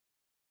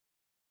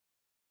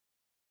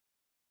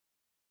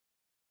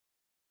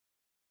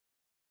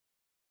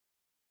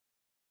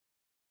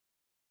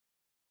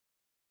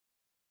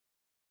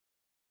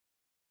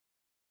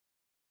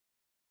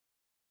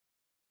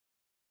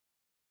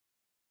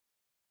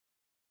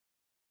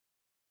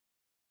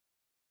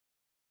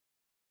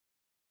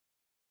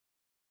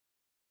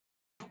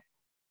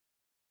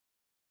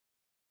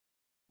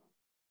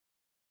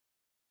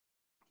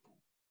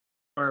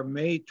our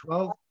May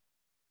 12th.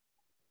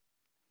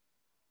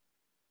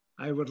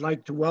 I would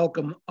like to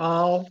welcome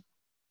all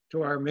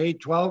to our May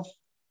 12th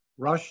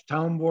Rush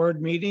Town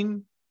Board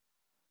meeting.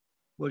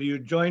 Will you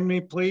join me,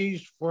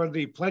 please, for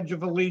the Pledge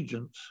of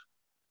Allegiance?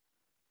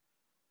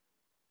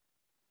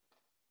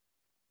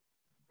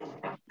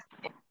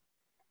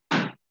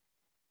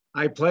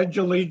 I pledge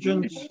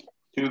allegiance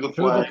to the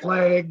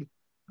flag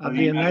of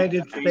the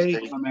United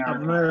States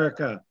of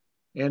America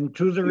and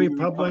to the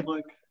republic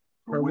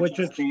for which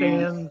it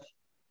stands,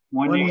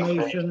 one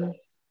nation,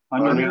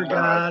 under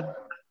God,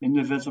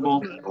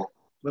 indivisible,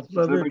 with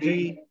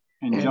liberty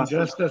and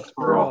justice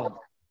for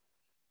all.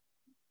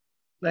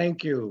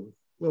 Thank you.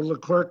 Will the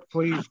clerk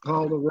please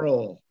call the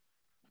roll?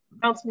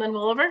 Councilman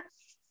Williver?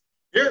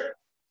 Here.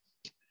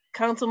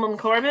 Councilman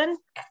Corbin?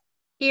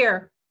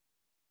 Here.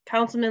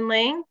 Councilman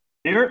Lane?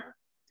 Here.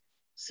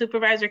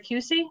 Supervisor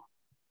Cusey?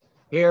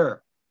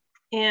 Here.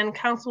 And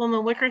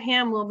Councilwoman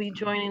Wickerham will be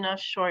joining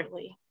us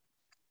shortly.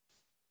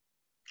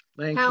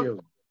 Thank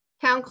you.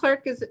 Town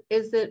clerk, is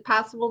it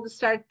possible to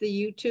start the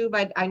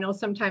YouTube? I know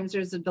sometimes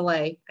there's a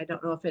delay. I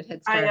don't know if it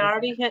had started. I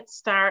already hit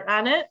start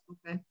on it.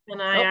 Okay.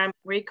 And I am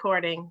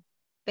recording.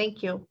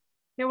 Thank you.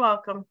 You're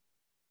welcome.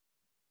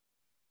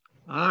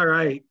 All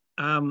right.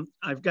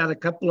 I've got a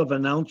couple of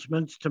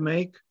announcements to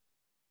make.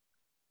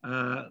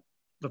 The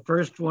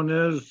first one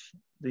is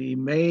the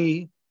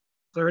May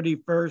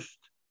 31st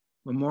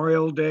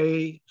Memorial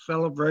Day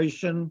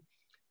celebration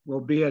will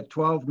be at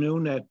 12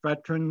 noon at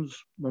Veterans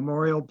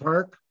Memorial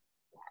Park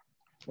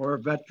or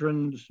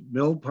Veterans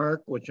Mill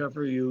Park,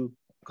 whichever you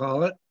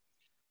call it.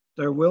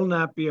 There will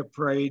not be a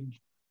parade.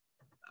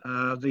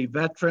 The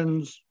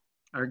veterans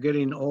are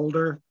getting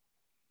older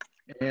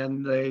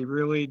and they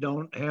really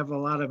don't have a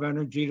lot of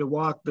energy to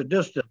walk the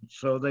distance.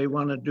 So they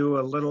want to do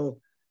a little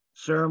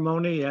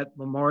ceremony at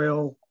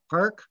Memorial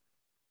Park.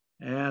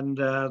 And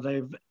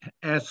they've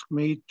asked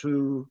me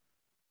to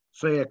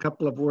say a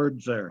couple of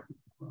words there.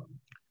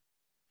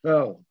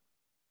 So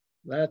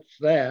that's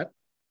that.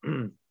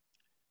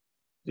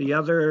 The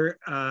other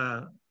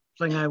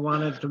thing I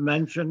wanted to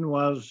mention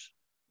was,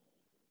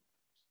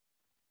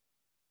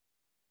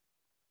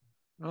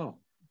 I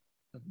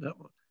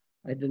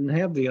didn't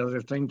have the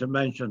other thing to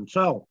mention.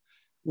 So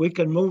we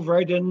can move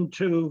right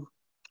into,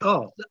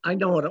 I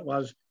know what it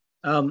was.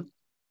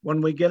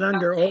 When we get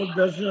under old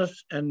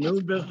business and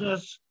new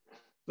business,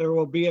 there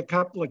will be a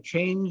couple of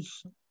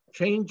changes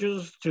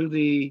to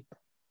the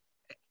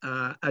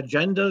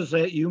agendas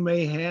that you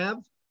may have.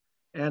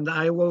 And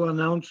I will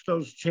announce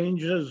those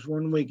changes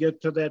when we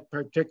get to that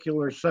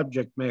particular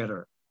subject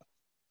matter.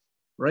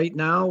 Right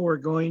now, we're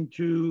going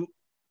to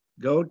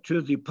go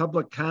to the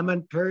public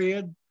comment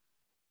period.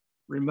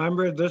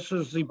 Remember, this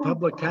is the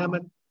public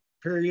comment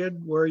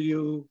period where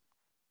you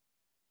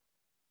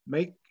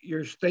make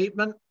your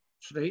statement,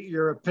 state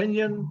your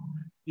opinion.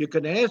 You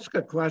can ask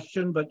a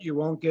question, but you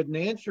won't get an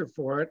answer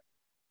for it.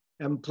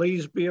 And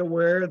please be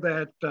aware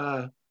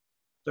that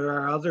there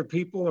are other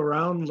people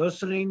around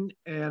listening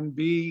and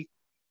be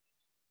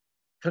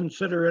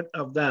considerate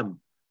of them.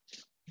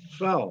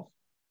 So,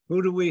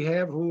 who do we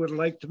have who would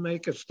like to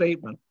make a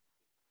statement?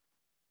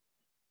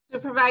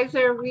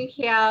 Supervisor, we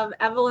have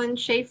Evelyn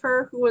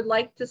Schaefer who would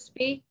like to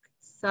speak.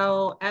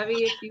 So,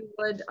 Evie, if you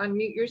would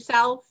unmute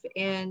yourself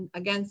and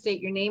again state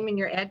your name and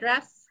your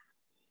address.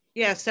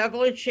 Yes,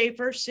 Evelyn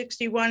Schaefer,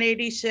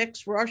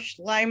 6186 Rush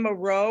Lima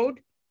Road.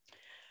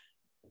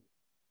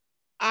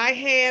 I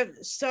have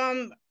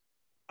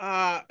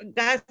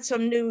got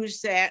some news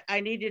that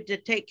I needed to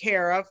take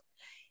care of.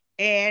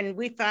 And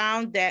we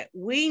found that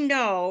we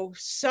know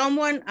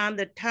someone on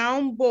the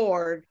town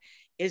board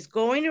is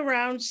going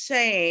around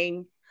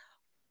saying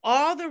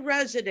all the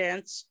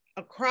residents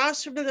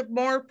across from the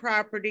Moore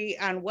property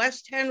on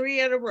West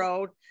Henrietta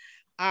Road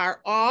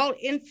are all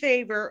in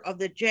favor of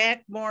the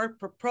Jack Moore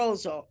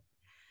proposal.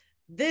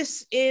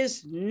 This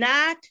is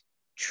not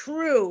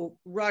true,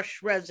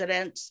 Rush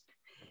residents.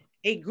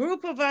 A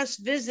group of us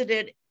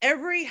visited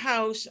every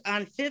house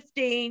on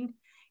 15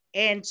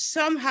 and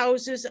some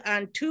houses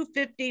on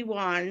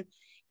 251,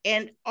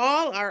 and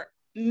all are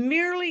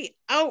merely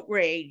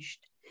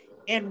outraged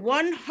and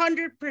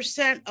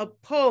 100%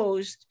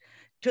 opposed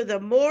to the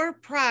Moore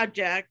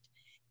project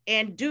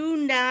and do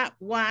not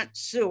want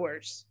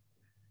sewers.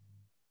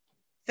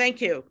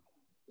 Thank you.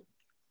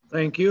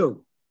 Thank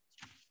you.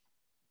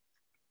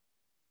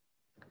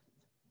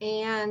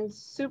 And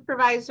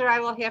Supervisor, I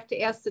will have to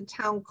ask the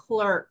town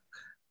clerk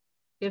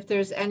if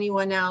there's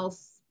anyone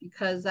else,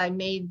 because I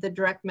made the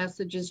direct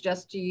messages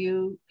just to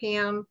you,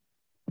 Pam.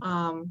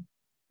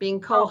 Being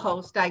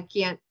co-host,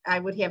 I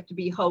would have to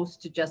be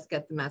host to just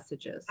get the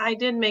messages. I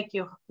did make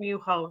you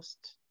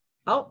host.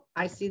 Oh,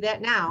 I see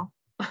that now.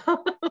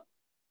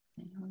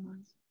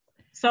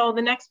 So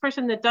the next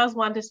person that does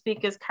want to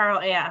speak is Carl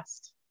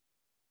Ast.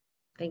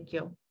 Thank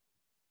you.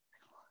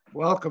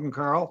 Welcome,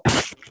 Carl.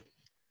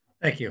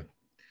 Thank you.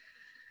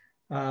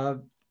 Yeah,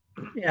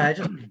 I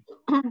just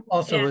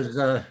also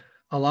was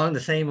along the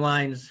same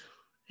lines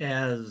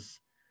as,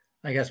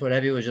 I guess, what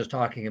Evie was just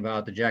talking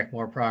about, the Jack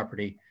Moore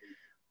property.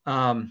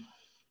 I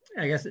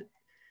guess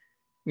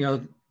you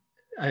know,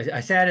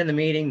 I sat in the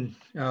meeting,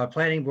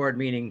 planning board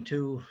meeting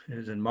too, it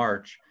was in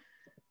March,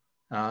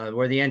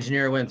 where the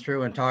engineer went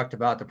through and talked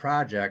about the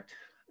project.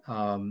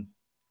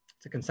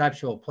 It's a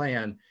conceptual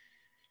plan.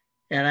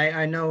 And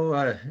I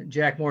know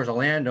Jack Moore's a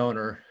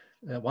landowner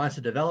that wants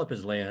to develop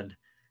his land.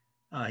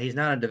 He's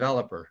not a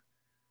developer.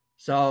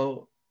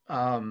 So,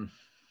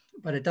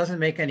 but it doesn't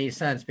make any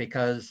sense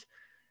because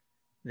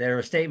there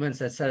are statements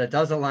that said it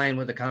does align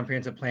with the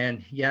comprehensive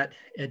plan, yet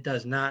it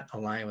does not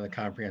align with the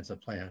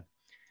comprehensive plan.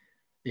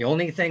 The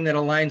only thing that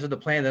aligns with the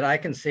plan that I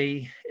can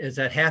see is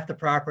that half the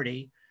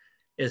property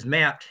is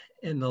mapped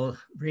in the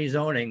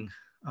rezoning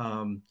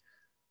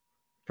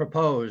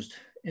proposed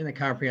in the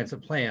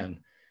comprehensive plan,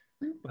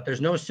 but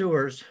there's no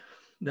sewers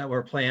that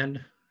were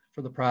planned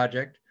for the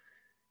project.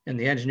 And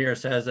the engineer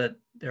says that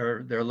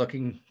they're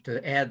looking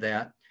to add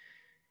that.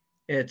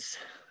 It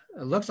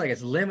looks like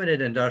it's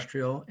limited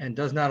industrial and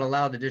does not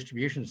allow the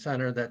distribution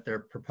center that they're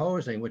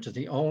proposing, which is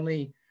the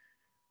only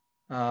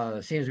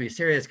seems to be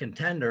serious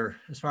contender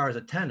as far as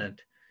a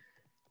tenant.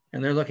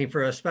 And they're looking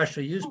for a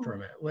special use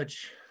permit,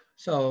 which,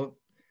 so,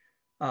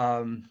 you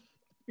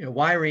know,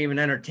 why we're even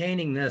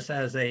entertaining this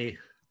as a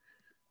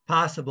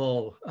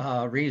possible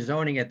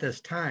rezoning at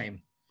this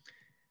time.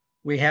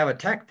 We have a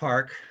tech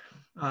park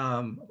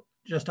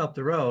just up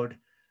the road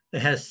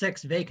that has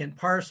 6 vacant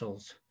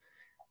parcels.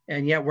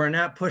 And yet we're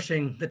not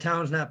pushing, the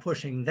town's not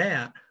pushing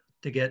that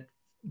to get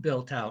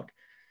built out.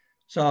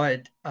 So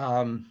it,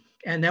 and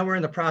then we're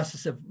in the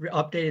process of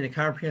updating the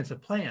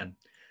comprehensive plan.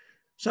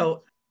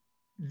 So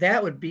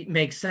that would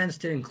make sense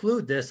to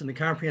include this in the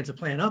comprehensive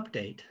plan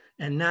update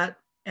and not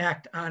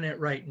act on it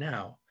right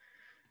now.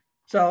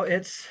 So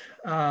it's,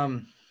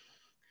 and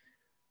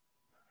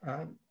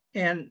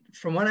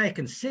from what I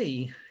can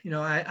see, you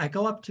know, I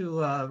go up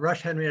to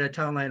Rush Henrietta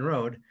Town Line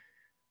Road,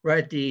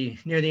 right at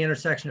near the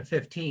intersection of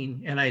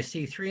 15, and I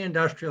see 3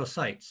 industrial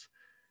sites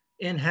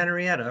in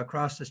Henrietta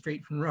across the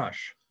street from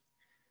Rush.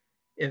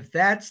 If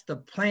that's the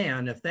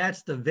plan, if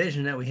that's the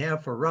vision that we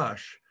have for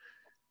Rush,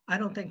 I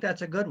don't think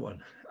that's a good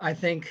one. I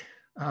think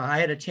I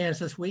had a chance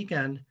this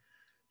weekend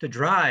to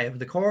drive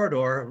the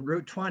corridor of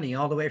Route 20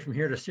 all the way from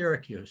here to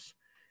Syracuse.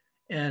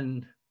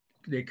 And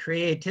the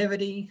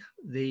creativity,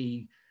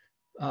 the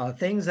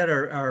things that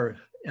are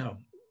you know,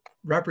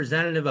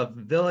 representative of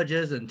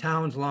villages and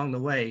towns along the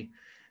way,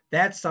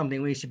 that's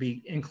something we should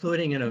be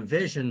including in a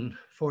vision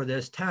for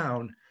this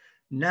town,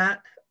 not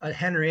a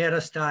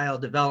Henrietta style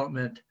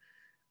development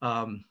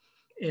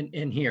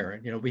in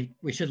here. You know,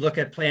 we should look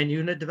at planned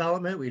unit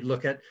development. We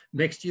look at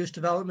mixed use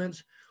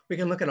developments. We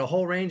can look at a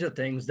whole range of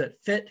things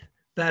that fit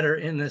better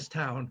in this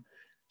town.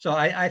 So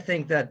I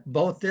think that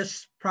both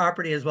this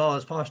property as well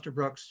as Foster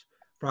Brooks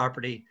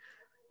property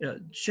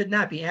should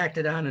not be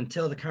acted on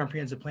until the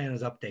comprehensive plan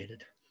is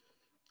updated.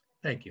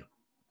 Thank you.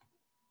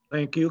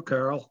 Thank you,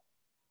 Carol.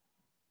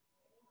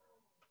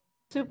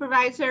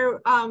 Supervisor,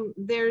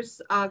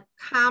 there's a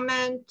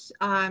comment,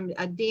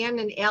 Dan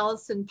and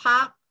Allison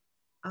Pop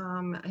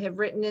have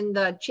written in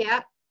the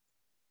chat.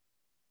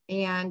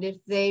 And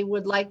if they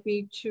would like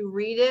me to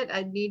read it,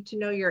 I'd need to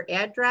know your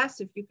address.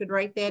 If you could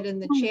write that in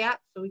the chat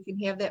so we can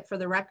have that for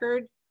the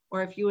record.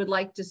 Or if you would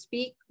like to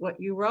speak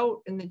what you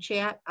wrote in the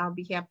chat, I'll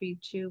be happy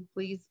to.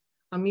 Please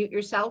unmute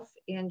yourself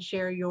and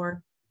share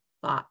your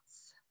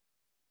thoughts.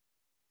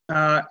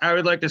 I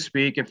would like to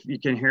speak if you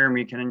can hear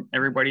me. Can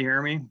everybody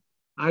hear me?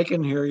 I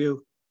can hear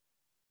you.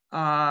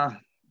 I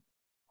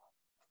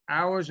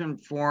was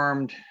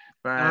informed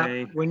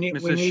by we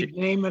need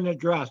name and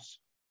address.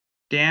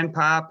 Dan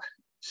Pop,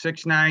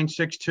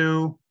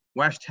 6962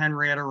 West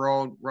Henrietta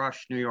Road,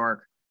 Rush, New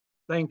York.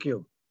 Thank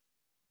you.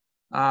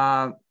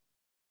 I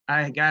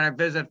got a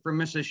visit from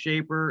Mrs.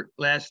 Shaper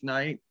last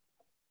night,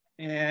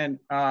 and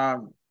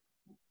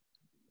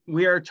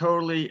we are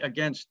totally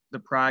against the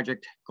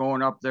project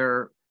going up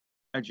there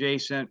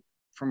adjacent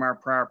from our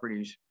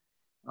properties.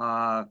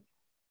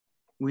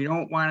 We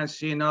don't want to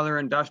see another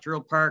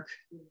industrial park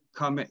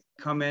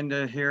come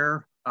into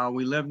here.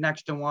 We live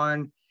next to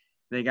one.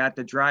 They got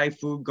the dry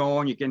food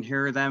going. You can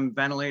hear them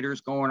ventilators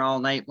going all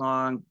night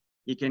long.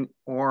 You can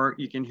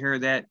hear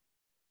that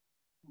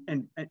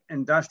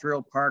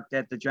industrial park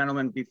that the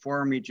gentleman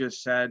before me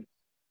just said.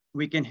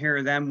 We can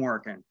hear them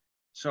working.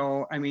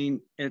 So, I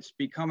mean, it's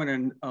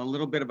becoming a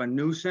little bit of a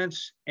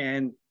nuisance,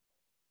 and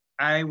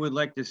I would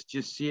like to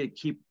just see it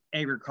keep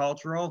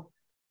agricultural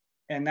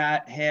and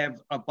not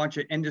have a bunch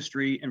of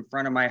industry in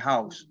front of my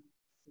house.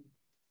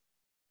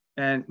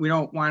 And we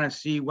don't want to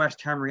see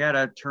West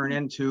Henrietta turn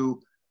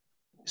into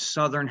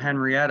Southern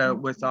Henrietta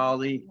with all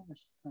the,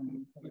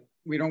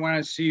 we don't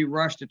want to see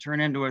Rush to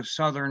turn into a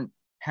Southern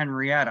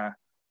Henrietta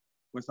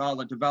with all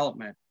the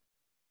development.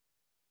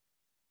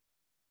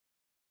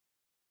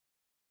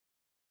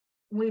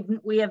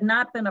 We have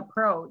not been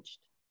approached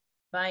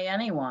by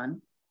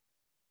anyone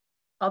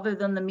other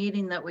than the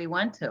meeting that we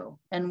went to,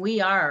 and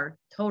we are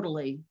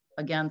totally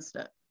against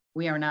it.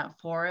 We are not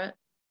for it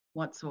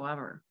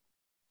whatsoever.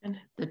 And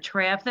the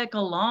traffic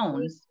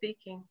alone. who's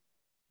speaking?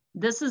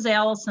 This is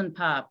Allison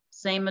Pop,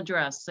 same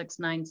address,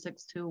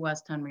 6962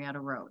 West Henrietta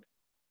Road.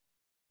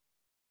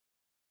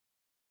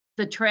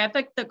 the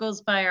traffic that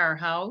goes by our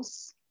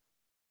house,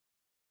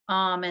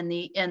 and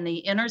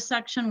the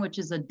intersection, which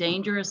is a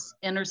dangerous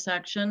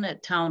intersection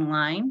at Town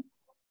Line,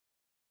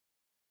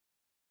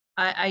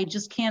 I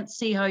just can't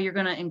see how you're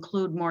going to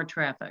include more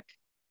traffic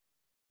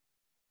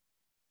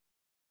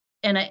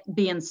and it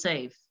being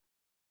safe.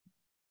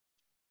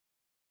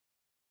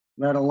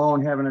 Let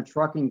alone having a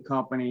trucking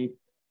company.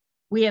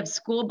 We have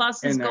school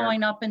buses In there.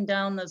 going up and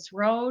down this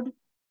road.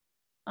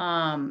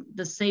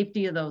 The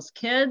safety of those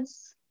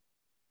kids,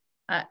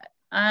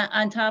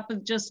 on top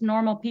of just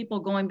normal people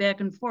going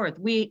back and forth.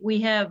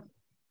 We have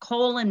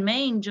Cole and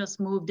Maine just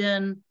moved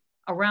in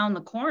around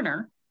the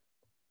corner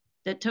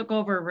that took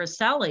over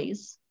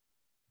Rosselli's.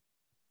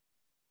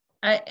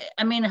 I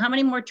mean, how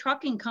many more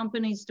trucking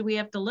companies do we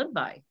have to live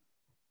by?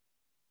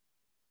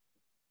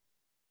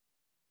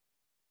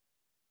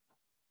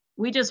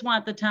 We just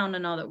want the town to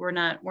know that we're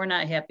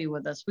not happy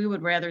with this. We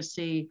would rather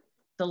see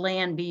the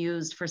land be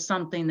used for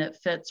something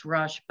that fits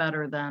Rush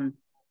better than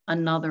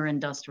another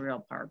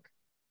industrial park.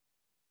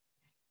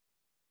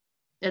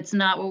 It's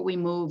not what we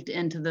moved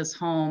into this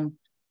home,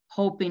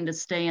 hoping to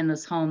stay in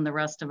this home the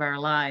rest of our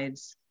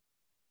lives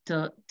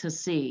to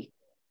see.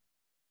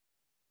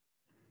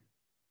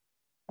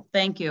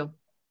 Thank you.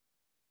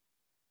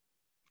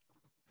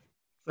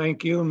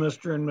 Thank you,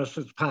 Mr. and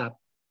Mrs. Pop.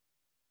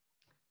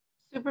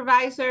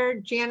 Supervisor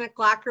Janet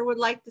Glocker would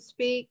like to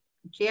speak.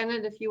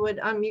 Janet, if you would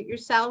unmute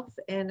yourself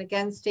and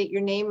again state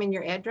your name and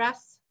your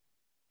address.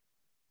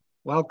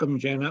 Welcome,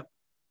 Janet.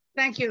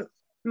 Thank you.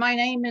 My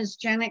name is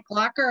Janet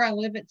Glocker. I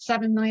live at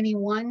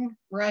 791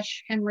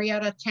 Rush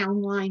Henrietta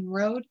Town Line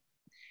Road.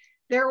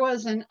 There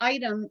was an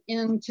item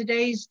in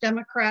today's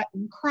Democrat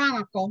and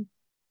Chronicle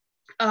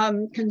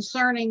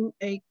concerning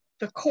the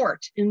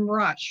court in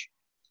Rush.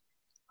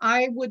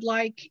 I would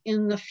like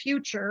in the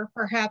future,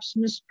 perhaps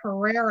Ms.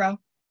 Pereira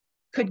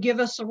could give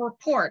us a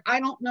report. I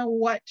don't know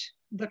what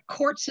the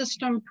court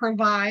system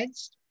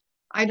provides.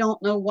 I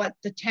don't know what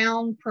the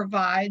town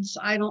provides.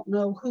 I don't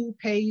know who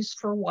pays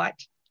for what.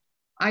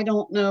 I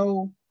don't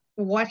know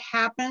what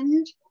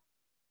happened.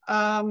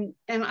 And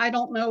I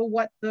don't know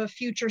what the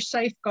future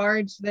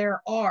safeguards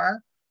there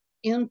are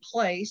in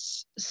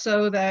place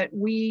so that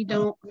we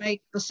don't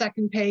make the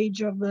second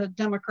page of the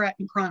Democrat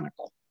and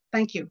Chronicle.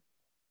 Thank you.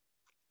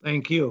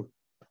 Thank you.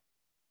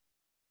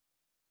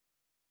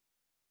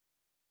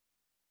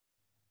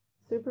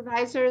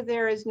 Supervisor,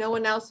 there is no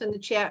one else in the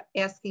chat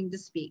asking to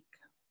speak.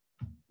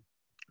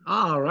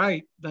 All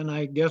right, then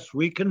I guess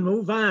we can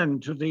move on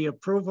to the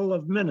approval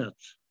of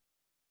minutes.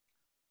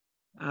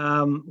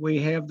 We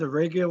have the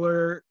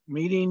regular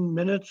meeting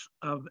minutes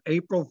of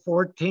April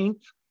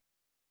 14th.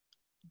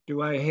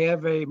 Do I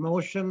have a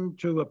motion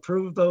to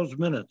approve those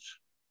minutes?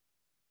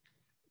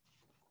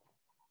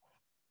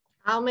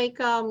 I'll make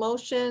a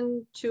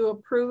motion to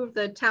approve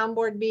the town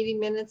board meeting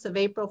minutes of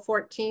April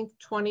 14th,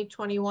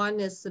 2021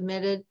 as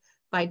submitted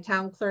by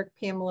Town Clerk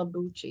Pamela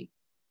Bucci.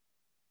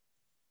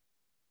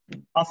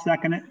 I'll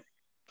second it.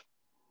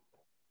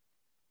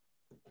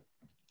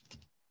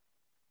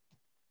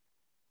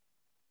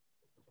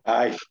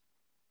 Aye.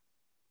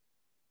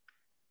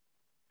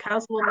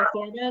 Councilwoman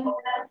Foreman,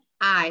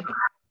 Aye.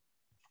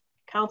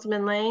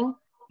 Councilman Lang,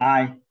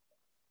 Aye.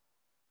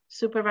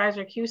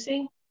 Supervisor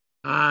Cusey,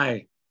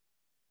 Aye.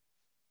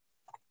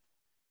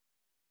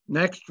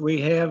 Next,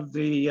 we have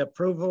the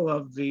approval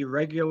of the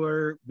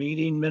regular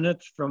meeting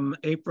minutes from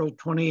April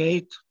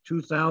 28th,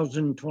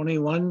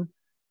 2021.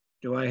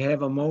 Do I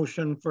have a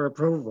motion for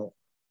approval?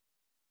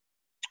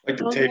 Like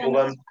to table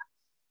them.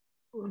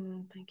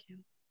 Thank you.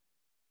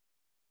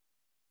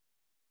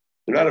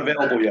 They're not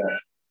available yet.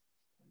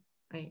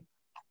 Right.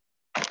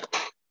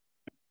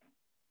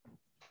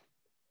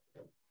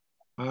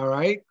 All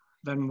right,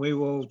 then we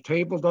will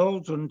table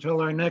those until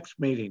our next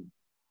meeting.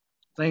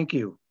 Thank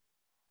you.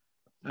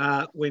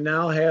 We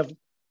now have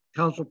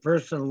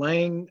Councilperson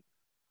Lang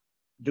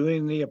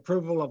doing the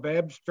approval of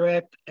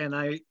abstract, and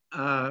I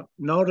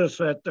notice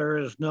that there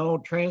is no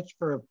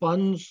transfer of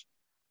funds,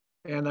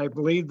 and I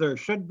believe there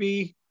should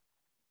be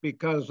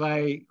because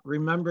I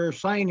remember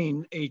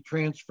signing a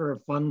transfer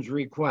of funds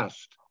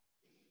request.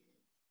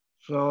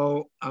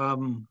 So I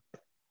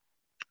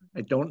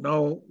don't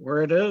know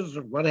where it is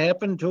or what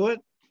happened to it,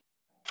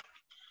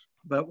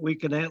 but we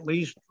can at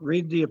least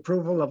read the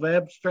approval of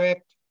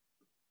abstract.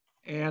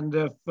 And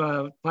if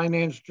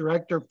Finance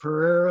Director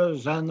Pereira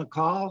is on the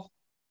call.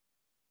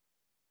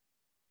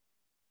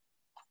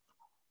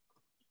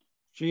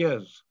 She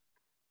is.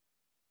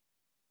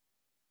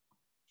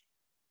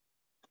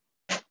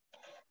 So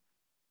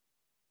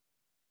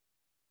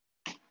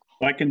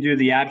I can do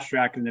the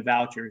abstract and the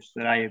vouchers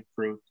that I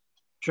approved.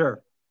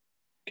 Sure.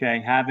 Okay,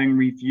 having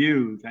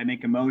reviewed, I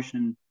make a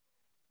motion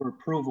for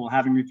approval,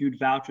 having reviewed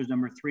vouchers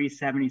number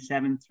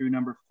 377 through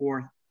number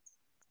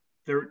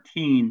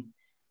 413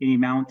 in the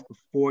amount of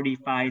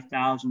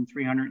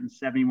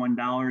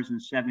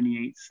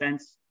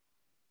 $45,371.78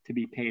 to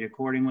be paid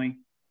accordingly.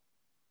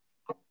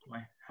 Do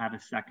I have a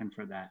second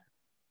for that?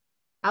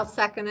 I'll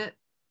second it.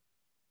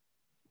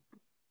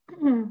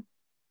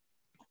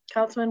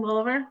 Councilman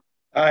Williver,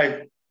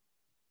 Aye.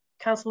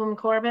 Councilwoman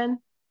Corbin,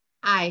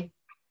 Aye.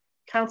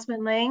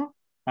 Councilman Lang,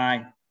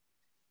 Aye.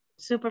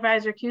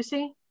 Supervisor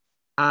Cusey.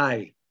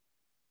 Aye.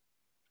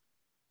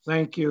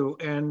 Thank you.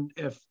 And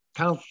if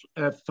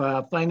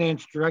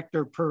Finance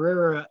Director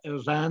Pereira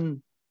is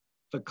on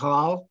the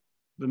call,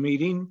 the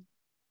meeting,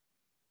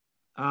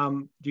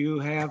 do you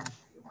have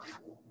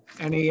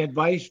any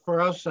advice for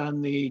us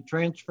on the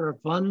transfer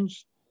of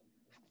funds?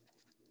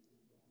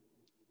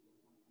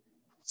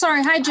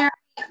 Sorry, hi Jerry.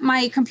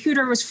 My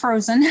computer was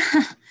frozen.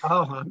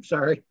 Oh, I'm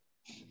sorry.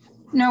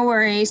 No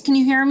worries. Can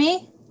you hear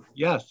me?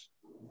 Yes.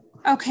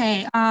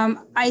 Okay.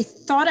 I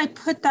thought I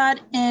put that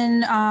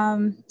in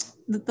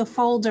the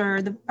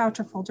folder, the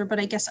voucher folder, but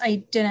I guess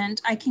I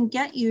didn't. I can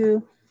get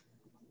you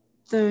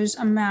those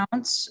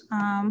amounts.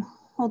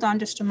 Hold on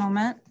just a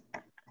moment.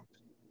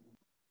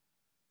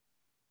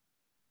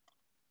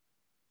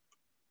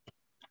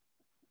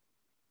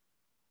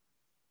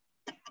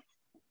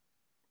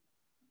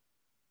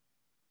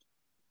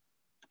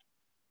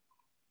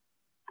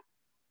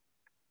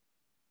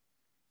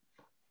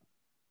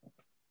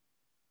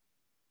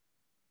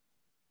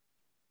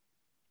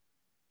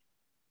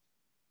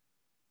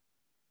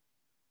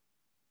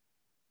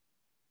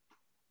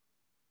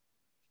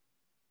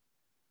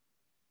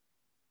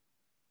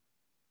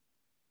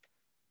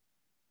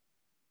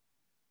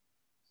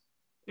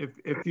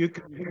 If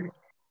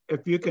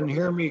you can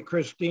hear me,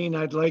 Christine,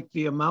 I'd like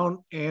the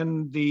amount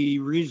and the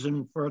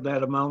reason for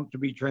that amount to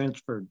be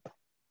transferred.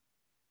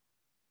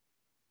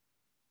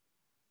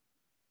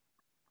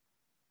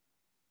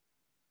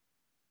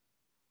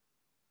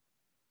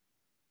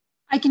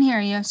 I can hear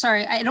you.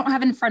 Sorry, I don't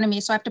have it in front of me,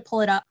 so I have to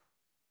pull it up.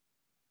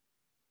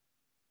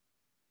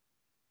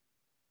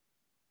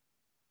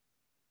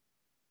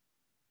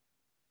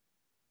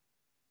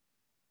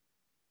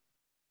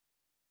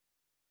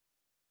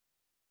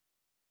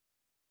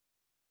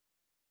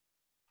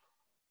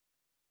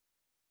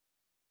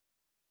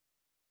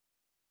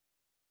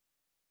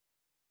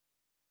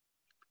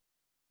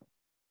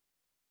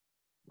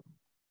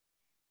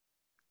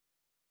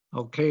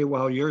 Okay,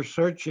 while you're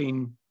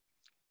searching,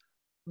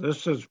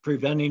 this is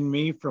preventing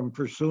me from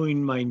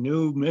pursuing my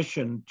new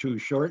mission to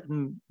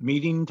shorten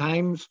meeting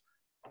times.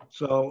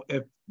 So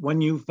when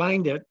you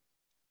find it,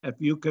 if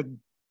you could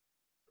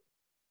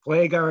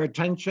flag our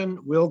attention,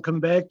 we'll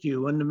come back to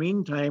you. In the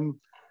meantime,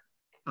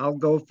 I'll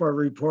go for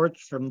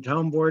reports from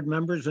town board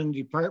members and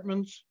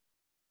departments.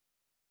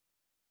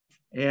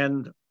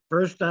 And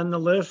first on the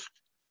list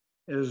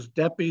is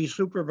Deputy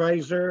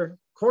Supervisor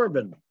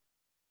Corbin.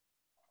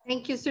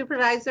 Thank you,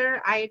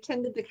 Supervisor. I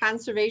attended the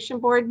Conservation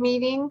Board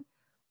meeting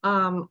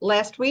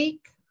last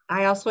week.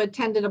 I also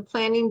attended a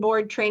planning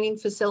board training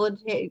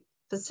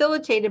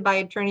facilitated by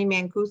Attorney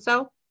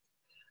Mancuso.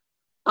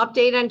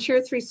 Update on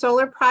Tier 3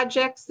 solar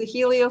projects. The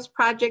Helios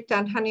project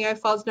on Honeoye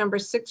Falls number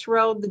 6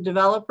 Road. The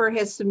developer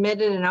has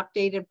submitted an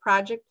updated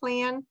project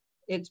plan.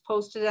 It's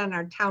posted on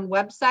our town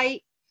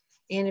website.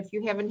 And if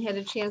you haven't had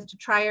a chance to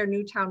try our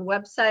new town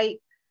website,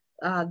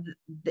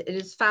 it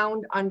is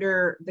found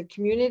under the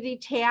community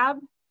tab.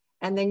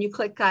 And then you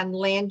click on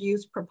land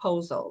use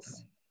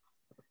proposals.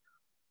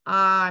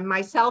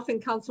 Myself and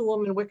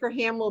Councilwoman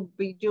Wickerham will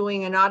be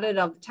doing an audit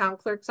of the town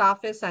clerk's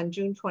office on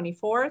June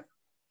 24th.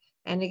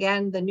 And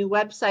again, the new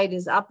website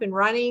is up and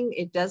running.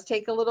 It does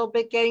take a little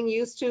bit getting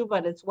used to,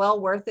 but it's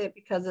well worth it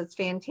because it's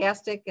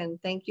fantastic. And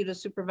thank you to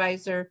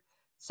Supervisor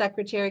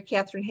Secretary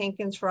Catherine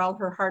Hankins for all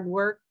her hard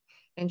work.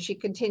 And she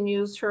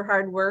continues her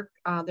hard work.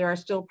 There are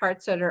still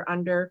parts that are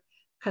under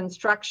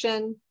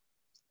construction.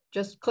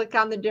 Just click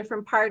on the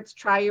different parts,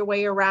 try your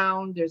way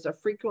around. There's a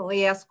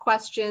frequently asked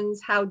questions,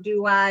 how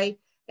do I,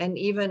 and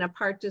even a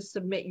part to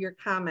submit your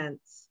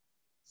comments.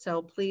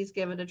 So please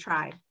give it a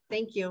try.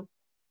 Thank you.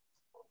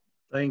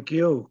 Thank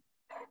you.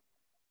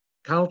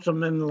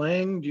 Councilman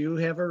Lang, do you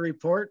have a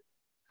report?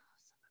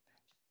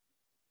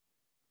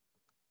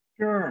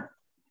 Sure.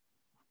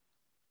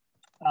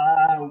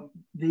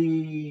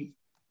 The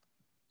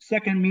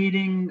second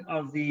meeting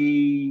of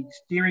the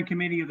steering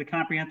committee of the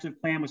comprehensive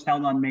plan was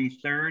held on May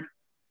 3rd.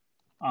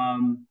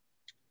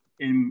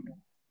 In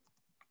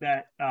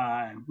that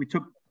we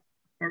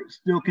are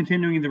still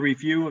continuing the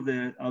review of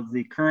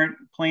the current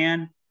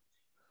plan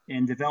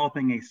and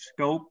developing a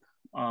scope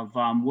of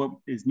what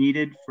is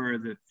needed for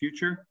the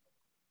future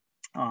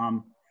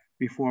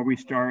before we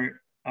start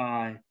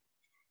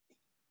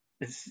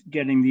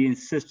getting the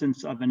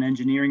assistance of an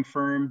engineering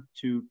firm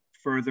to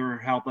further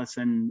help us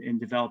in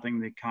developing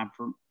the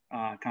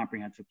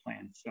comprehensive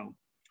plan. So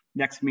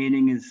next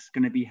meeting is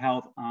going to be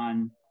held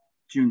on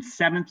June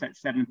 7th at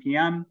 7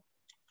 p.m.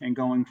 And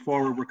going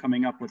forward, we're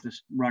coming up with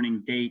this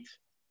running date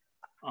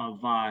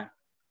of the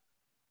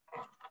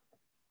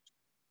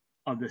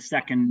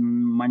second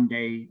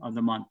Monday of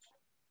the month,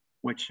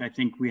 which I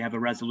think we have a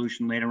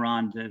resolution later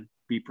on to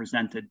be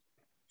presented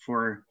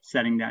for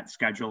setting that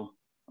schedule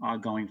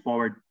going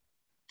forward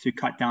to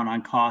cut down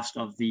on cost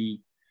of the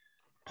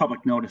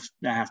public notice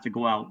that has to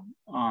go out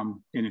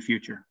in the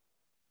future.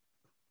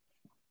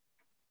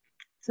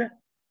 That's it.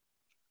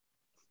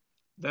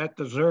 That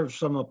deserves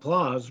some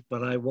applause,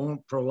 but I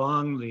won't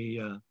prolong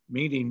the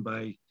meeting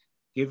by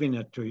giving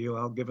it to you.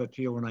 I'll give it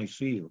to you when I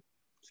see you.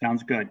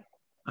 Sounds good.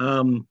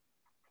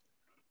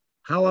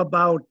 How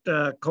about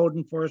Code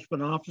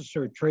Enforcement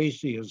Officer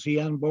Tracy? Is he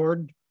on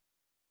board?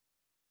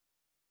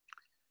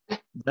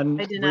 Then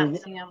I did not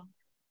see him.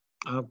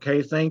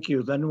 Okay, thank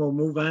you. Then we'll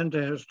move on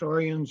to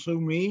Historian Sue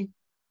Me.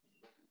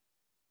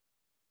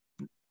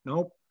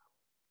 Nope.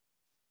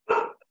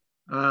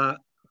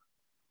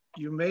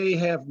 You may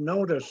have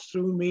noticed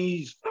Sue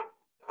Me's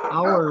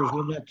hours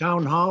in the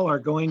town hall are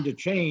going to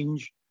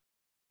change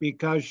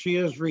because she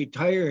is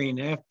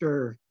retiring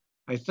after,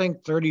 I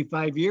think,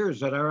 35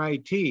 years at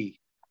RIT.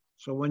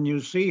 So when you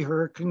see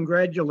her,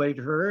 congratulate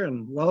her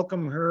and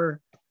welcome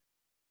her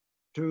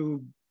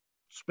to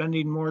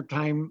spending more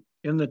time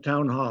in the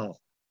town hall.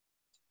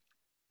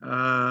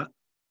 How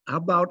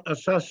about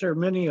Assessor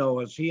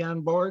Minio? Is he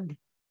on board?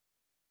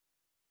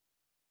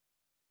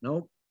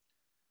 Nope.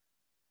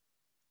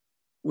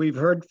 We've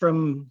heard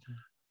from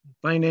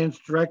Finance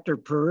Director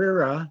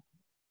Pereira.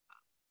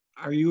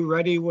 Are you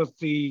ready with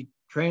the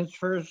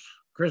transfers,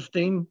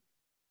 Christine?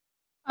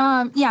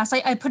 Yes,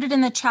 I put it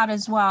in the chat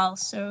as well,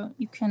 so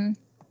you can.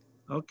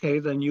 Okay,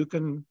 then you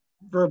can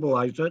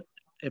verbalize it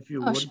if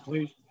you would,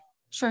 please.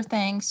 Sure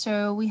thing.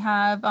 So we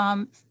have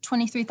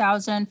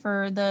 23,000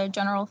 for the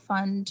general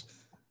fund,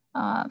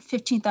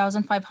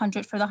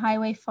 15,500 for the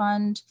highway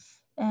fund,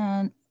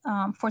 and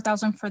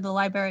 4,000 for the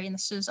library. And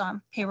this is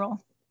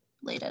payroll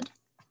related.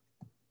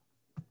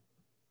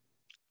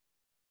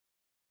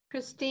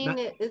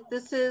 Christine,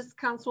 this is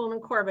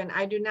Councilwoman Corbin.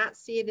 I do not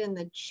see it in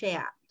the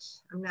chat.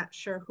 I'm not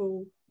sure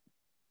who.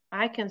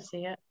 I can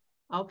see it.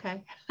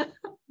 Okay.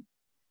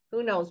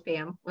 Who knows,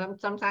 Pam?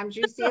 Sometimes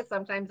you see it,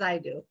 sometimes I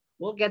do.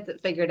 We'll get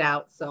it figured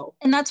out, so.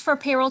 And that's for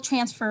payroll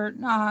transfer,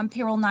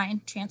 payroll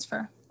 9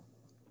 transfer.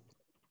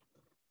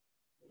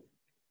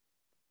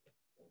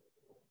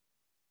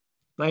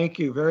 Thank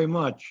you very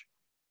much.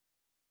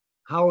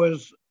 How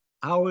is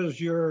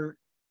your,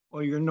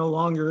 well, you're no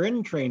longer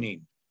in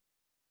training.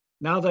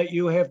 Now that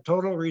you have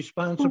total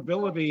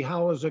responsibility,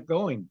 how is it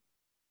going?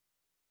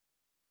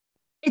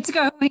 It's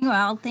going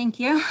well, thank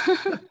you.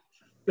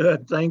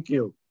 Good, thank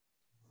you.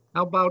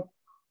 How about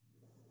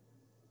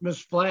Ms.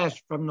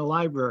 Flash from the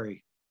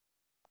library?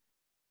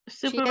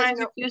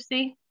 Supervisor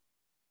Busey,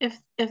 if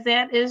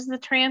that is the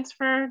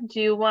transfer, do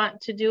you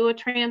want to do a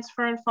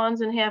transfer in funds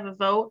and have a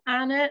vote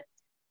on it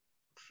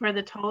for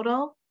the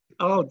total?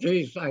 Oh,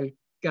 geez, I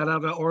got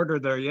out of order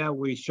there. Yeah,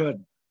 we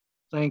should.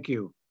 Thank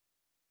you.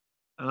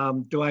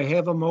 Do I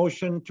have a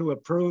motion to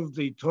approve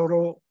the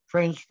total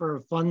transfer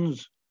of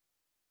funds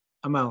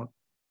amount?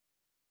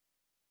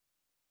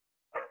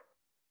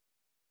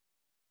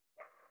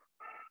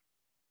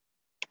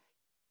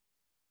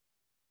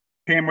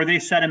 Pam, were they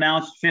set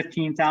amounts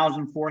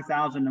 15,000,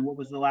 4,000, and what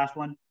was the last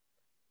one?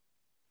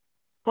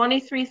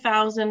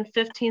 23,000,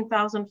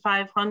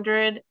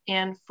 15,500,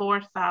 and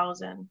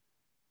 4,000.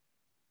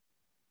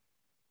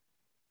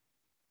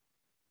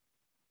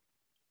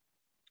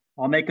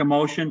 I'll make a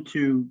motion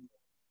to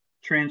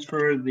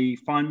transfer the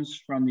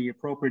funds from the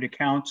appropriate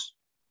accounts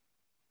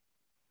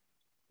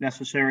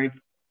necessary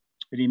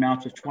for the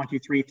amounts of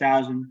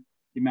 23,000,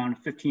 the amount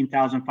of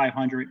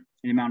 15,500, and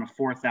the amount of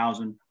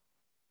 4,000.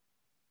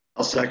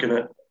 I'll second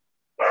it.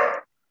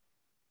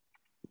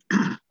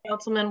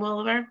 Councilman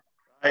Williver?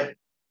 Aye.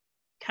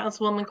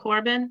 Councilwoman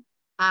Corbin?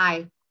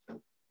 Aye.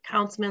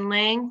 Councilman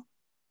Lang?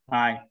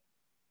 Aye.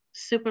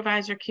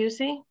 Supervisor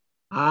Busey?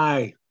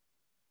 Aye.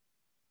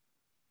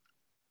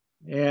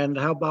 And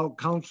how about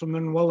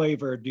Councilman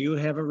Willaver? Do you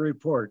have a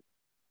report?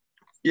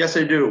 Yes,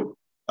 I do.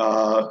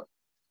 I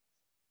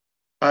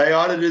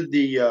audited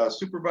the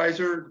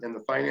supervisor and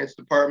the finance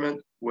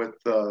department with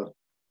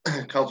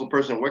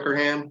Councilperson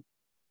Wickerham.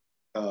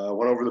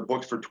 Went over the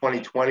books for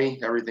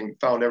 2020,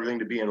 found everything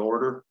to be in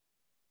order.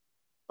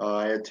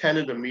 I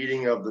attended a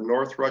meeting of the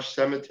North Rush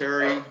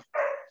Cemetery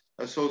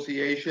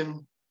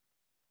Association.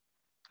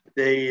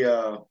 They,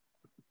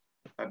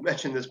 I've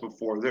mentioned this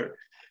before, they're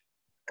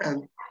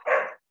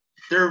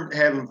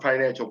having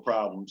financial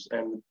problems.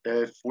 And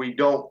if we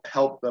don't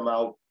help them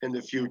out in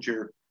the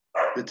future,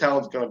 the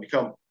town's gonna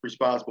become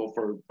responsible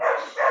for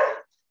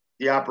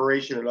the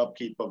operation and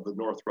upkeep of the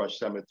North Rush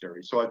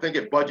Cemetery. So I think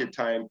at budget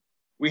time,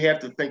 we have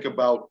to think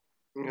about,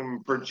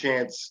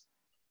 perchance,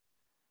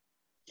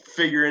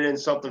 figuring in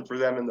something for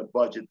them in the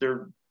budget.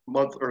 Their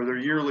month or their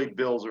yearly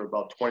bills are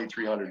about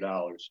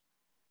 $2,300.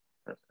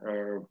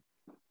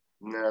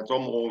 That's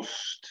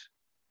almost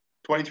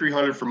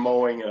 $2,300 for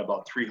mowing and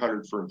about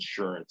 $300 for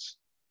insurance.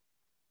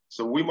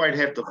 So we might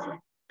have to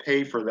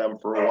pay for them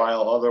for a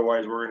while.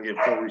 Otherwise, we're going to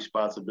get full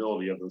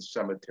responsibility of the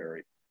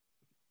cemetery.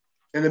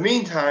 In the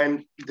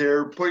meantime,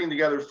 they're putting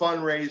together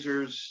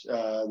fundraisers.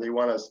 They're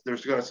going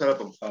to set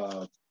up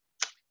a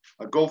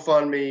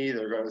GoFundMe.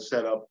 They're going to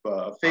set up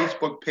a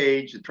Facebook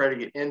page to try to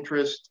get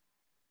interest.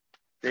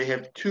 They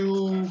have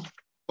 2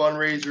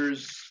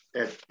 fundraisers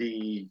at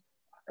the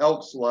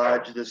Elks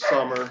Lodge this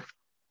summer,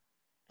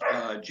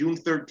 June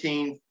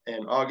 13th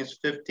and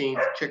August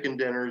 15th, chicken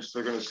dinners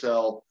they're going to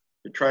sell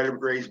to try to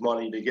raise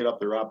money to get up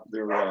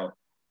their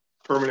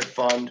permanent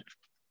fund.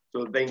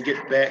 so that they can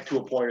get back to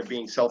a point of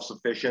being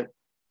self-sufficient.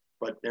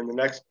 But in the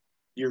next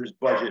year's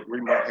budget,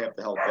 we might have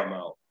to help them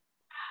out.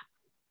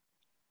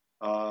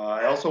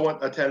 I also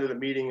attended a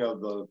meeting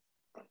of the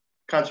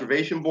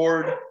Conservation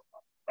Board.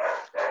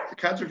 The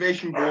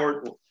Conservation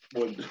Board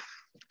would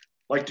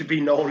like to be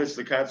known as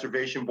the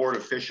Conservation Board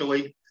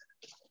officially.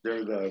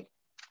 They're the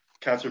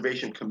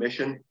Conservation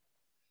Commission,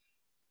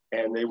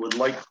 and they would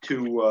like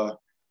to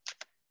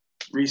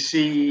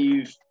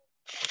receive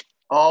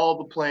all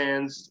the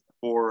plans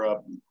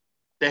for,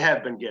 they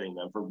have been getting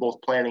them for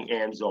both planning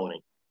and zoning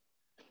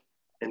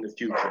in the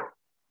future.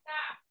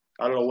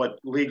 I don't know what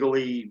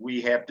legally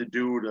we have to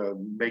do to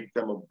make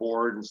them a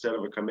board instead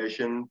of a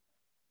commission,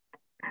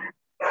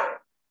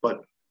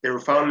 but they were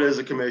founded as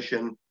a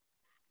commission,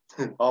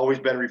 always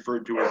been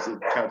referred to as the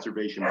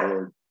Conservation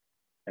Board,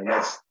 and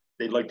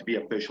they'd like to be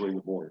officially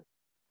the board.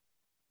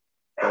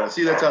 I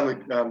see that's on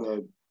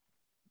the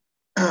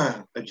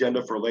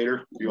agenda for later.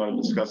 Do you want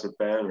to discuss it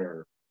then,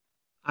 or?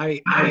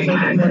 I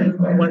think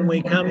when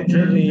we come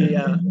to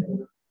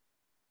the,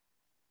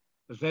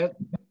 is that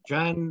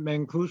John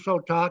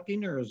Mancuso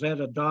talking, or is that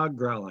a dog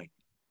growling?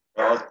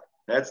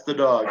 That's the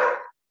dog.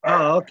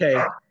 Oh, okay.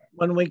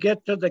 When we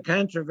get to the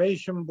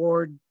Conservation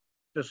Board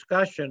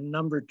discussion,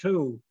 number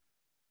 2,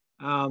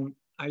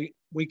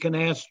 we can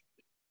ask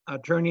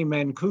Attorney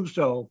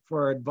Mancuso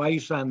for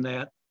advice on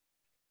that.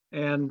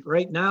 And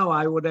right now,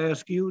 I would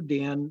ask you,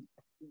 Dan,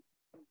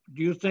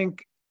 do you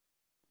think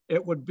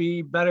it would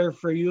be better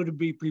for you to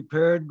be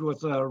prepared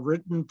with a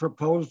written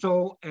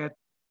proposal at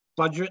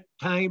budget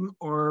time,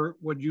 or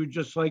would you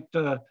just like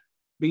to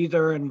be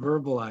there and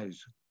verbalize?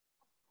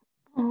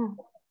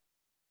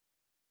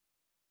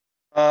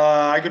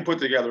 I could put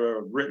together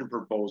a written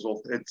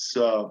proposal. It's,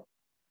 I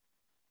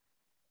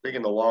think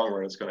in the long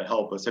run, it's going to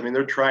help us. I mean,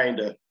 they're trying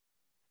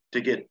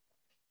to get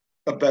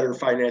a better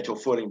financial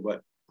footing,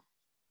 but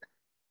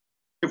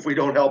if we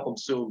don't help them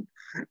soon,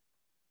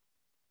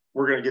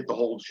 we're going to get the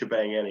whole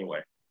shebang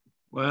anyway.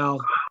 Well,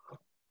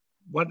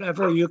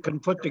 whatever you can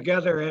put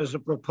together as a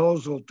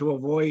proposal to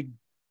avoid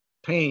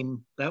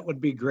pain, that would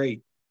be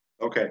great.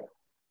 Okay.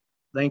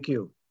 Thank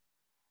you.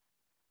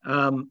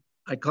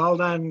 I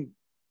called on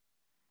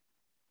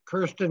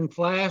Kirsten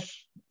Flass.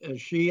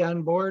 Is she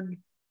on board?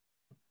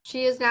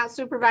 She is not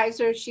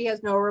supervisor. She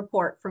has no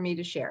report for me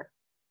to share.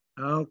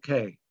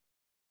 Okay.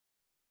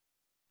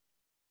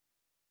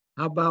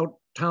 How about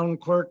Town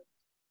Clerk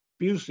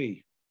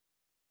Busey?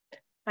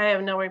 I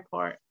have no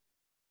report.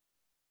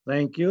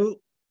 Thank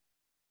you.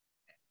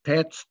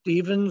 Pat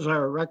Stevens,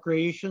 our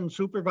Recreation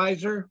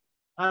Supervisor.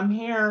 I'm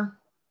here.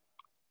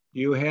 Do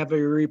you have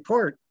a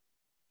report?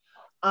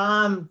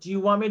 Do you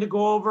want me to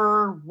go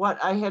over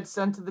what I had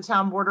sent to the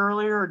town board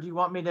earlier, or do you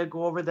want me to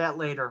go over that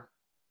later?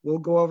 We'll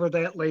go over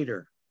that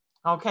later.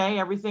 Okay,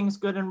 everything's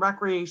good in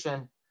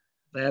recreation.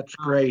 That's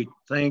great.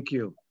 Thank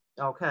you.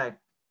 Okay.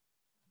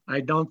 I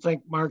don't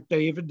think Mark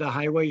David, the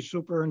highway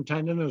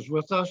superintendent, is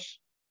with us.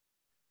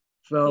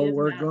 So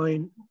we're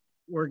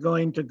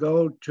going to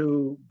go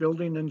to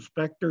Building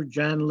Inspector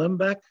John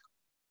Limbeck.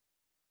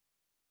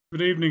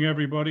 Good evening,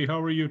 everybody.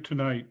 How are you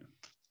tonight?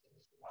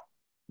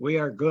 We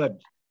are good.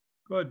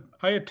 Good.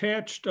 I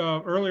attached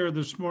earlier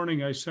this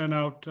morning, I sent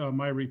out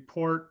my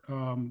report.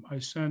 I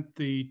sent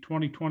the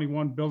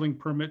 2021 building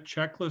permit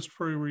checklist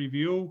for a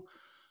review.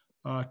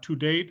 To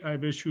date,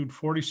 I've issued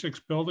 46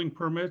 building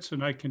permits,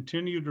 and I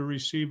continue to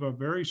receive a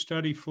very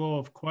steady flow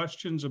of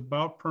questions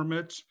about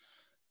permits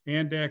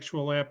and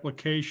actual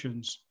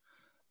applications.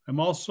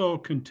 I'm also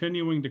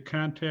continuing to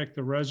contact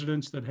the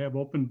residents that have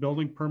open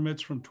building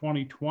permits from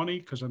 2020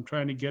 because I'm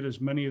trying to get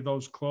as many of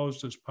those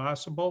closed as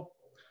possible.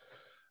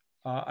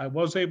 I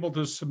was able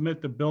to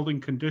submit the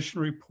building condition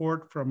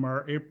report from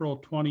our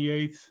April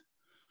 28th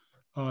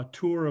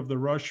tour of the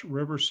Rush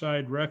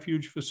Riverside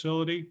Refuge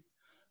Facility.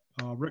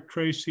 Rick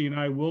Tracy and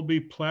I will be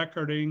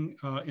placarding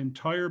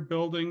entire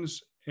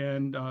buildings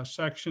and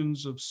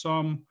sections of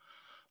some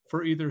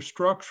for either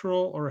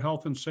structural or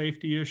health and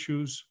safety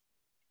issues.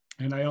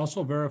 And I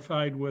also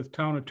verified with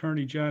Town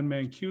Attorney John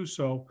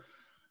Mancuso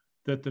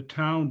that the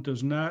town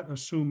does not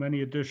assume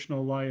any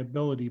additional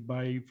liability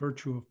by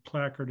virtue of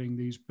placarding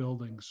these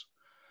buildings.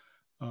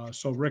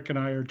 So Rick and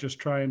I are just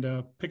trying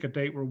to pick a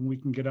date where we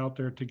can get out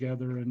there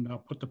together and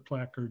put the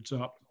placards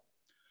up.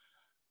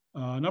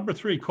 Number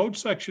 3, Code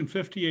Section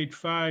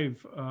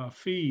 58.5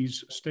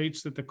 fees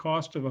states that the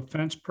cost of a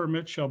fence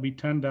permit shall be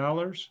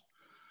 $10.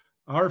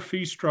 Our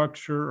fee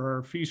structure or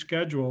our fee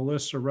schedule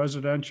lists a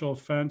residential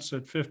fence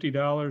at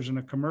 $50 and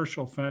a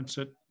commercial fence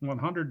at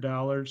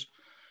 $100.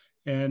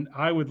 And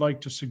I would like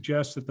to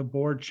suggest that the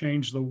board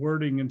change the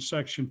wording in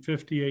Section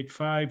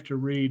 58.5 to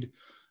read,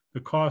 the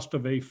cost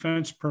of a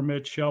fence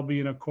permit shall be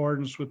in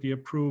accordance with the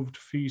approved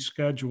fee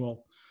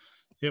schedule.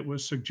 It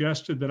was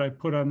suggested that I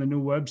put on the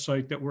new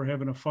website that we're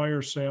having a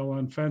fire sale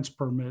on fence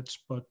permits,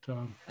 but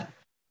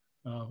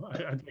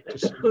I'd like to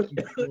see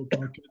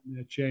about getting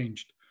that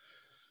changed.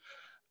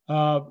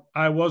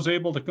 I was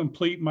able to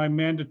complete my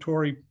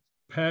mandatory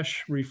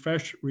PESH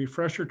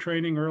refresher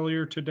training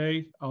earlier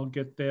today. I'll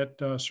get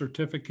that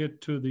certificate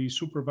to the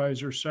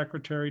supervisor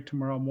secretary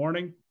tomorrow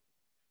morning.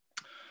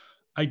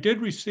 I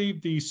did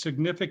receive the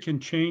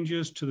significant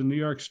changes to the New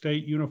York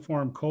State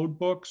Uniform Code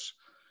books,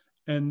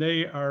 and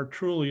they are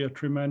truly a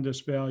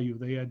tremendous value.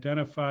 They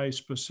identify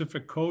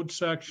specific code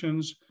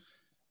sections.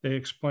 They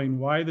explain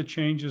why the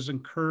changes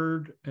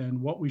occurred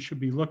and what we should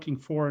be looking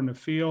for in the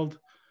field.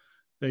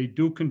 They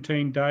do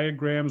contain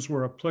diagrams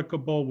where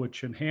applicable,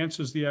 which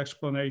enhances the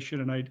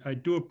explanation. And I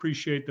do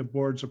appreciate the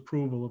board's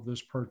approval of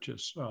this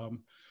purchase.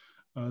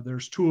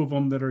 There's 2 of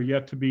them that are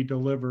yet to be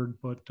delivered,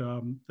 but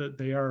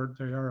they are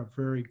a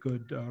very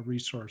good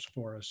resource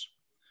for us.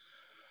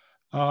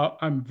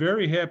 I'm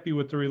very happy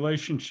with the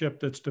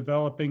relationship that's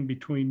developing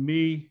between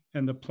me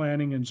and the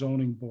planning and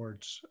zoning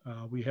boards.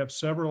 We have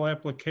several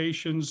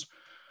applications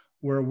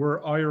where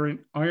we're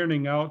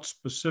ironing out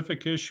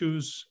specific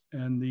issues,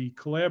 and the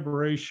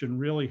collaboration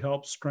really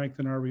helps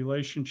strengthen our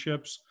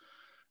relationships.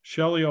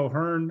 Shelley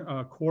O'Hearn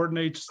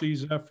coordinates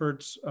these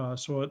efforts,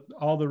 so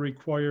all the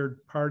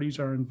required parties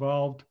are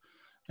involved.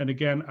 And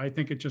again, I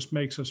think it just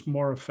makes us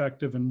more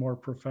effective and more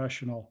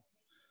professional.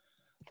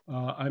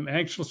 I'm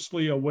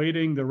anxiously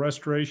awaiting the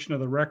restoration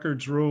of the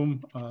records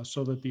room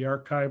so that the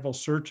archival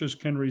searches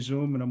can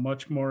resume in a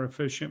much more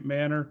efficient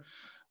manner.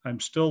 I'm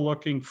still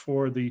looking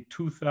for the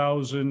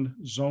 2000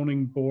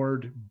 zoning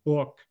board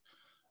book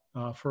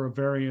for a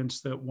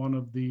variance that one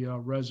of the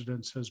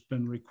residents has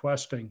been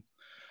requesting.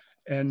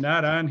 And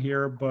not on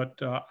here,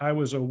 but I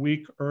was a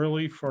week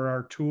early for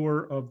our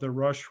tour of the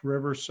Rush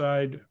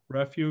Riverside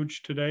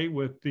Refuge today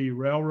with the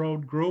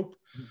railroad group.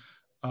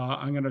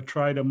 I'm going to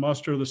try to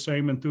muster the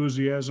same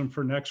enthusiasm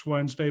for next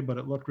Wednesday, but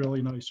it looked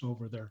really nice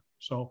over there.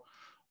 So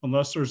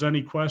unless there's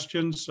any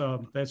questions,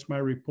 that's my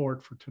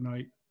report for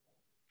tonight.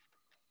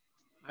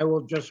 I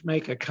will just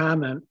make a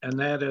comment, and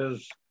that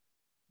is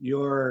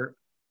your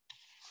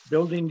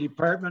building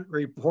department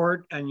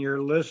report and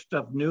your list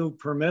of new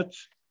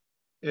permits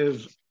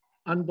is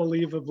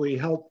unbelievably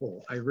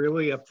helpful. I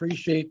really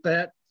appreciate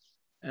that.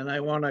 And I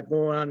want to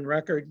go on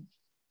record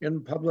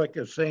in public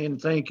as saying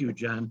thank you,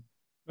 John.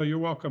 Oh, you're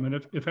welcome.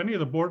 And if any of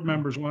the board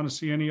members want to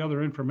see any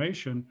other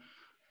information,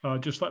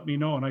 just let me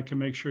know and I can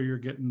make sure you're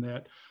getting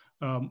that.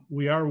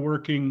 We are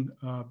working,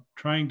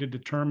 trying to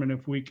determine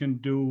if we can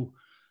do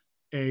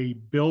a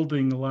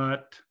building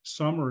lot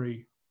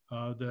summary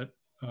that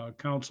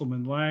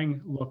Councilman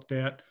Lang looked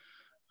at.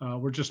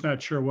 We're just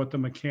not sure what the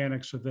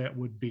mechanics of that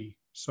would be.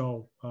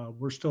 So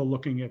we're still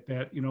looking at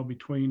that, you know,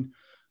 between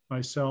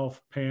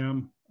myself,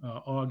 Pam,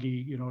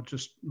 Augie, you know,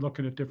 just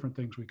looking at different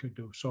things we could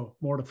do. So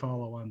more to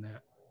follow on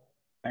that.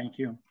 Thank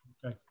you.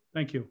 Okay,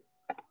 thank you.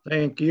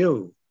 Thank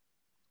you.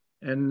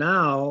 And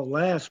now,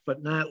 last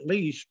but not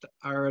least,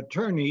 our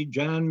attorney,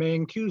 John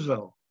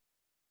Mancuso.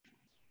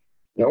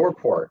 No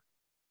report.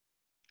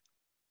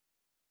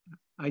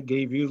 I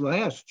gave you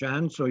last,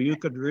 John, so you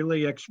could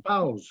really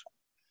espouse.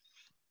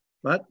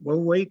 But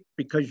we'll wait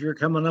because you're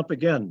coming up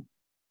again.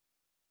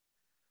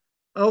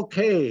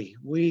 Okay,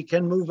 we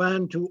can move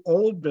on to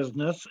old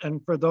business.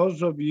 And for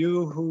those of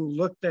you who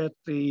looked at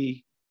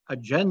the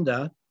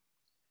agenda,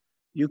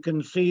 you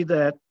can see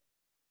that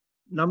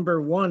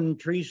number 1,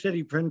 Tree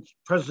City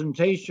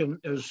presentation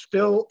is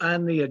still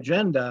on the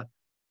agenda,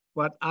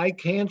 but I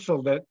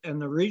canceled it.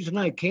 And the reason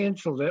I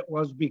canceled it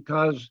was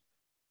because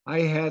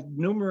I had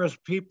numerous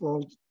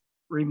people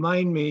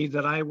remind me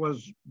that I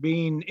was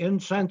being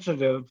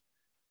insensitive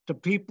to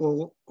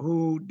people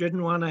who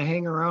didn't want to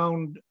hang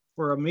around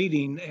for a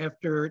meeting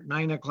after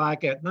 9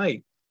 o'clock at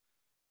night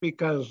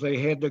because they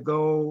had to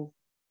go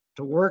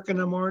to work in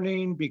the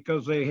morning,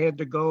 because they had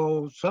to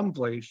go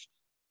someplace.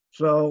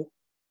 So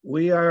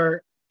we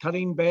are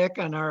cutting back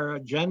on our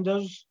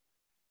agendas,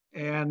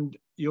 and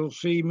you'll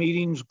see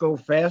meetings go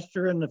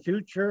faster in the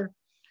future.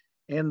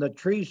 And the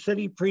Tree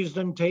City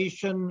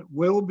presentation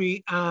will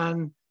be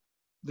on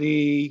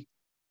the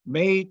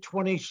May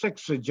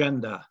 26th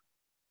agenda.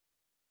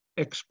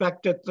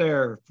 Expect it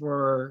there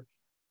for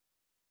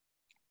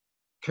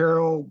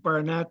Carol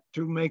Barnett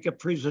to make a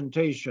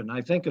presentation.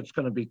 I think it's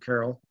going to be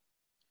Carol.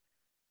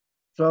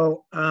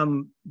 So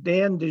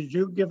Dan, did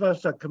you give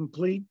us a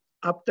complete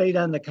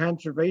update on the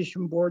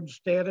Conservation Board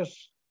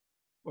status?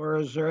 Or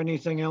is there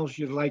anything else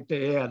you'd like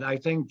to add? I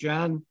think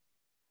John,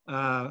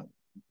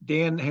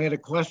 Dan had a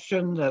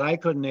question that I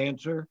couldn't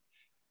answer,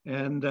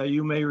 and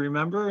you may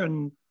remember,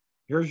 and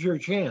here's your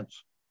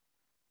chance.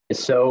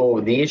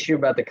 So the issue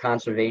about the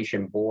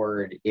Conservation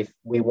Board, if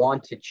we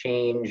want to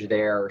change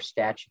their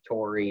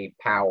statutory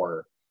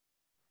power,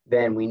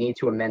 then we need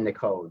to amend the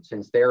code,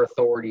 since their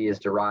authority is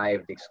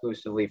derived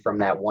exclusively from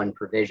that one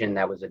provision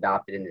that was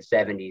adopted in the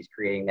 70s,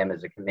 creating them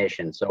as a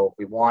commission. So if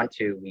we want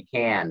to, we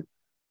can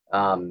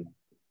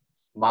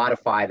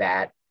modify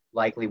that.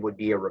 Likely would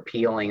be a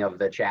repealing of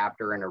the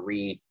chapter and a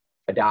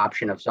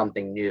re-adoption of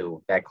something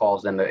new that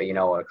calls them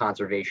a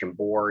Conservation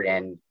Board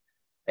and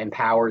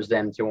empowers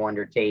them to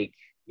undertake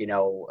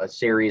a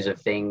series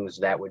of things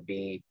that would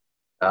be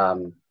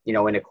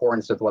in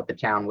accordance with what the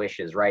town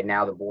wishes. Right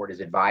now the board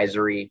is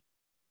advisory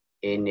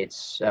in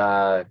its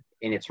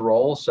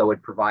role, so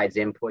it provides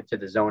input to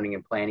the zoning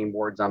and planning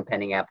boards on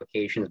pending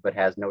applications, but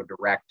has no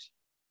direct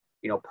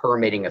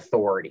permitting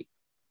authority.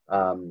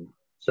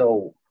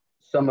 So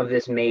some of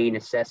this may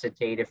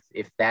necessitate,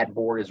 if that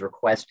board is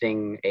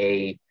requesting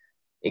a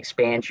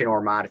expansion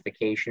or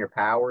modification of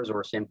powers,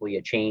 or simply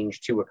a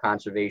change to a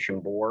conservation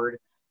board,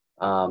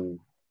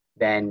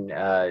 then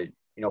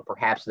you know,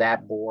 perhaps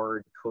that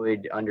board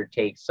could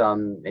undertake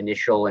some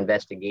initial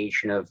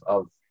investigation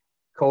of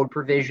code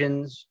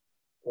provisions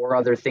or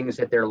other things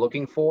that they're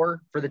looking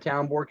for the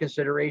town board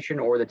consideration,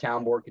 or the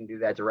town board can do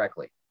that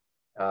directly.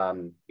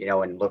 You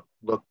know, and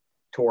look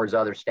towards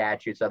other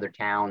statutes, other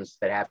towns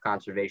that have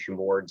conservation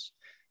boards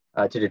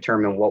to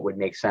determine what would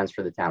make sense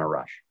for the town of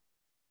Rush.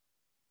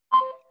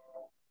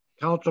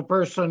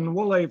 Councilperson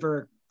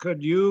Woolaver,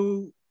 could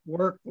you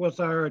work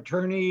with our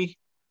attorney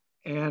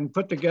and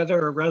put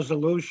together a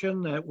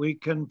resolution that we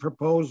can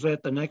propose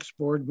at the next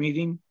board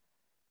meeting?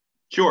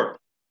 Sure.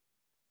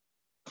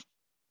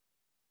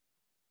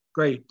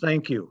 Great,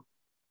 thank you.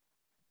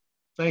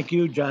 Thank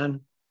you,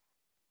 John.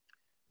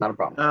 Not a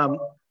problem.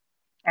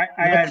 I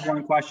had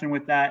one question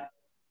with that.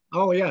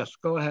 Oh yes,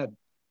 go ahead.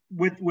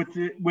 With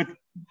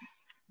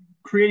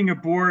creating a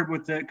board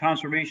with the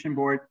conservation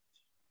board,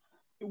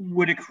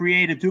 would it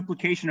create a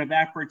duplication of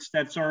efforts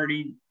that's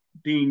already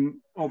being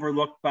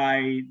overlooked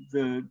by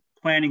the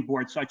planning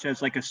board, such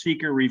as like a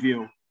seeker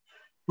review,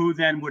 who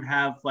then would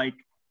have, like,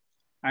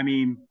 I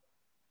mean,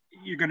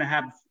 you're going to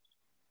have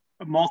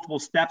multiple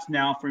steps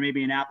now for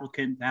maybe an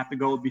applicant to have to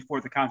go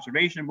before the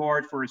conservation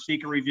board for a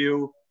seeker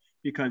review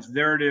because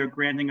they're the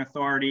granting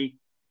authority,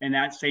 and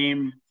that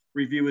same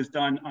review is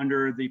done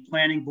under the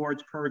planning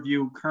board's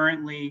purview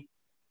currently.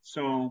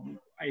 So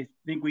I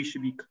think we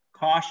should be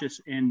cautious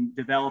in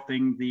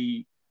developing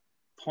the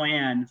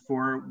plan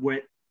for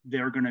what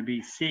they're going to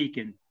be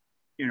seeking,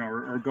 you know,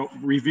 or go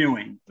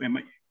reviewing,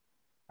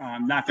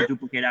 not to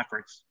duplicate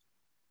efforts.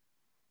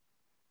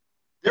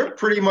 They're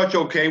pretty much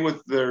okay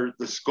with the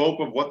scope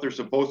of what they're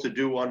supposed to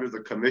do under the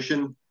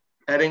commission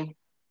heading.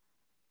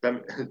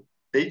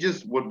 They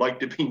just would like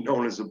to be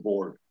known as a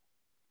board.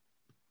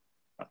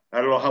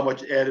 I don't know how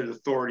much added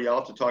authority. I'll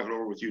have to talk it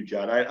over with you,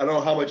 John. I don't know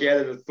how much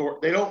added authority.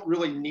 They don't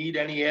really need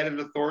any added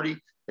authority.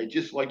 They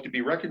just like to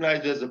be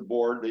recognized as a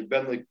board. They've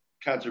been the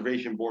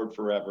conservation board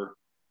forever.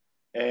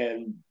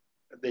 And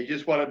they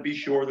just want to be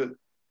sure that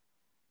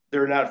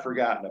they're not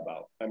forgotten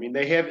about. I mean,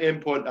 they have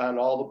input on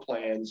all the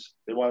plans.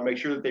 They want to make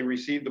sure that they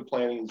receive the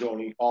planning and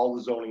zoning, all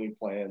the zoning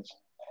plans.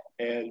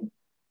 And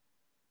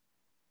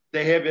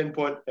they have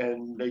input,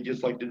 and they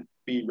just like to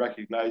be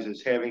recognized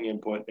as having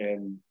input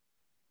and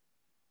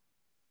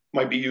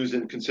might be used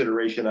in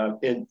consideration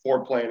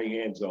for planning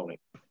and zoning.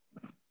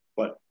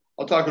 But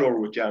I'll talk it over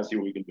with John and see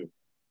what we can do.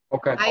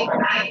 Okay.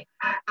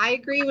 I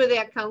agree with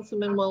that,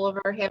 Councilman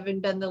Woolaver, having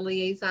been the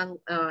liaison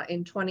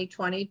in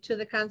 2020 to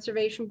the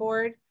Conservation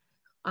Board.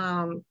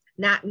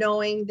 Not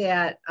knowing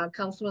that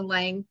Councilman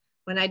Lang,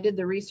 when I did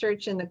the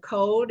research in the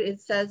code,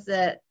 it says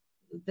that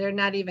they're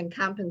not even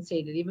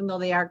compensated, even though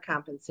they are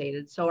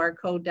compensated. So our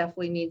code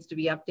definitely needs to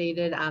be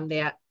updated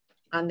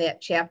on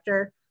that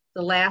chapter.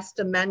 The last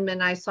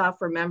amendment I saw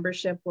for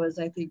membership was,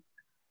 I think,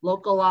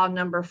 local law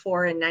number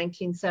 4 in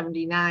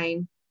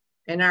 1979.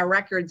 And our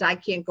records, I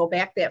can't go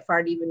back that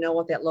far to even know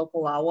what that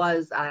local law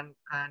was on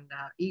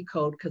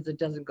E-code because it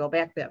doesn't go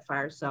back that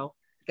far. So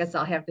I guess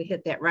I'll have to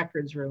hit that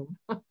records room.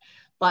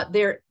 But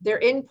their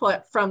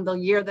input from the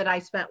year that I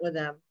spent with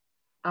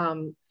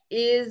them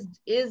is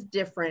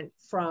different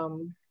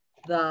from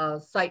the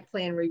site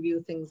plan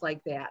review, things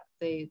like that.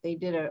 They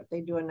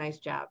do a nice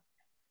job.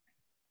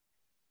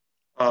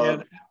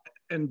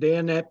 And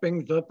Dan, that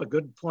brings up a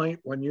good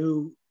point. When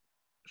you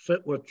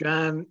sit with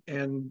John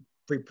and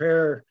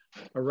prepare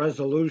a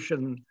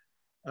resolution,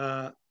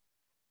 I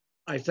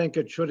think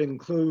it should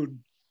include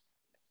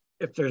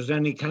if there's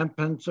any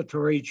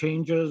compensatory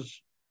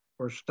changes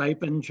or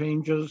stipend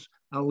changes.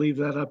 I'll leave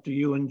that up to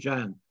you and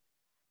John.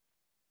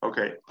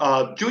 Okay.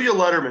 Julia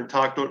Letterman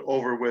talked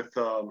over with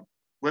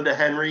Linda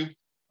Henry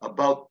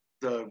about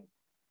the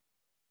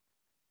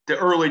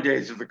early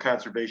days of the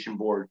Conservation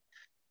Board.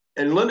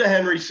 And Linda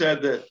Henry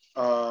said that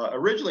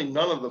originally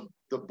none of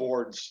the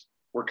boards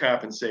were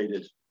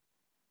compensated,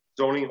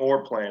 zoning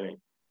or planning.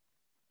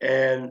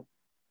 And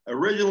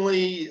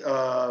originally,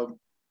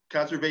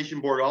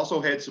 Conservation Board also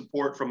had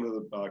support from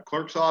the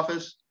clerk's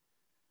office,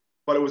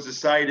 but it was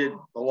decided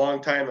a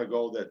long time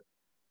ago that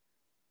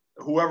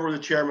whoever the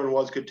chairman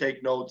was could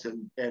take notes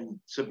and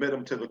submit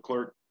them to the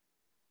clerk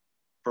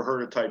for her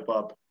to type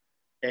up.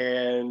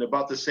 And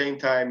about the same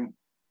time,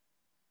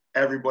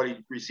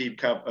 everybody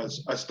received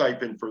a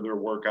stipend for their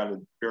work on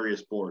the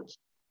various boards.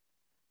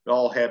 It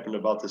all happened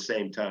about the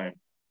same time,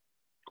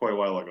 quite a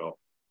while ago.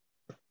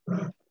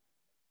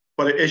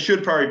 But it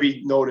should probably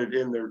be noted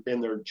in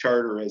their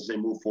charter as they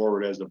move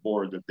forward as a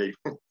board that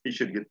they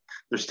should get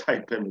their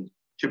stipend. It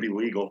should be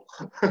legal.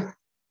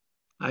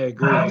 I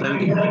agree.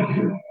 Thank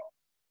you.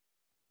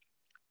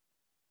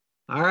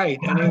 All right.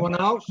 Anyone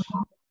else?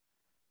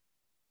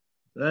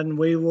 Then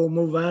we will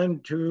move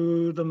on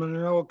to the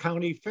Monroe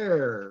County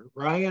Fair.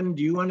 Ryan,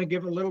 do you want to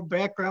give a little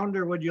background,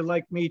 or would you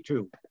like me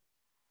to?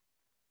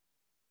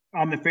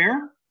 On the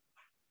fair?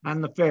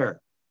 On the fair.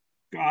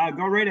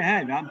 Go right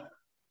ahead.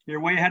 You're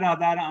way ahead of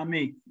that on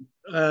me.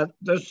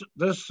 This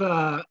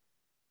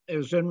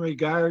is in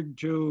regard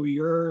to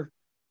your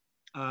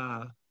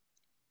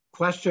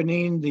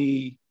questioning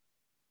the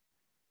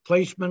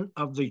placement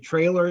of the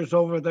trailers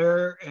over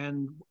there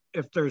and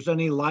if there's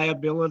any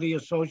liability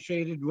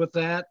associated with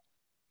that.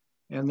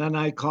 And then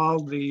I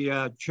called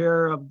the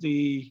chair of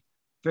the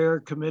fair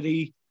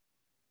committee,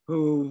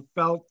 who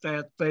felt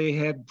that they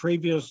had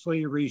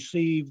previously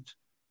received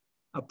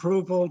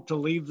approval to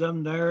leave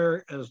them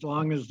there as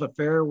long as the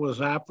fair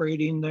was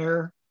operating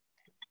there.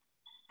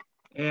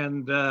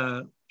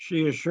 And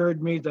she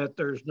assured me that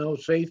there's no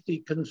safety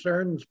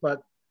concerns,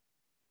 but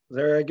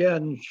there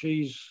again,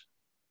 she's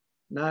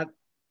not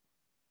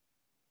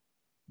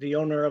the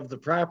owner of the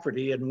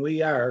property and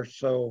we are.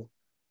 So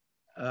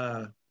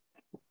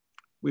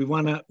we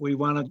wanna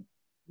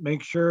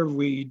make sure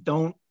we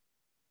don't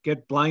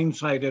get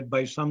blindsided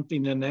by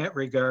something in that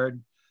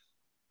regard.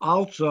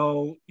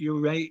 Also,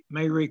 you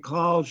may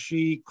recall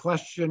she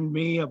questioned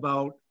me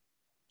about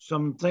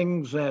some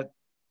things that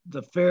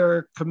the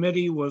fair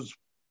committee was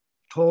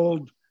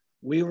told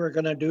we were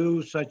going to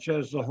do, such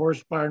as the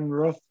horse barn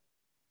roof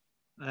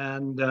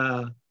and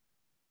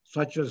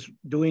such as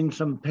doing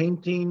some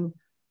painting.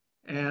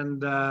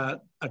 And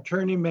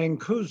Attorney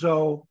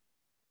Mancuso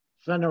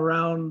sent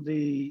around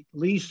the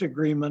lease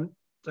agreement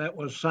that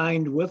was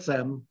signed with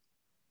them.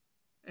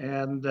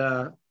 And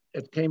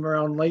it came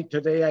around late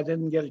today. I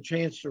didn't get a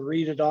chance to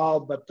read it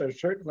all, but there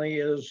certainly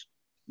is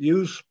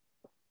use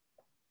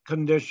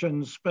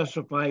conditions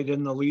specified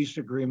in the lease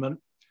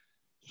agreement.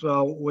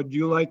 So would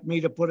you like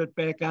me to put it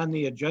back on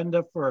the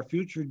agenda for a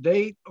future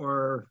date,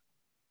 or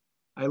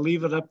I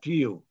leave it up to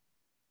you?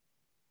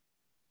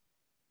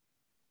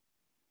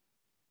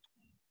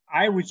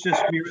 I was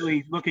just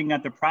merely looking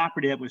at the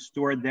property that was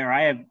stored there.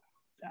 I have,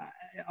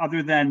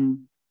 other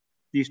than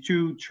these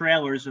two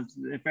trailers,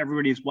 if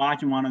everybody's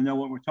watching, want to know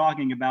what we're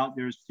talking about,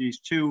 there's these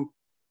two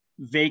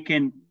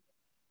vacant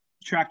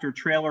tractor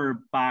trailer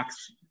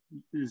box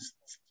is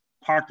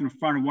parked in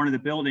front of one of the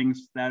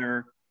buildings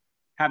that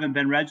haven't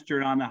been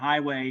registered on the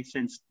highway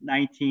since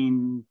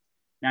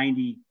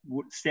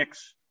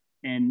 1996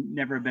 and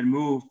never been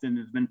moved and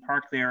has been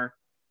parked there.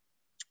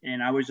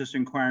 And I was just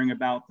inquiring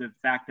about the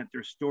fact that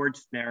there's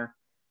storage there.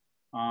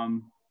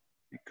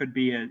 It could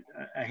be a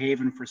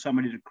haven for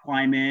somebody to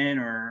climb in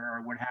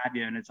or what have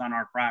you, and it's on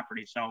our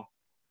property. So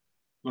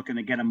looking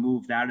to get them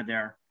moved out of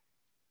there.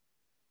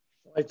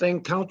 I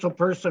think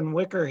Councilperson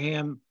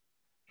Wickerham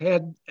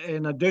had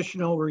an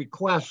additional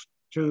request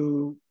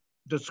to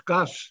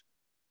discuss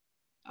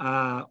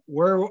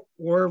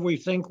where we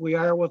think we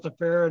are with the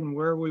fair and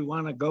where we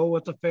want to go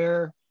with the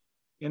fair,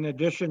 in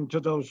addition to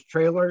those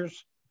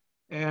trailers.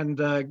 And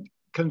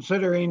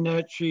considering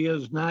that she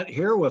is not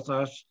here with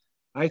us,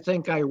 I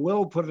think I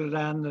will put it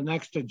on the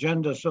next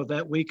agenda so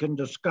that we can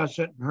discuss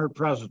it in her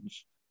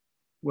presence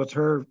with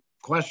her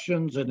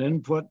questions and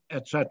input,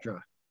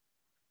 etc.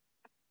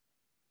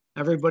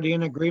 Everybody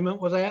in agreement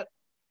with that?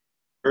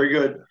 Very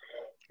good.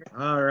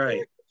 All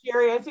right.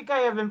 Jerry, I think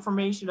I have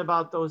information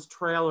about those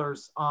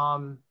trailers.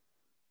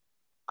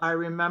 I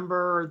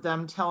remember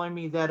them telling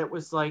me that it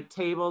was like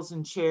tables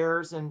and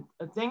chairs and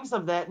things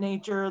of that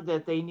nature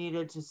that they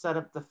needed to set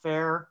up the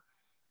fair.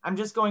 I'm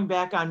just going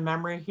back on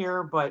memory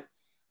here, but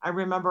I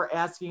remember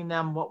asking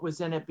them what was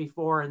in it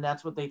before, and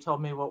that's what they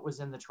told me what was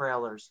in the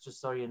trailers,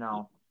 just so you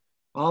know.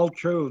 All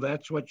true.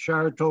 That's what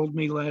Char told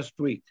me last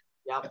week.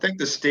 Yep. I think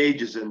the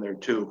stage is in there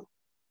too.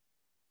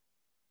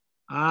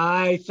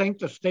 I think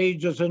the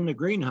stage is in the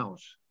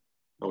greenhouse.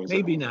 Oh,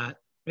 maybe not.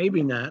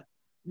 Maybe not.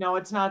 No,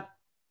 it's not.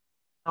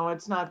 No,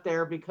 it's not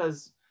there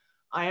because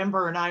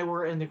Amber and I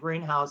were in the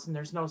greenhouse and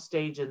there's no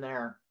stage in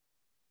there.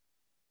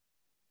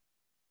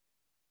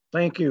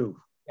 Thank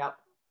you. Yep.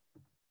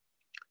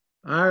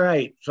 All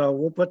right, so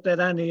we'll put that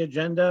on the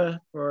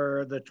agenda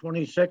for the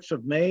 26th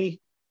of May,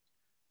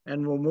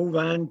 and we'll move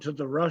on to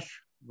the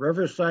Rush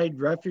Riverside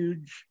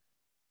Refuge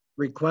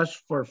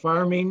request for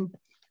farming.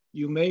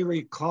 You may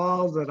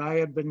recall that I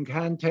had been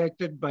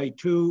contacted by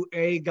two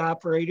egg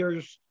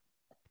operators,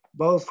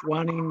 both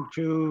wanting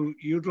to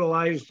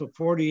utilize the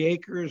 40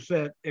 acres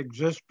that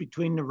exist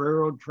between the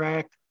railroad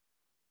track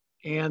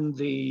and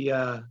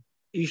the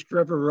East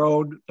River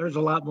Road. There's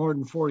a lot more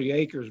than 40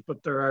 acres,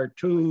 but there are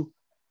two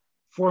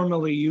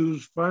formerly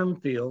used farm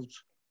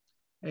fields.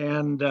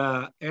 And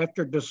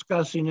after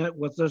discussing it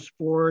with this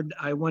board,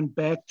 I went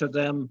back to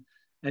them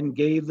and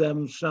gave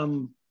them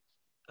some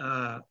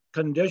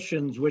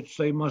conditions which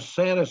they must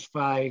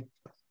satisfy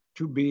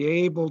to be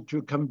able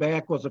to come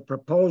back with a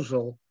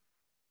proposal.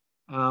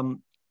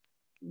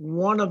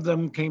 One of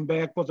them came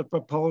back with a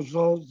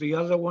proposal, the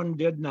other one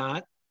did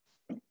not.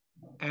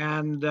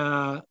 And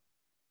I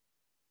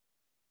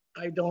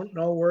don't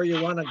know where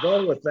you want to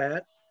go with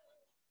that.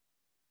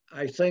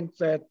 I think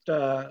that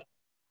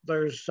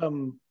there's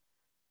some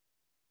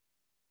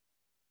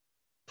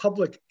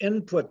public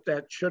input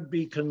that should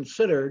be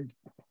considered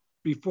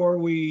before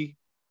we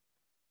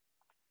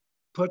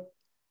put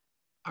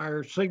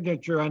our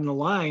signature on the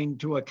line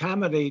to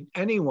accommodate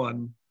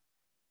anyone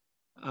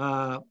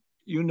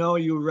you know,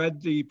 you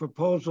read the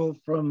proposal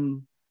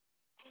from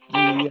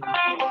the, is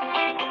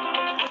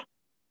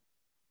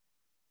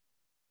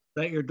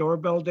that your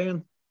doorbell,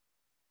 Dan?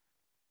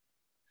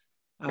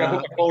 Yeah,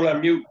 put my phone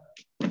on mute.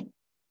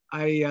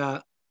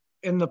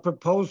 In the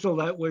proposal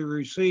that we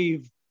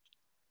received,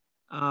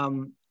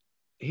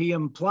 he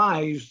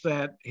implies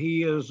that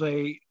he is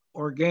a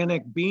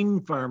organic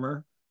bean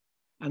farmer.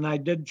 And I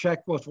did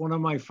check with one of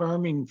my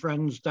farming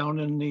friends down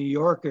in the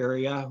York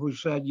area who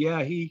said,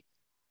 yeah, he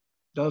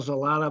does a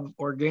lot of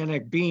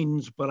organic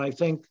beans, but I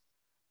think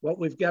what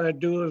we've got to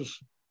do is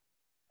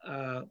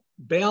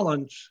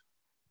balance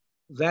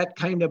that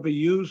kind of a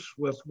use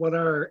with what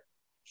our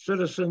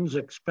citizens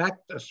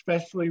expect,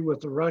 especially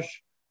with the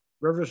Rush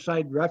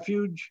Riverside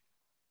Refuge.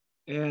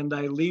 And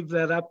I leave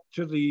that up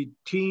to the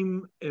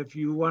team if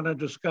you want to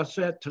discuss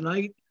that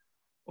tonight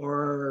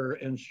or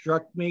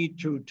instruct me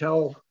to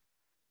tell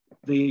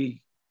the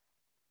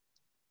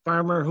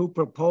farmer who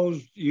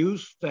proposed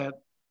use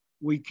that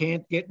we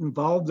can't get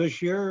involved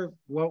this year.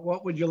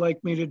 What would you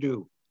like me to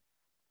do?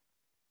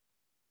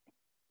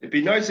 It'd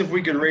be nice if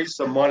we could raise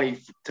some money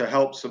to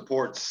help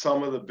support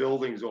some of the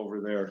buildings over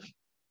there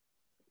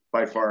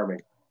by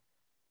farming.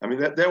 I mean,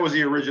 that was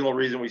the original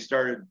reason we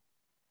started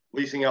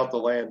leasing out the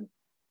land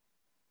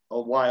a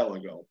while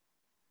ago.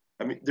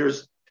 I mean,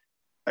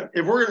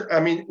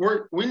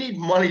 we need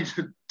money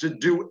to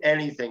do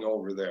anything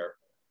over there.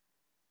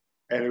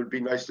 And it would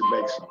be nice to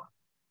make some.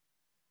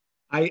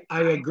 I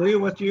agree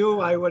with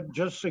you. I would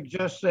just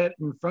suggest that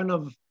in front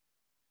of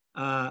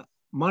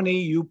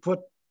money, you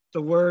put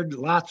the word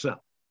lots of.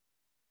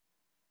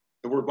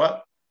 The word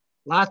what?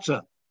 Lots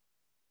of.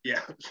 Yeah,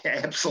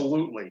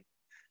 absolutely.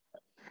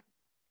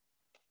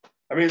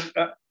 I mean,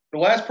 the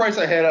last price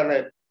I had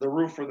on the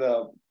roof for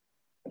the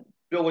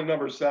building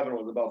number 7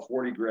 was about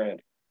 40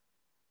 grand.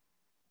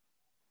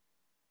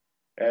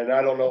 And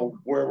I don't know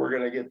where we're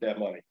going to get that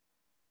money.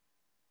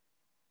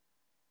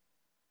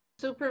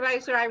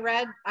 Supervisor, I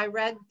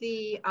read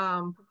the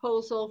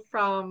proposal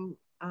from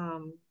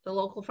the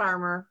local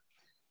farmer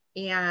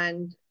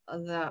and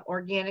the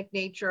organic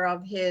nature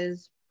of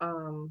his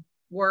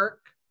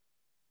work.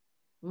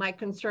 My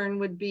concern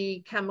would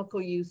be chemical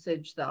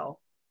usage though,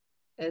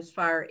 as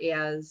far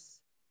as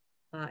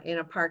in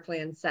a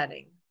parkland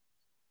setting.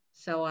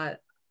 So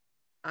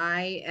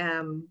I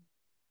am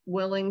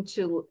willing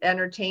to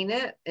entertain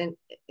it and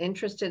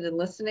interested in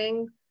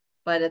listening,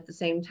 but at the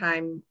same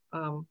time,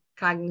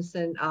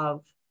 cognizant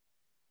of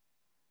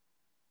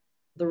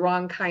the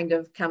wrong kind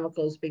of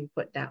chemicals being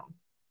put down.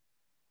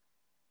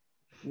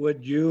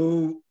 Would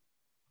you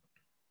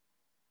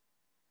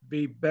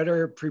be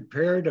better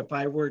prepared if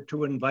I were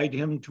to invite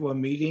him to a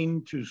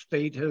meeting to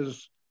state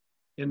his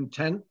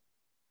intent?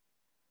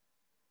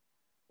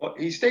 Well,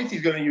 he states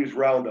he's going to use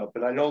Roundup,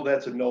 and I know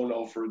that's a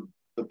no-no for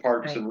the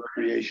parks and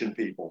recreation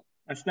people.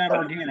 That's not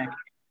organic.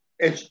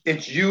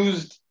 It's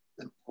used,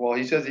 well,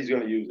 he says he's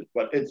going to use it,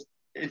 but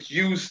it's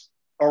used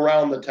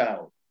around the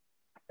town.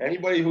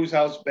 Anybody whose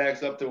house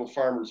backs up to a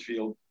farmer's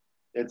field,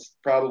 it's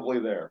probably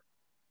there.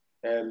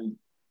 And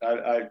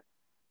I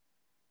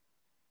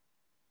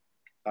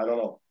don't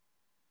know.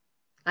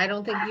 I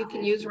don't think you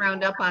can use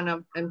Roundup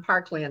in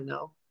parkland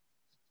though.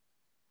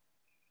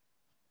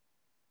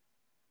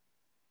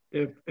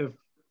 If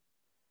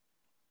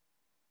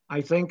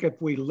I think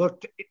if we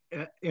looked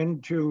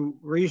into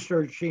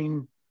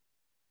researching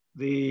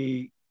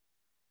the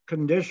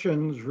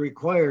conditions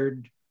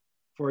required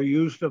for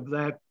use of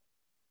that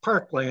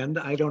parkland,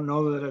 I don't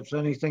know that it's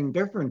anything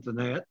different than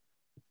that.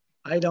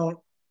 I don't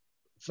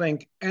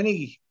think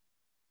any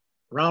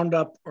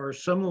Roundup or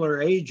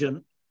similar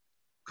agent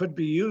could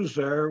be used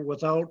there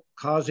without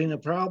causing a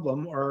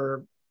problem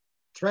or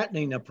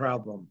threatening a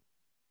problem.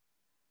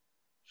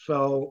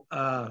 So,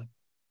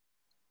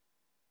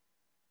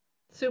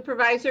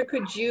 Supervisor,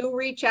 could you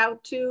reach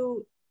out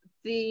to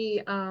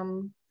the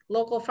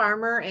local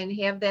farmer and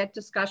have that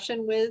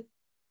discussion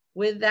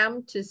with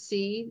them to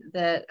see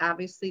that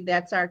obviously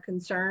that's our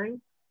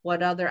concern?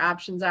 What other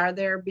options are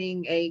there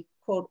being a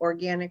quote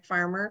organic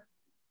farmer?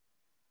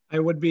 I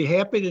would be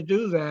happy to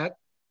do that.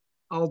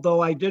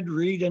 Although I did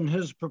read in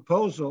his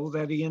proposal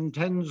that he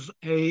intends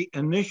a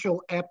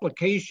initial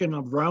application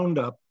of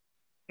Roundup.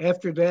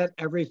 After that,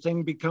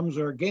 everything becomes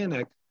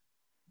organic.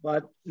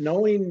 But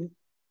knowing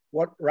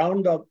what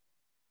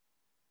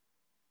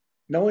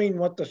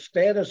the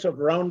status of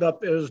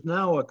Roundup is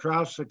now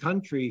across the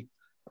country,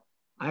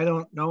 I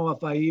don't know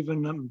if I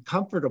even am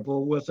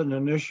comfortable with an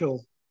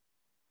initial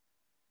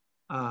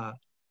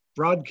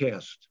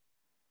broadcast.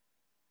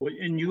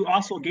 And you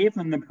also gave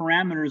them the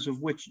parameters of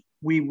which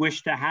we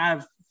wish to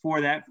have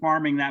for that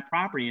farming that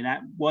property, and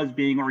that was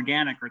being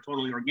organic or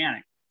totally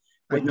organic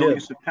with no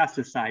use of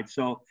pesticides.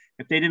 So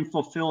if they didn't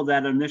fulfill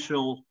that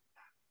initial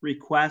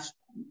request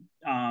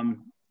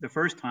the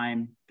first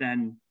time,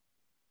 then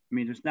I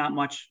mean, there's not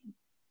much,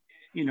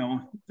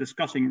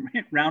 discussing.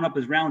 Roundup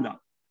is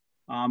Roundup.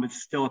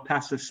 It's still a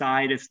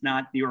pesticide. It's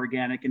not the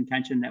organic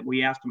intention that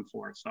we asked them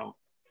for. So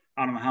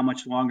I don't know how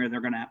much longer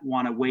they're going to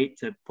want to wait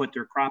to put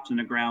their crops in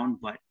the ground,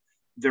 but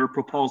their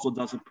proposal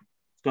doesn't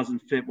doesn't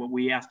fit what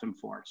we asked him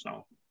for.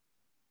 So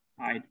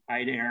I'd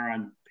err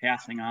on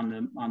passing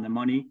on the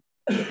money.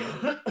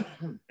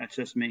 That's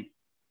just me.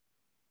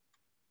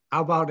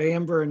 How about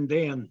Amber and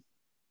Dan?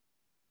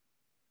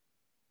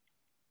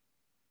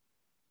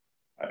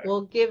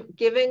 Well,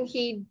 given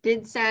he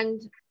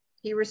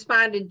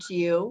responded to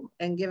you,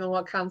 and given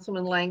what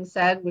Councilman Lang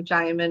said, which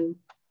I am in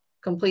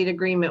complete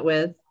agreement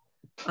with,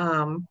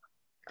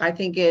 I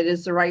think it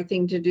is the right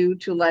thing to do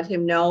to let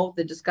him know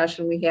the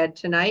discussion we had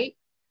tonight.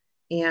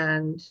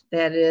 And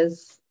that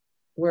is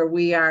where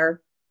we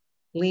are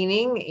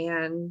leaning.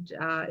 And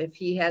if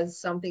he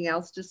has something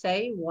else to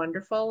say,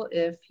 wonderful.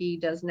 If he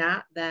does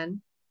not,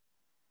 then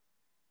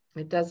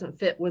it doesn't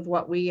fit with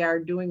what we are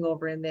doing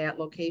over in that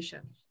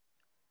location.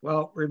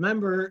 Well,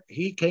 remember,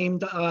 he came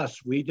to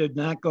us. We did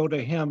not go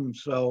to him.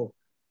 So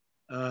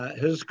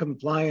his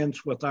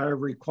compliance with our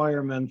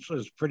requirements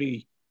is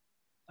pretty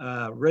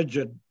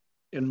rigid,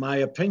 in my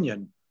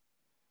opinion.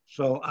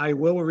 So I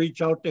will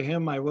reach out to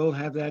him. I will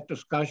have that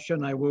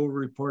discussion. I will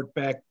report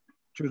back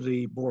to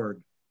the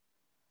board.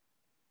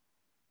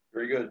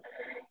 Very good.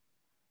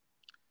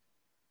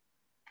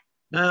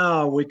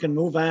 Now we can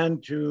move on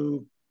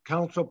to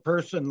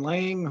Councilperson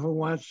Lang, who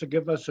wants to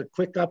give us a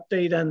quick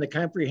update on the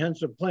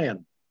comprehensive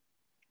plan.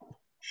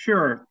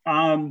 Sure.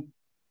 I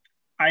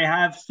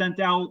have sent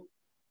out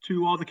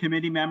to all the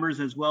committee members,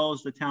 as well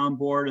as the town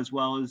board, as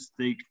well as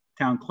the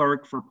town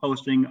clerk, for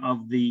posting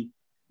of the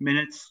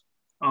minutes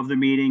of the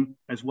meeting,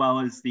 as well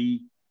as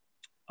the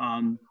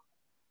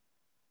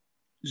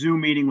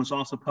Zoom meeting was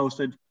also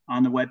posted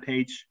on the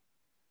webpage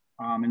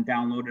and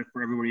downloaded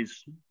for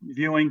everybody's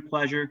viewing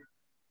pleasure.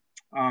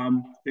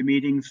 The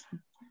meetings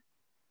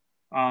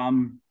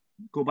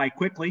go by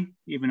quickly,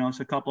 even though it's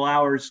a couple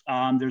hours.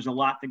 There's a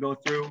lot to go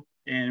through,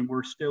 and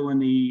we're still in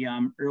the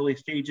early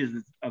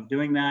stages of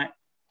doing that.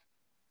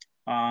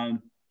 A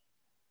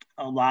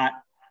lot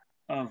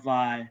of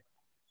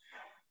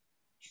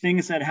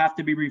things that have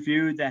to be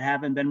reviewed that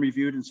haven't been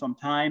reviewed in some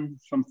time,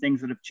 some things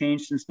that have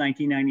changed since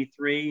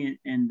 1993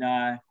 and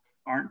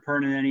aren't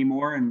pertinent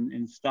anymore,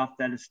 and stuff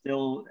that is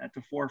still at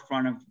the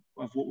forefront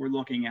of what we're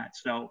looking at.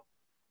 So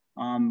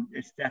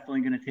it's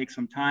definitely going to take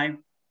some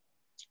time.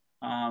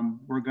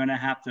 We're going to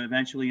have to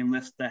eventually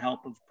enlist the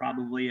help of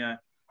probably an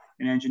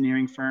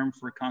engineering firm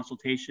for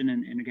consultation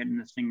and getting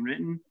this thing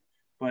written.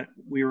 But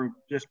we were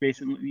just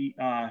basically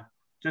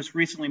just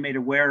recently made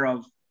aware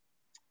of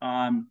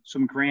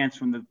some grants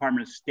from the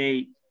Department of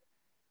State,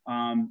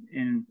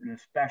 and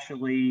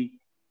especially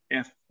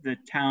if the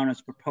town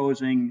is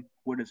proposing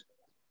what has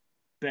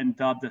been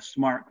dubbed the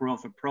smart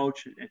growth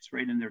approach. It's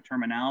right in their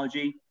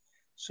terminology.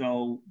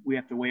 So we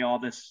have to weigh all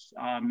this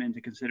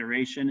into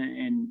consideration,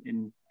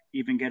 and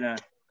even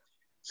get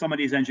some of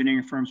these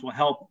engineering firms will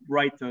help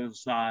write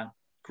those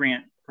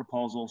grant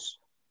proposals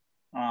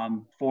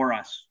for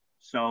us.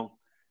 So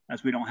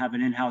as we don't have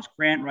an in-house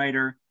grant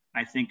writer,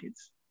 I think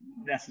it's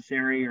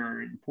necessary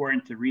or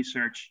important to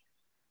research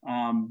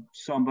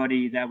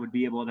somebody that would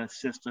be able to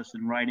assist us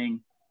in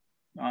writing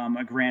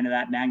a grant of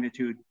that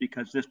magnitude,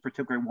 because this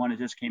particular one that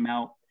just came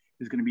out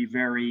is going to be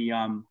very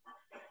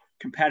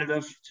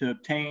competitive to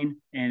obtain,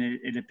 and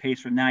it pays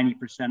for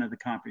 90% of the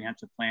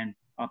comprehensive plan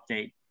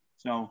update.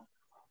 So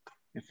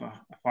if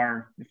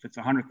it's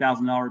a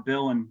 $100,000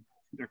 bill and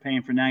they're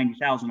paying for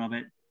 90,000 of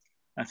it,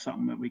 that's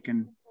something that we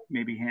can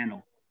maybe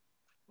handle.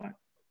 But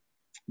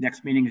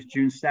next meeting is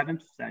June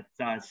 7th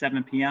at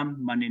 7 p.m.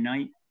 Monday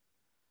night,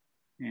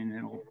 and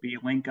it'll be a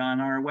link on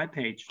our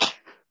webpage.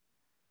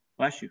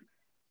 Bless you.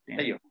 Dan.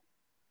 Thank you.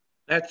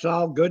 That's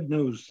all good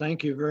news.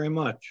 Thank you very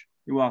much.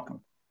 You're welcome.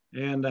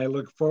 And I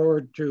look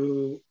forward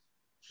to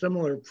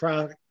similar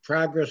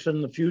progress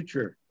in the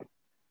future.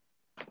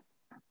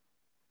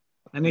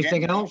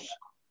 Anything else?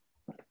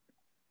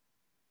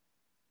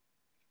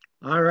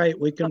 All right,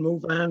 we can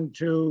move on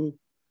to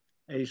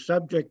a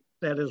subject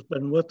that has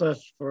been with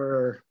us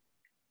for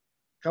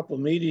a couple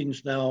of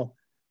meetings now.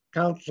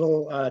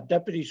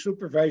 Deputy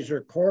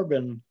Supervisor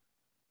Corbin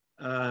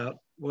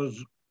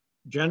was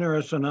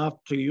generous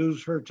enough to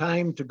use her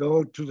time to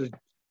go to the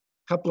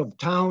couple of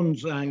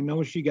towns. I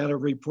know she got a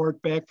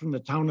report back from the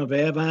town of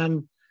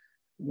Avon,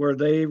 where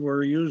they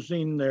were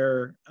using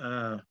their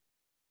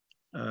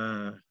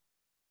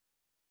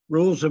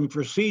rules and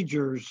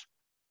procedures,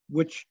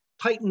 which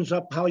tightens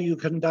up how you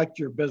conduct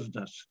your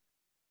business.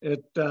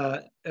 It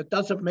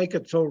doesn't make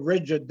it so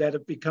rigid that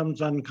it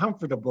becomes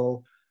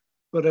uncomfortable,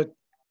 but it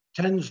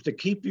tends to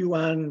keep you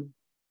on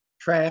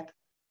track,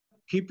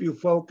 keep you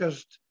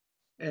focused,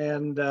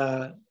 and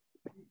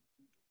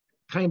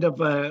kind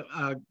of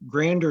a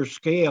grander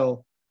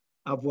scale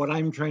of what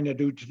I'm trying to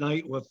do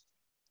tonight with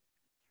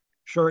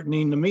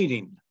shortening the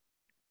meeting.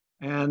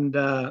 And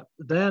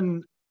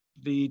then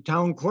the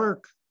town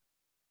clerk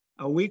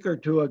a week or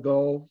two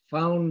ago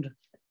found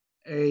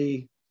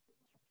a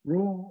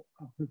rule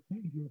of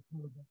procedure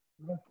for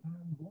the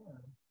town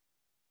board.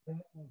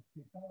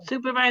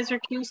 Supervisor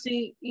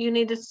QC, you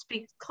need to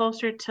speak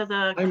closer to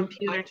the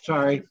computer. I'm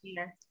sorry.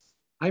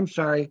 I'm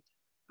sorry.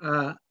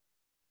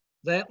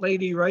 That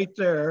lady right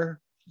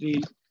there,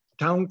 the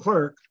town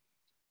clerk,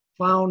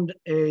 found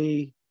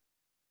a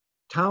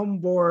town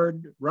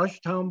board,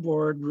 Rush Town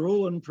Board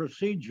rule of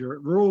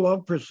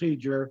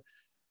procedure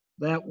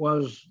that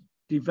was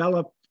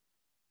developed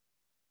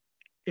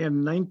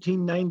in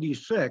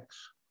 1996.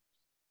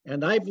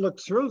 And I've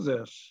looked through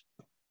this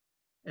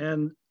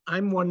and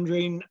I'm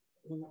wondering,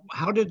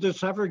 how did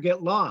this ever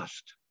get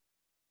lost?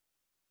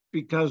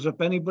 Because if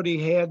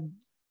anybody had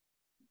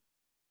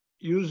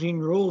using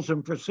rules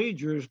and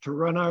procedures to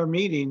run our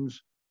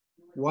meetings,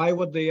 why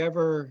would they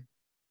ever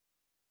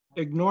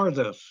ignore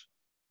this?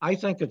 I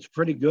think it's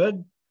pretty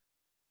good.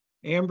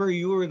 Amber,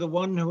 you were the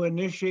one who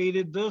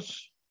initiated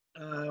this.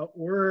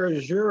 Where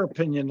is your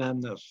opinion on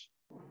this?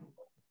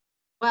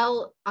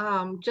 Well,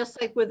 just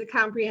like with the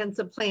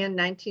comprehensive plan,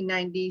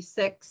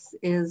 1996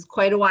 is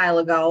quite a while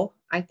ago.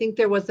 I think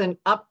there was an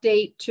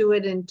update to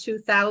it in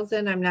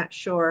 2000. I'm not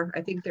sure.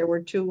 I think there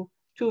were two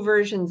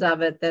versions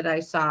of it that I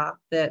saw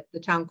that the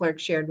town clerk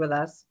shared with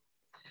us.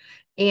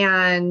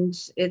 And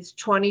it's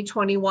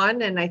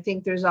 2021, and I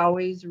think there's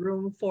always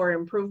room for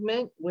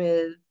improvement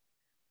with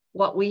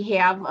what we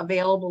have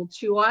available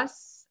to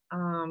us.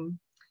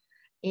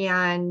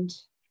 And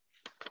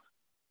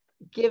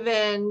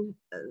given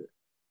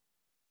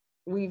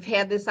we've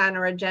had this on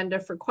our agenda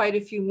for quite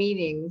a few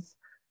meetings,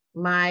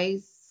 my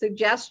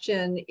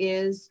suggestion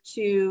is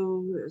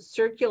to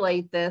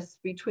circulate this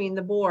between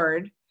the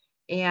board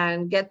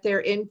and get their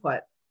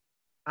input.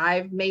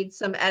 I've made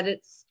some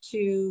edits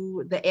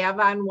to the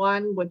Avon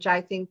one, which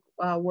I think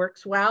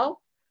works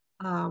well,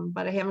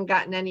 but I haven't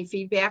gotten any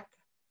feedback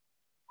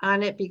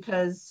on it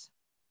because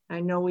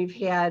I know we've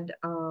had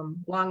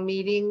long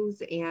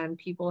meetings and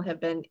people have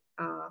been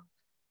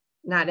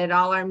not at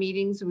all our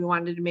meetings. We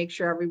wanted to make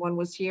sure everyone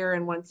was here.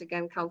 And once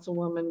again,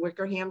 Councilwoman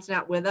Wickerham's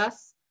not with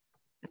us.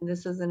 And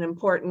this is an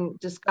important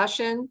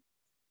discussion.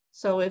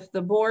 So if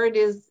the board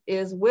is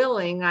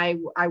willing, I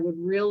would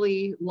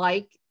really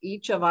like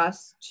each of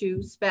us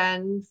to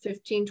spend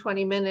 15,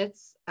 20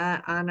 minutes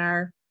on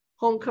our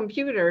home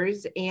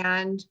computers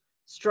and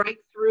strike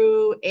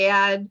through,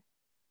 add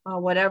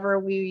whatever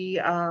we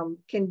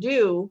can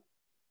do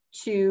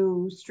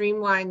to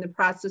streamline the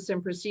process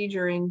and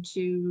procedure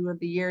into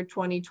the year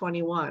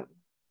 2021.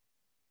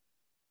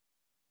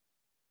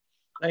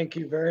 Thank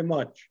you very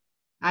much.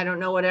 I don't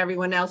know what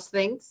everyone else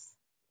thinks.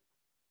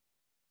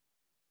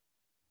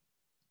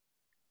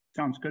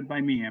 Sounds good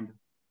by me, Amber.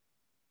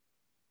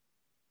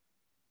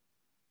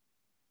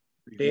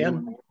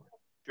 Dan?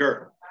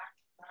 Sure.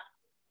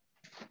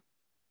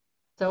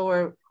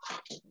 So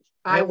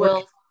I'll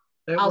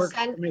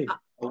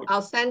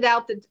send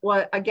out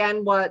what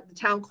the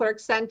town clerk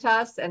sent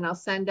us, and I'll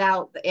send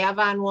out the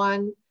Avon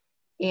one,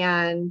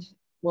 and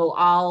we'll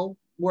all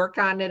work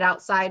on it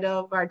outside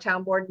of our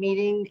town board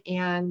meeting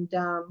and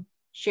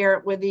share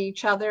it with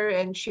each other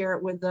and share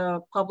it with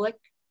the public.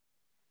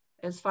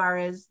 As far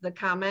as the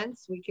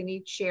comments, we can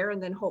each share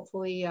and then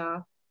hopefully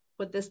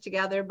put this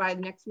together by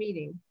the next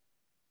meeting.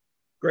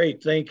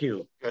 Great, thank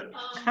you.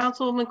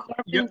 Councilwoman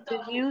Corbin,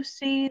 did you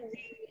see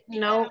the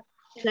note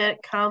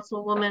that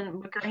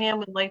Councilwoman Wickerham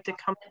would like to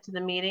come into the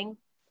meeting?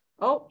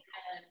 Oh,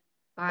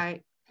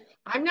 I'm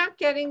not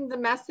getting the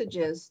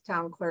messages,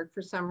 town clerk,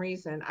 for some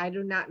reason. I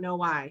do not know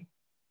why.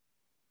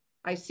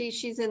 I see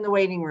she's in the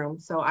waiting room,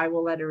 so I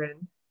will let her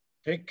in.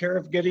 Take care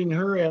of getting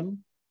her in,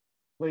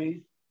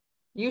 please.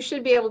 You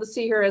should be able to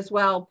see her as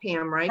well,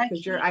 Pam, right?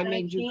 Because I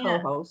made you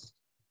co-host.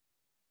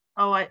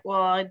 Oh, I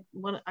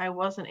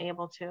wasn't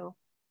able to.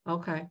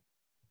 Okay.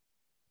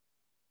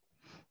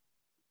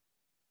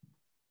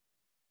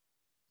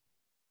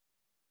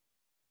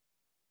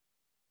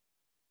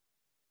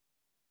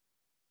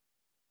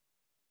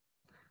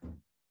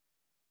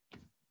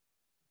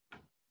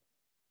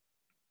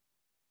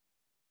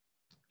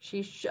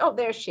 Oh,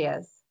 there she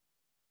is.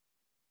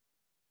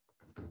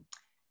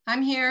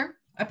 I'm here.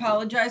 I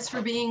apologize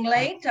for being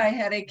late. I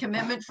had a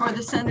commitment for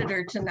the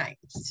senator tonight,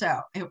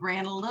 so it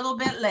ran a little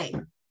bit late.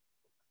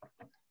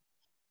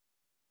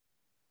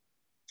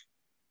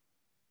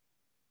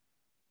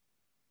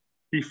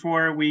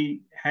 Before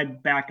we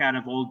head back out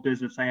of old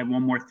business, I have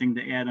one more thing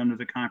to add under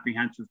the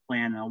comprehensive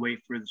plan, and I'll wait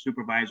for the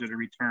supervisor to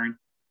return.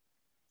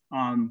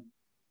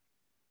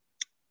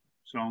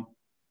 So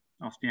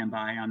I'll stand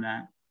by on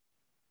that.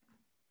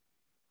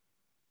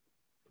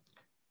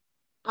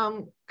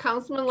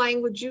 Councilman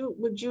Lang, would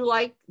you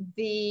like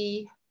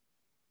the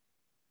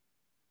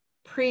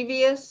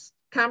previous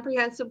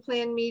comprehensive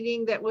plan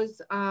meeting that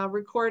was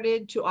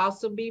recorded to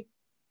also be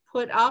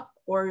put up?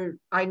 Or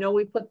I know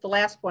we put the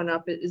last one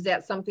up. Is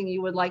that something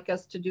you would like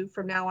us to do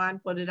from now on?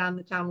 Put it on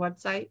the town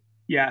website?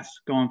 Yes,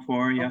 going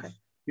forward, yes. Okay.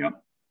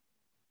 Yep.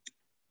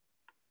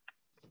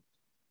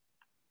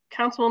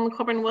 Councilwoman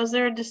Corbin, was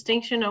there a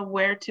distinction of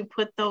where to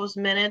put those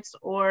minutes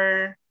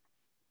or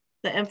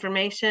the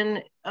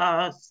information?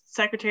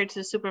 Secretary to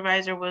the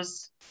supervisor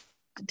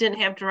didn't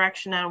have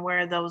direction on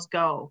where those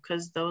go,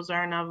 because those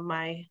aren't of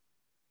my.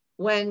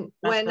 When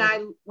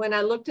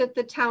I looked at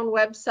the town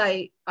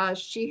website,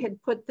 she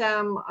had put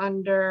them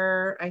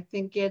under, I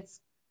think it's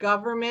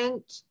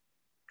government.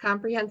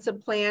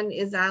 Comprehensive plan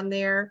is on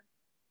there.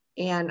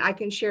 And I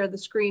can share the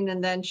screen,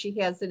 and then she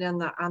has it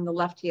on the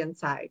left-hand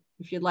side.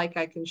 If you'd like,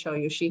 I can show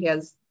you. She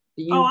has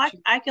the YouTube. Oh,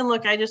 I can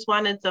look. I just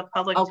wanted the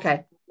public to Okay.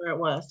 know where it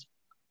was.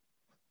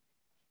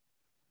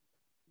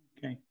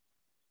 Okay.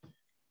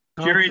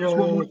 Jerry,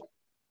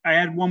 I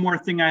had one more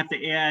thing I have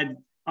to add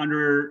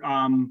under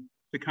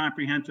the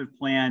comprehensive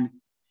plan,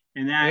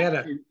 and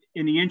that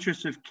in the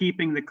interest of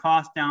keeping the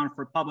cost down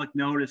for public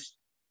notice,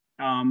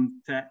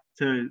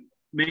 to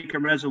make a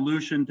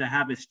resolution to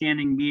have a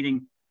standing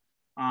meeting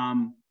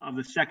of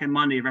the second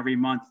Monday of every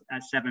month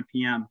at 7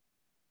 p.m.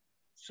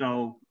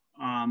 So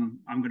I'm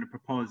going to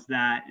propose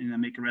that and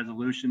then make a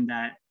resolution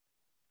that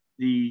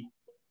the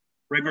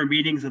regular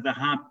meetings of the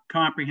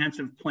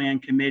Comprehensive Plan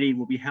Committee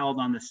will be held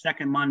on the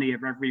second Monday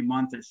of every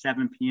month at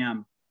 7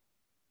 p.m.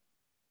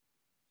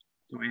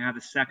 Do we have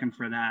a second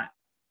for that?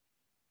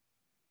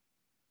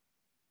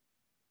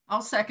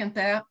 I'll second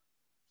that.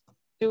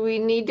 Do we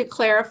need to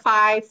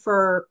clarify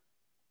for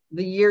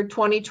the year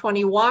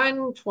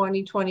 2021,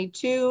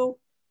 2022?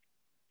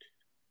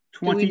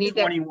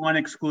 2021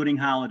 excluding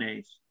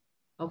holidays.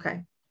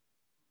 Okay.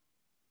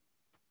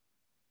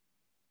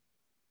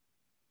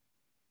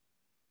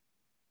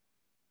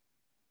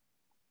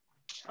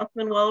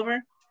 Councilman Welliver?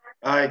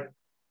 Aye.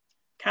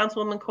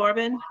 Councilwoman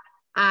Corbin?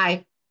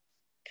 Aye.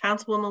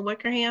 Councilwoman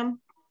Wickerham?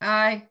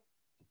 Aye.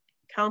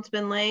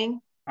 Councilman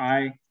Lang?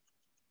 Aye.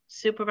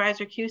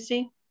 Supervisor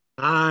Cusey?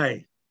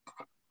 Aye.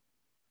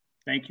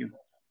 Thank you.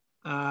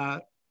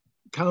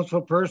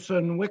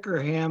 Councilperson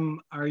Wickerham,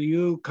 are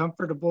you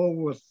comfortable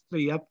with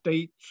the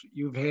updates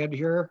you've had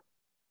here?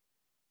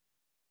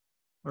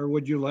 Or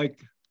would you like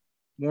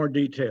more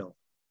detail?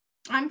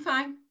 I'm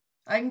fine.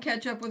 I can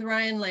catch up with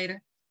Ryan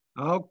later.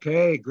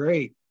 Okay,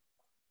 great.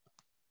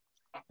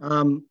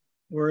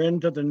 We're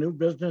into the new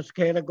business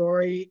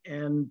category.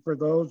 And for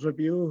those of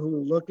you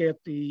who look at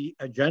the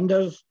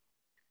agendas,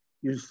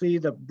 you see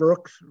the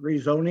Brooks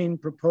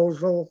rezoning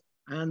proposal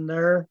on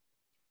there.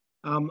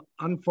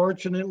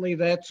 Unfortunately,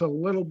 that's a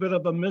little bit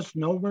of a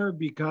misnomer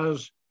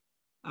because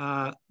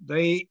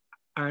they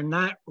are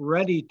not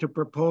ready to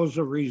propose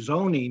a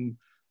rezoning.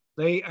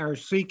 They are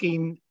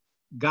seeking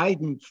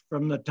guidance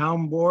from the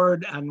town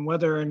board on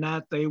whether or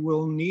not they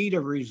will need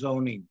a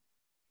rezoning.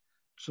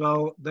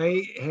 So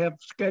they have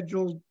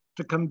scheduled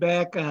to come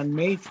back on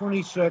May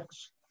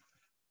 26th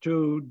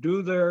to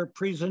do their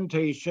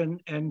presentation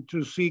and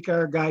to seek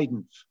our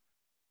guidance.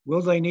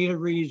 Will they need a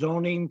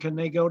rezoning? Can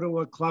they go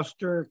to a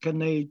cluster? Can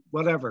they,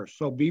 whatever.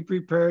 So be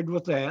prepared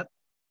with that.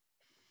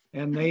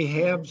 And they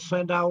have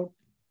sent out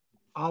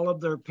all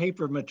of their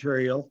paper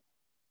material.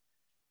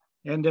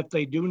 And if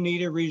they do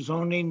need a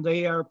rezoning,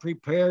 they are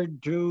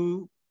prepared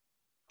to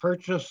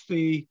purchase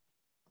the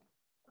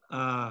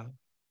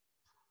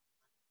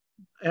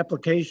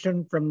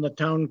application from the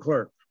town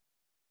clerk.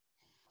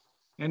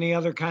 Any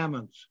other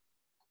comments?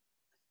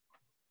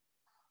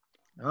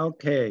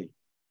 Okay.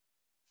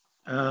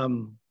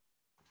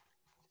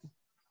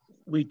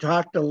 We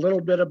talked a little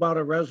bit about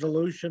a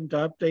resolution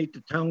to update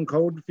the town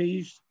code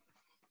fees,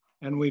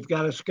 and we've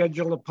got to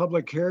schedule a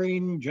public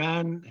hearing.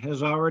 John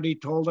has already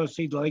told us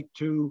he'd like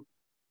to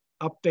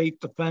update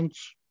the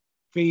fence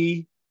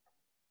fee,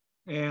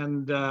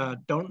 and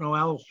don't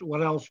know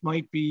what else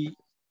might be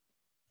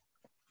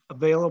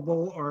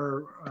available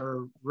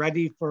or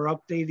ready for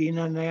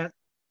updating on that.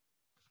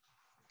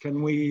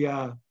 Can we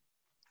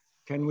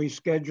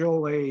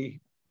schedule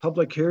a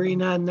public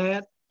hearing on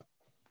that?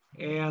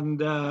 And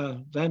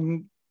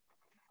then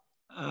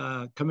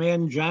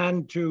command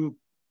John to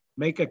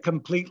make a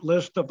complete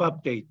list of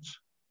updates.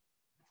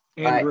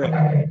 And Rick.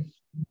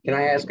 Can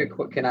I ask a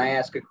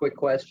quick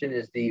question?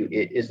 Is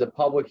the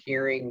public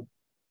hearing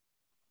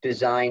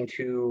designed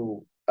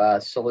to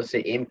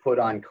solicit input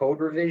on code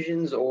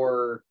revisions,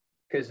 or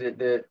because if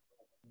the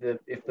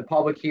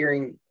public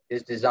hearing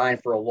is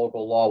designed for a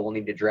local law, we'll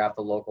need to draft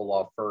the local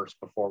law first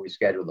before we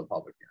schedule the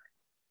public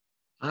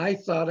hearing? I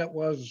thought it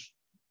was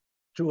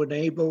to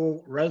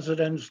enable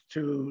residents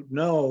to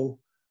know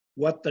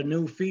what the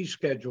new fee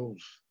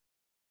schedules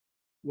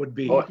would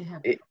be. Well,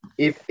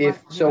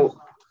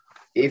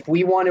 if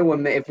we want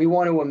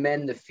to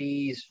amend the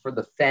fees for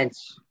the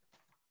fence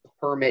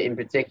permit in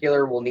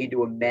particular, we'll need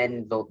to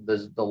amend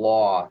the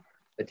law,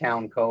 the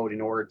town code,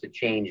 in order to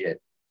change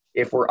it.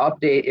 If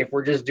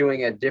we're just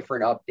doing a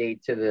different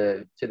update to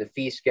the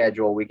fee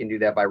schedule, we can do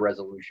that by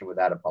resolution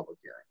without a public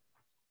hearing.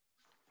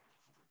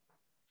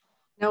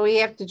 No, we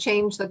have to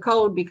change the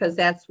code because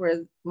that's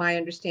where my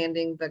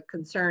understanding the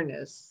concern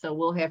is. So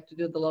we'll have to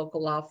do the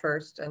local law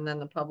first and then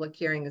the public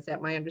hearing. Is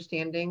that my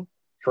understanding?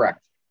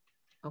 Correct.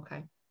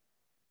 Okay.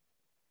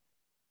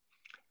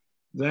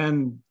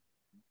 Then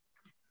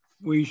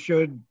we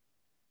should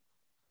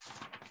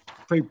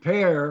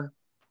prepare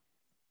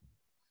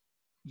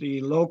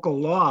the local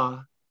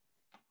law.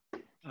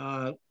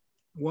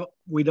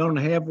 We don't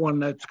have one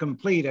that's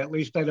complete, at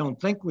least I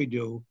don't think we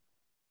do,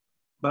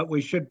 but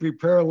we should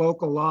prepare a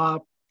local law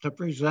to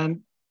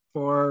present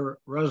for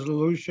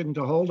resolution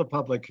to hold a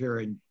public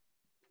hearing.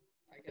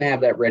 I can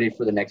have that ready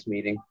for the next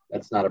meeting.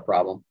 That's not a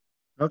problem.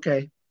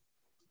 Okay.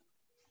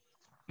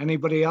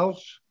 Anybody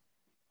else?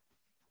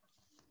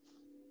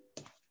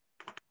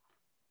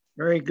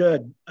 Very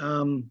good.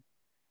 I'm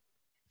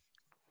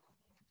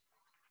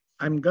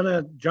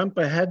gonna jump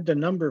ahead to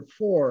number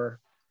 4,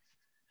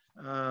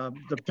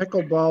 the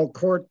pickleball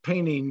court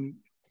painting,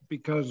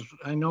 because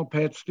I know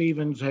Pat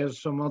Stevens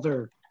has some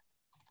other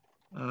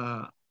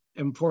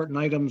important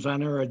items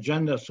on her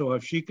agenda. So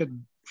if she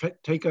could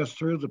take us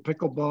through the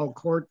pickleball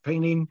court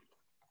painting,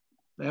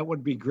 that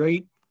would be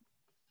great.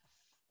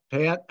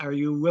 Pat, are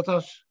you with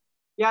us?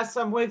 Yes,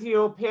 I'm with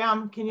you.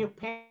 Pam, can you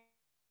paint?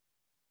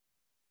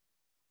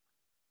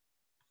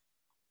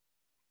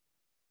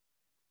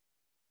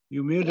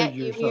 You muted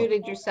yourself. You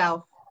muted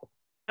yourself.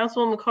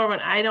 Councilwoman Corbin,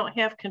 I don't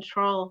have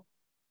control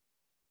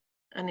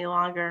any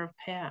longer of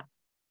Pat.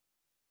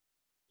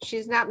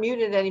 She's not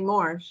muted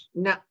anymore.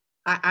 No,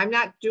 I'm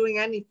not doing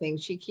anything.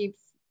 She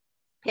keeps,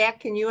 Pat,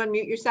 can you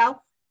unmute yourself?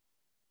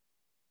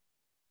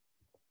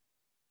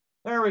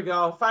 There we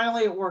go.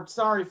 Finally, it worked.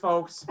 Sorry,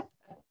 folks.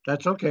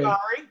 That's okay.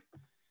 Sorry.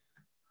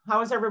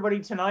 How is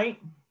everybody tonight?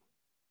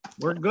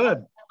 We're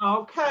good.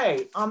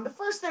 Okay. The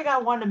first thing I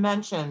want to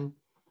mention,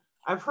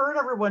 I've heard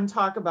everyone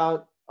talk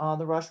about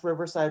the Rush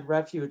Riverside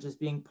Refuge as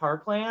being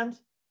parkland.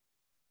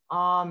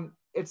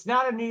 It's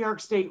not a New York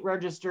State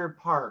registered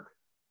park.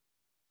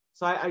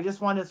 So I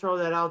just wanted to throw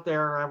that out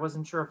there. I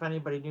wasn't sure if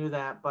anybody knew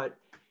that, but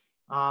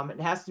it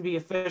has to be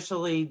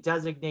officially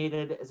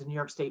designated as a New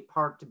York State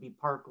park to be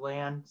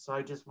parkland. So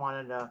I just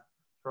wanted to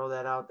throw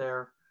that out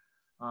there.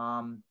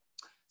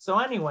 So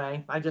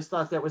anyway, I just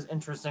thought that was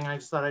interesting. I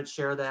just thought I'd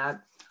share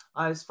that.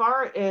 As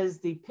far as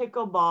the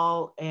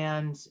pickleball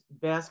and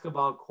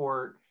basketball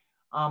court,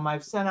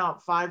 I've sent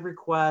out 5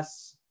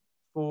 requests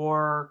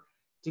to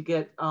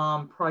get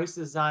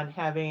prices on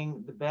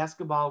having the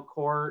basketball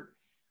court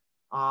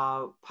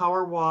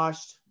power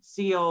washed,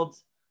 sealed,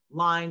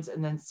 lines,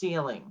 and then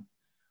sealing.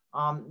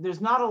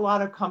 There's not a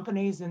lot of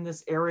companies in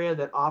this area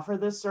that offer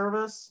this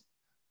service.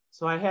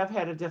 So I have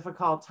had a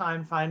difficult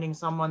time finding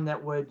someone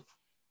that would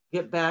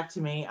get back to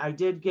me. I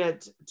did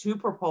get 2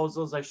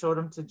 proposals. I showed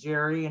them to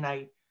Jerry, and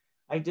I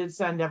did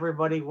send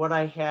everybody what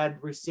I had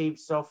received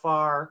so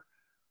far.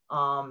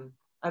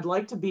 I'd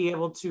like to be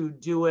able to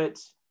do it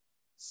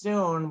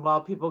soon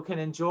while people can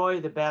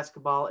enjoy the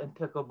basketball and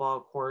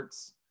pickleball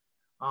courts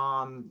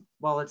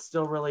while it's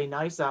still really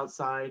nice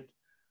outside.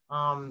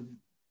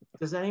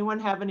 Does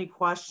anyone have any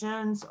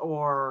questions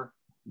or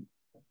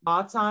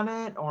thoughts on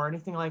it or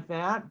anything like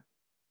that?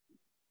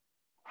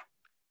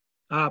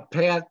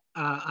 Pat,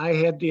 I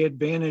had the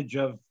advantage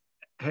of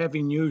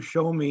having you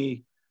show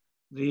me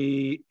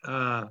the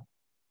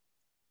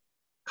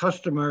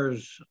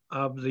customers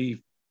of the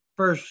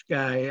first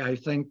guy, I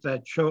think,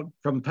 that showed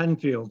from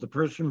Penfield, the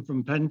person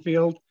from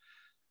Penfield.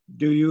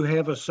 Do you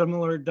have a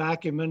similar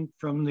document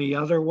from the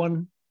other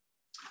one?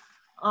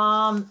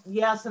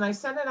 Yes, and I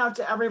sent it out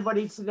to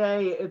everybody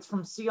today. It's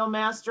from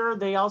Sealmaster.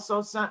 They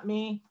also sent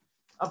me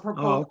a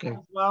proposal as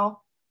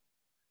well.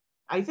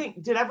 I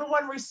think, did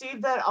everyone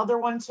receive that other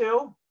one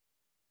too?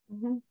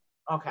 Mm-hmm.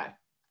 Okay.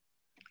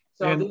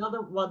 So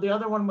the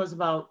other one was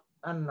about,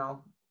 I don't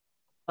know,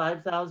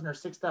 5,000 or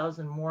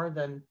 6,000 more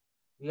than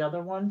the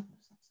other one.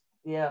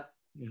 Yeah.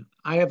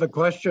 I have a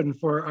question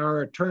for our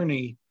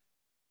attorney,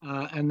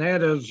 and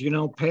that is, you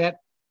know,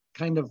 Pat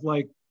kind of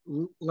like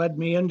led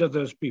me into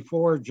this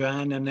before,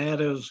 John, and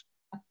that is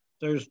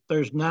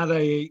there's not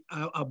a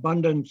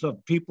abundance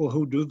of people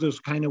who do this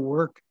kind of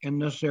work in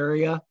this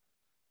area.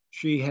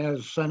 She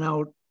has sent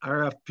out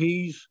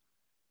RFPs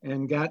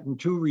and gotten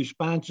 2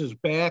 responses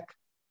back.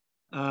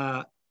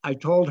 I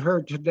told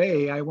her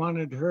today I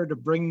wanted her to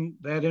bring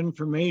that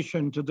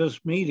information to this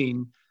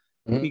meeting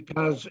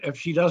because if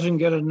she doesn't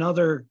get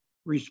another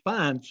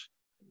response,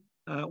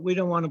 we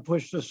don't want to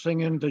push this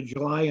thing into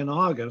July and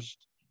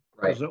August,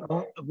 because it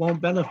won't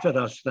benefit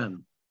us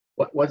then.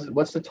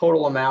 What's the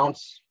total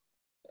amounts,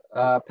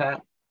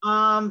 Pat?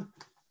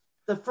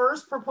 The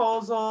first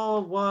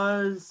proposal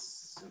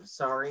was,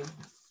 sorry.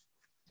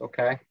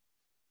 Okay.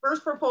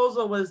 First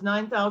proposal was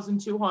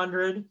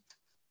 9,200.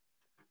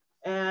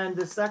 And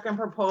the second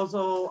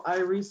proposal I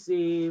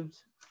received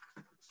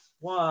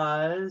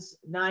was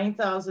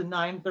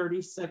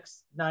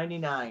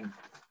 9,936.99.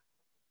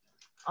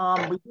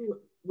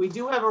 We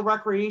do have a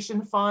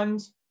recreation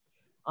fund,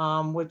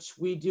 which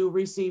we do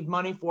receive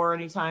money for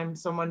anytime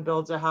someone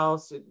builds a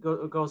house. It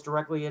goes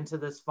directly into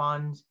this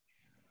fund.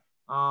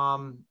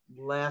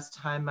 Last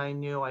time I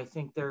knew, I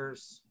think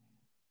there's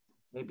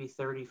maybe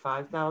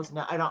 35,000.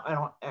 I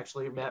don't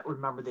actually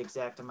remember the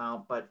exact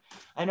amount, but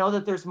I know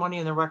that there's money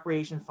in the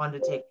recreation fund to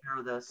take care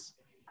of this,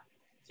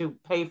 to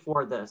pay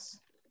for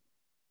this.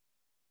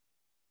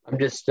 I'm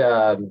just,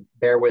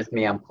 bear with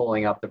me. I'm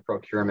pulling up the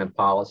procurement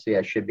policy.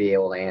 I should be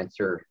able to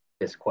answer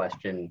this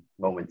question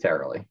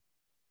momentarily.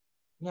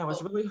 Yeah, it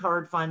was really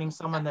hard finding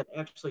someone that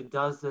actually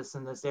does this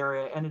in this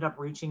area. I ended up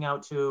reaching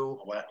out to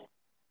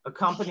a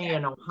company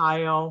in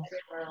Ohio.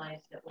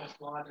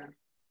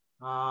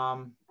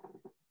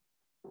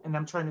 And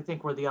I'm trying to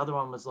think where the other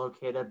one was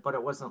located, but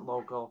it wasn't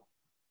local.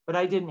 But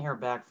I didn't hear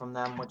back from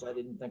them, which I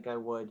didn't think I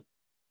would.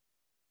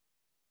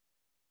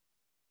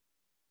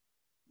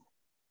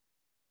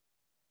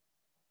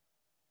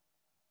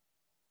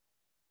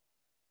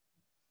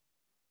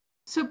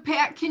 So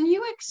Pat, can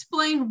you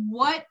explain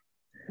what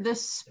the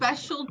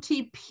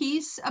specialty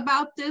piece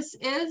about this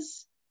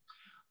is?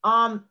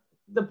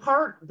 The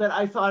part that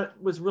I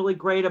thought was really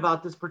great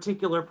about this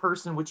particular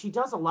person, which he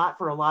does a lot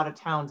for a lot of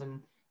towns in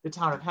the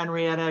town of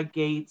Henrietta,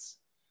 Gates,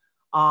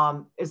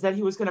 is that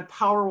he was going to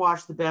power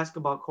wash the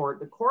basketball court.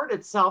 The court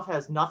itself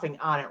has nothing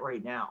on it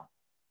right now.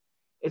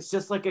 It's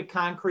just like a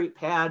concrete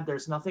pad.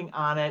 There's nothing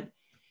on it.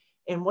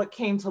 And what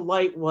came to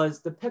light was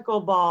the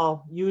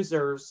pickleball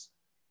users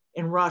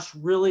in Rush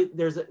really,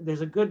 there's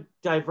a good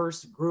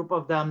diverse group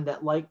of them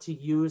that like to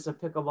use a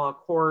pickleball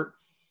court,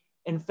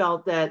 and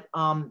felt that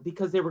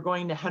because they were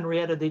going to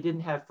Henrietta, they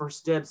didn't have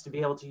first dibs to be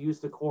able to use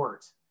the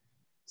court.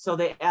 So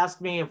they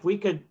asked me if we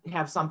could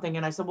have something.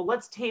 And I said, well,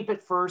 let's tape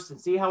it first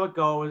and see how it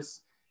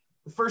goes.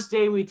 The first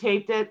day we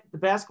taped it, the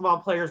basketball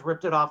players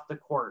ripped it off the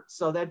court.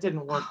 So that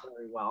didn't work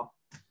very well.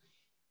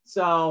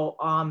 So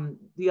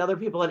the other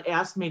people had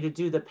asked me to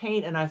do the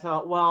paint. And I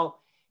thought, well,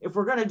 if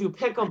we're gonna do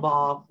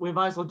pickleball, we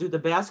might as well do the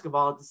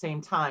basketball at the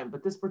same time.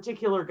 But this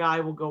particular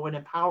guy will go in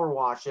and power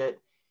wash it,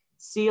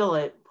 seal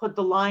it, put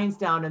the lines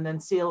down, and then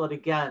seal it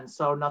again.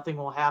 So nothing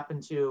will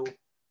happen to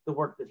the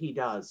work that he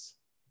does.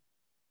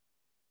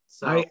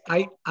 So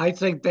I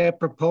think that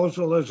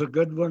proposal is a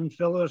good one,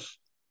 Phyllis.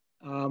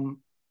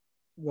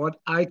 What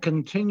I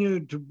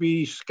continue to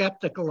be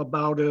skeptical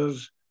about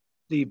is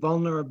the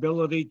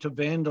vulnerability to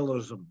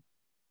vandalism.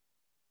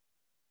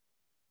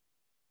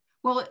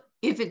 Well,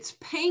 if it's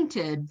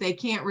painted, they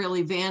can't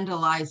really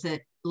vandalize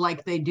it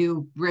like they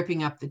do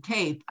ripping up the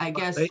tape. I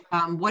guess,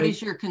 what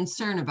is your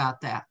concern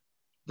about that?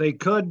 They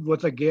could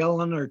with a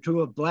gallon or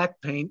two of black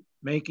paint,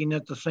 making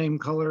it the same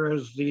color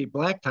as the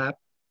blacktop.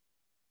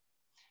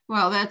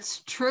 Well,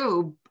 that's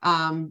true.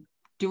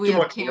 Do we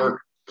have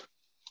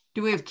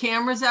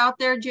cameras out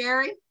there,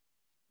 Jerry?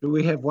 Do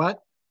we have what?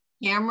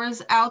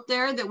 Cameras out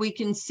there that we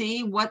can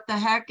see what the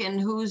heck and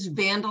who's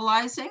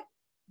vandalizing?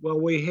 Well,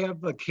 we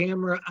have a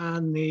camera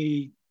on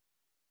the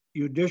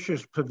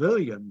Judicious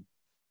Pavilion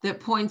that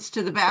points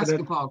to the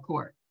basketball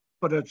court.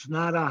 But it's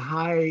not a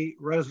high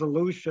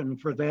resolution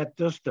for that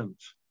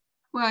distance.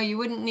 Well, you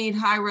wouldn't need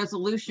high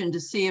resolution to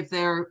see if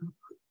there are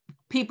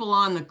people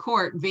on the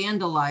court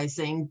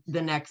vandalizing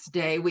the next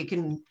day. We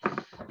can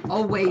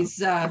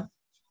always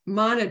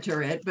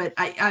monitor it, but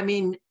I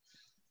mean,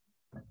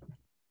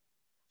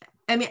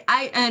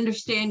 I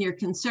understand your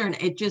concern.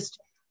 It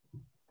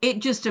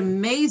just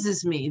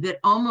amazes me that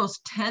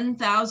almost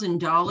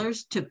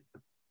 $10,000 to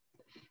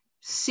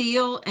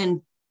seal and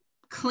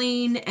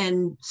clean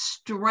and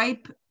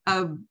stripe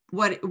of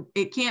what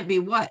it can't be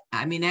what.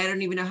 I mean, I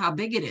don't even know how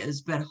big it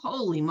is, but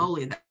holy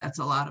moly, that's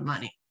a lot of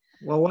money.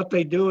 Well, what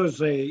they do is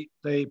they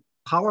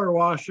power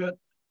wash it,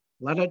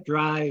 let it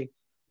dry,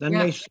 then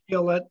they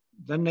seal it,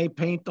 then they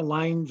paint the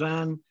lines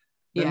on,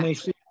 then they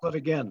seal it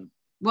again.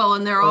 Well,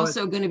 and they're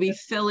also going to be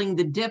filling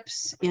the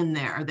dips in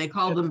there. They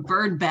call them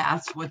bird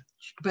baths, but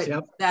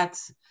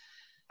that's,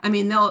 I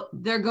mean,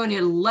 they're going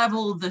to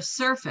level the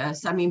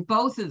surface. I mean,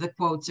 both of the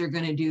quotes are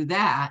going to do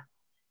that.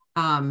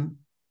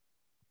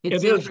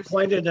 It is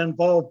quite an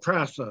involved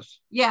process.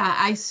 Yeah,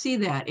 I see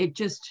that. It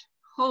just,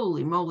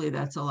 holy moly,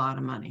 that's a lot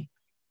of money.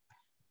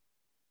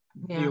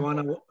 Yeah. Do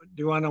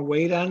you want to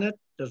wait on it?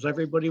 Does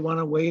everybody want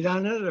to wait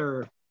on it,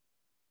 or?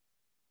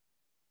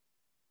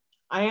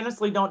 I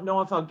honestly don't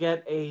know if I'll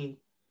get a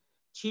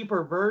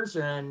cheaper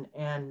version.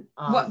 And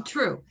well,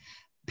 true.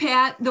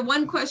 Pat, the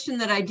one question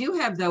that I do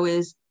have though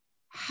is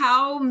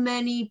how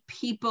many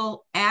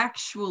people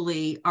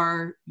actually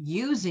are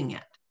using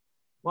it?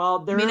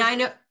 Well, I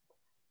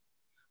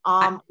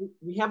know.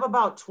 We have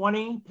about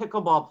 20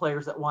 pickleball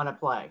players that want to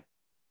play.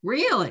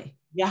 Really?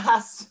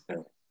 Yes.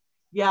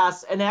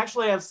 Yes. And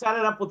actually I've set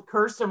it up with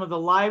Kirsten with the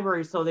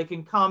library so they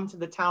can come to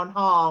the town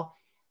hall,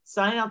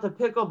 sign out the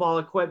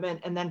pickleball equipment,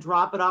 and then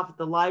drop it off at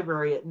the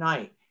library at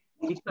night.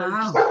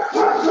 Because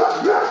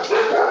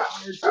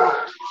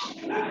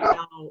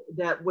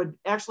that would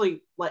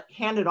actually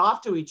hand it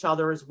off to each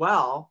other as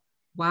well.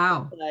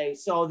 Wow.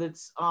 So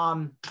that's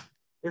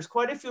there's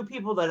quite a few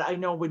people that I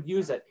know would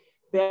use it.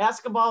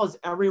 Basketball is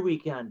every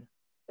weekend.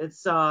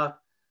 It's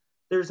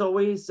there's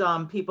always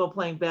people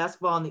playing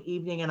basketball in the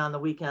evening and on the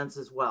weekends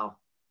as well.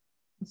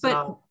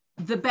 But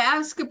the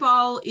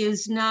basketball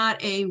is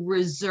not a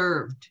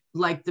reserved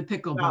like the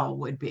pickleball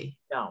would be.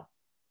 No.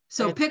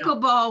 So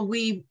pickleball,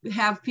 we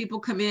have people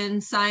come in,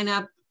 sign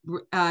up,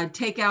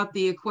 take out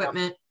the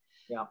equipment.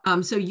 Yeah.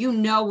 So you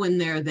know when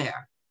they're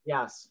there.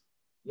 Yes.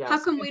 Yes.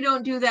 How come we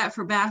don't do that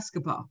for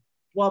basketball?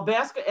 Well,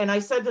 and I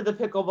said to the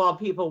pickleball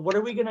people, what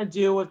are we going to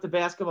do if the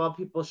basketball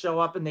people show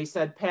up? And they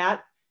said,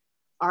 Pat,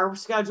 our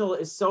schedule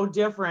is so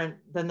different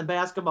than the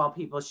basketball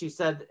people. She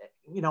said,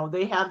 you know,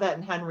 they have that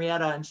in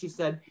Henrietta. And she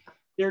said,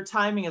 their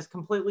timing is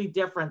completely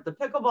different. The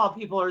pickleball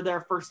people are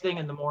there first thing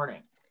in the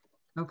morning.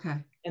 Okay.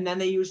 And then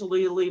they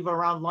usually leave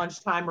around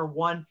lunchtime or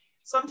 1.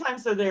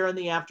 Sometimes they're there in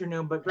the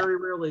afternoon, but very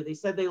rarely. They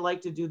said they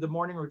like to do the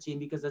morning routine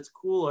because it's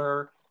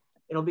cooler.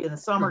 It'll be in the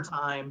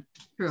summertime.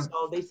 True.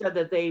 So they said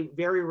that they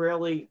very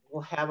rarely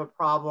will have a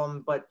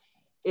problem, but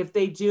if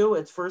they do,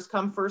 it's first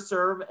come, first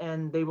serve,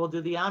 and they will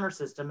do the honor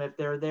system. If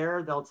they're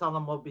there, they'll tell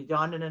them we'll be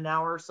done in an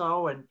hour or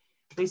so. And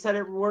they said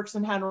it works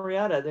in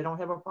Henrietta. They don't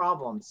have a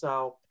problem.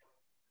 So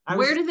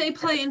where do they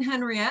play in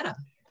Henrietta?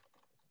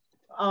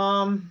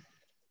 I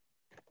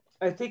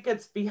think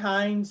it's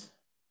behind,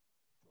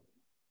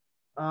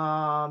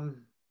 it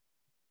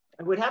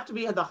would have to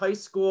be at the high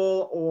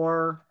school,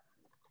 or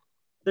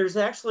there's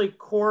actually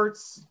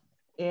courts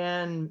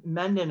in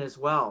Mendon as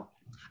well.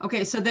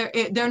 Okay, so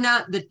they're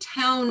not the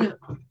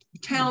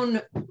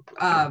town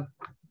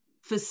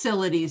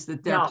facilities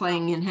that they're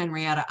playing in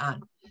Henrietta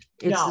on.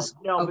 It's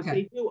no, but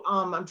they do.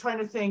 I'm trying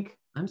to think.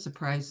 I'm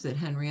surprised that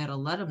Henrietta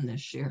let them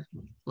this year.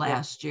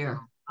 Last year.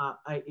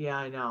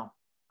 I know.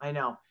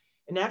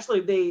 And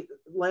actually,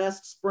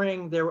 last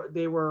spring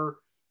they were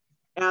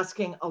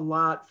asking a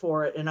lot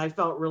for it, and I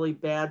felt really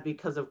bad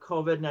because of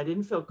COVID, and I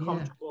didn't feel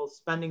comfortable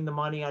spending the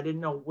money. I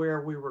didn't know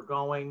where we were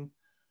going.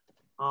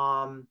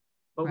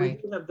 But we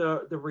do have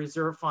the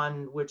reserve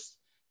fund, which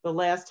the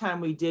last time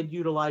we did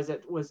utilize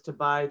it was to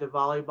buy the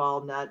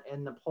volleyball net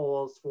and the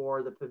poles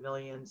for the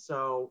pavilion.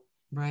 So,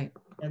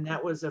 and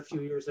that was a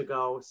few years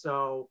ago.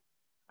 So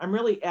I'm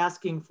really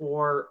asking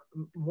for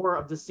more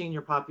of the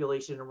senior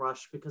population in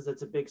Rush because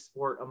it's a big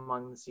sport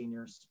among the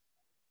seniors.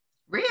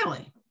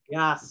 Really?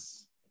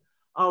 Yes.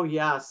 Oh,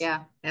 yes.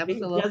 Yeah,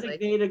 absolutely.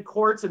 Designated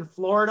courts in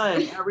Florida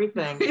and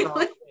everything.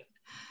 Really? So,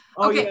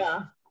 oh, okay.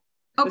 Yeah.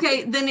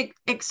 Okay, then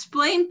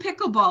explain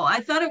pickleball. I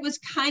thought it was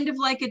kind of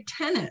like a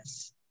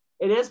tennis.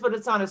 It is, but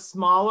it's on a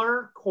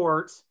smaller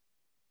court.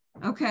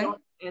 Okay.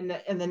 And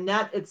the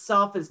net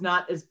itself is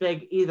not as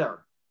big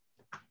either.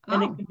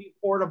 And it can be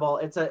portable.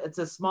 It's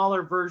a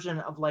smaller version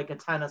of like a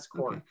tennis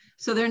court. Okay.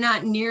 So they're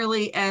not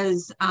nearly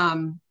as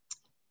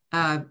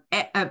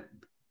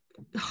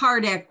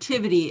hard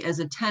activity as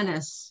a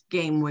tennis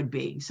game would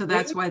be. So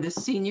that's why the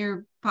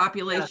senior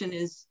population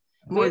is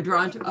more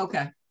drawn to.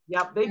 Okay.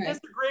 Yep, they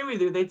disagree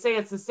with you. They'd say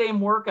it's the same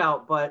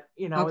workout, but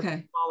you know, it's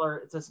smaller.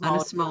 It's a smaller.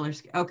 On a smaller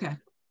scale. Okay.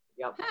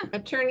 Yep.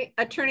 Attorney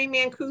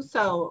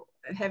Mancuso,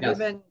 have you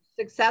been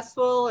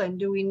successful, and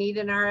do we need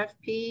an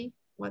RFP?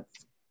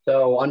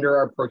 So under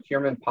our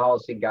procurement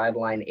policy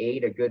guideline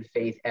 8, a good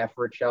faith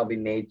effort shall be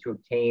made to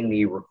obtain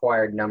the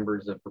required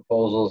numbers of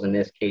proposals, in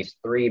this case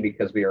 3,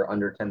 because we are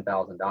under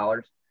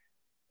 $10,000.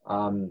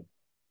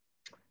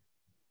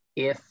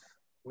 If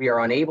we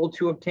are unable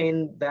to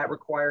obtain that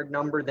required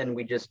number, then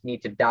we just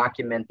need to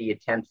document the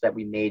attempts that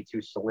we made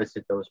to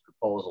solicit those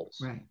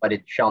proposals. But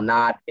it shall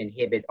not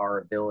inhibit our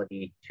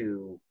ability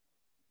to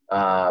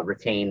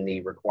retain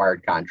the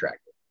required contractor.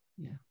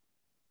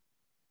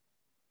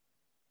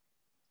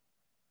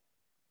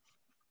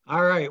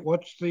 All right,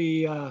 what's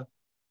the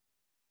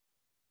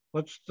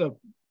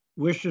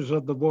wishes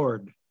of the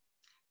board?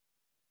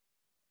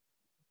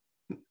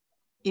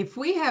 If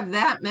we have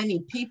that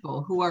many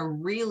people who are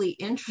really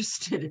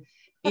interested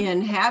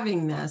in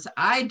having this,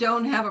 I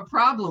don't have a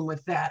problem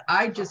with that.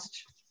 I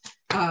just,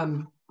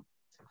 and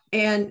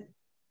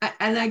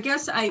I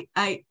guess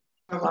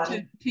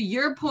to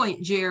your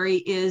point, Jerry,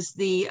 is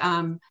the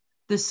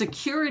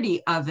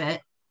security of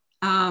it.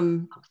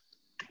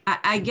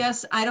 I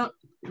guess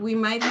we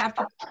might have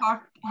to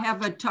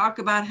have a talk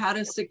about how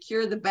to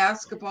secure the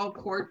basketball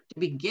court to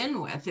begin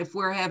with. If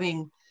we're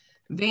having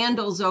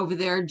vandals over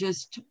there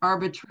just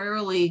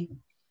arbitrarily,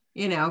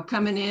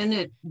 coming in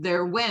at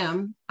their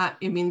whim. I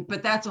mean,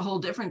 but that's a whole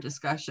different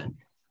discussion.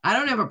 I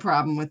don't have a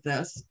problem with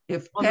this.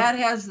 If Pat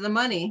has the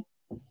money.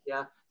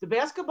 Yeah, the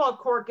basketball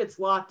court gets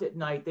locked at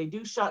night. They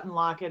do shut and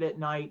lock it at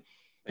night.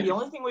 The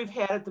only thing we've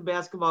had at the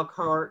basketball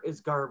court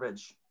is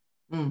garbage.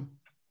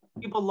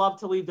 People love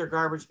to leave their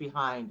garbage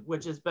behind,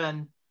 which has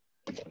been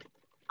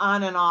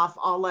on and off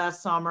all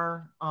last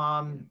summer.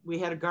 We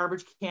had a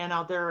garbage can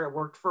out there. It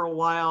worked for a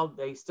while.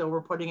 They still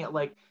were putting it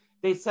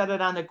they set it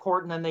on the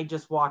court and then they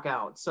just walk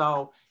out.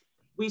 So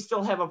we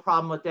still have a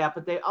problem with that.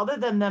 But other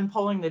than them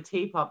pulling the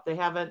tape up, they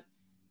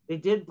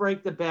did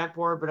break the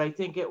backboard, but I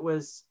think it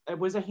was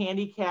a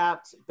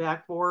handicapped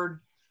backboard.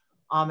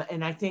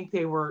 And I think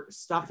they were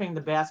stuffing the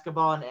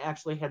basketball and it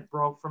actually had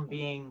broke from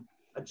being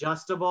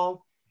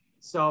adjustable.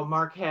 So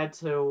Mark had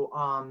to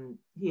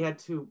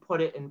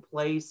put it in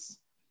place,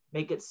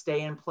 make it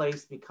stay in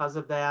place because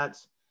of that.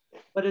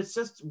 But it's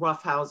just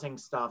roughhousing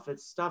stuff.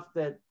 It's stuff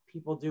that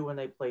people do when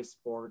they play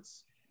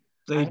sports.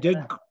 They did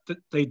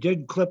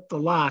clip the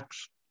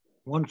locks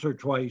once or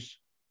twice.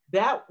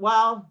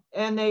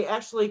 And they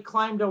actually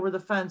climbed over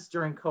the fence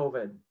during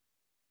COVID.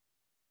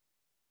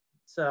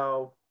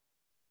 So,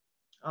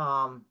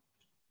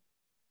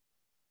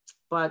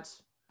 but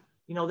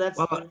that's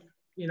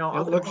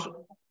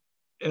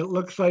it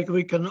looks like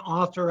we can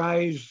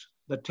authorize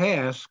the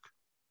task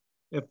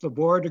if the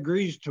board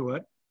agrees to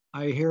it.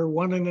 I hear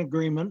one in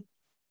agreement.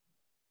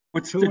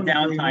 What's the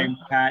downtime,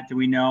 Pat? Do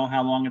we know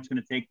how long it's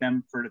going to take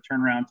them for the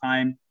turnaround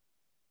time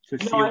to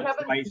seal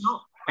twice?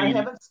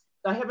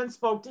 I haven't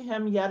spoke to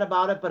him yet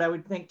about it, but I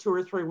would think 2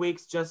 or 3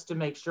 weeks just to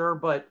make sure.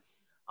 But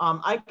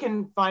I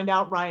can find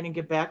out, Ryan, and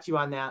get back to you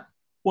on that.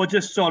 Well,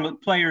 just so the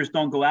players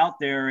don't go out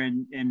there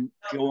and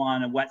go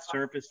on a wet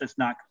surface that's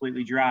not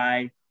completely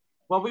dry,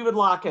 Well, we would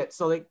lock it.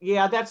 So like,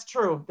 yeah, that's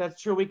true.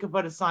 That's true. We could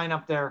put a sign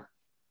up there.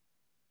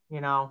 You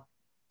know,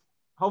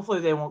 hopefully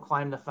they won't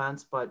climb the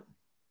fence, but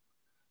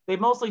they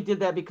mostly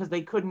did that because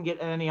they couldn't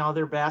get any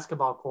other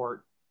basketball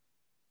court.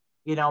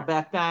 You know,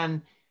 back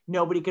then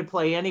nobody could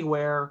play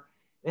anywhere,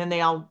 and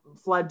they all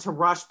fled to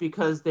Rush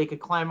because they could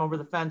climb over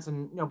the fence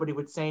and nobody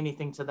would say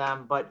anything to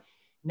them. But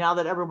now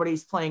that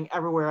everybody's playing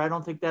everywhere, I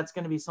don't think that's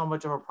going to be so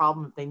much of a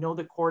problem. If they know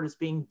the court is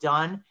being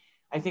done,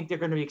 I think they're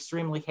going to be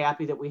extremely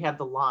happy that we have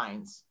the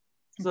lines.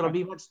 So it'll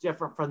be much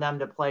different for them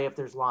to play if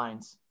there's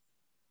lines.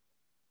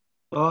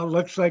 Well, it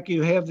looks like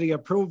you have the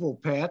approval,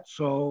 Pat,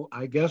 so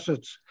I guess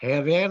it's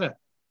have at it.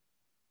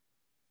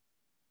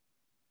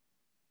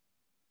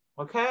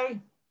 Okay.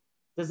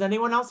 Does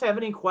anyone else have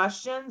any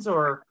questions,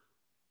 or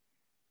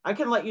I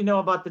can let you know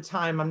about the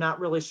time. I'm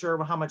not really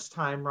sure how much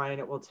time, Ryan,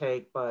 it will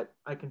take, but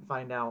I can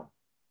find out.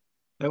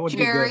 That would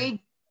Jerry, be good.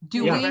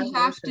 Do we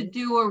have to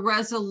do a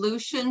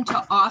resolution to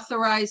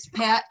authorize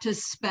Pat to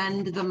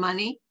spend the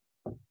money?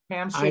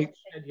 Pam said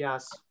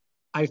yes.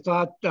 I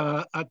thought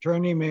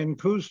Attorney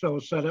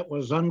Mancuso said it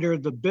was under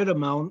the bid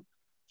amount.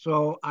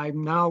 So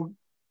I'm now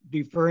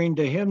deferring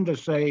to him to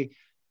say,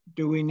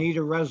 do we need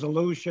a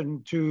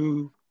resolution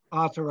to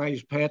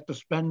authorize Pat to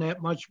spend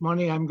that much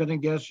money? I'm going to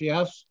guess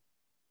yes.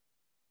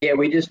 Yeah,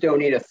 we just don't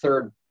need a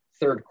third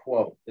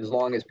quote, as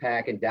long as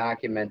Pat can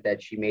document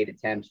that she made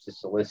attempts to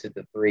solicit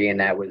the 3, and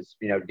that was,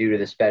 you know, due to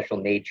the special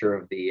nature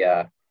of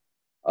the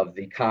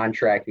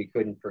contract, we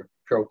couldn't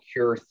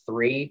procure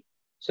 3.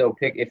 So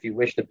pick, if you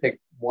wish to pick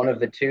one of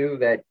the 2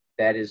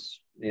 that is,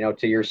 you know,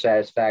 to your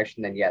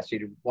satisfaction, then yes,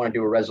 you'd want to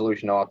do a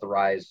resolution to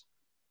authorize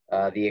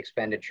the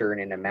expenditure in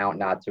an amount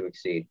not to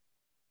exceed.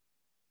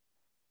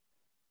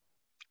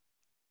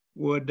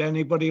 Would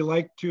anybody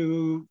like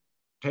to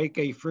take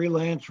a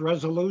freelance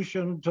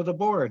resolution to the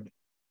board?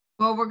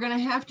 Well, we're going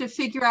to have to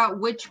figure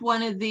out which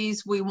one of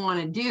these we want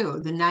to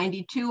do, the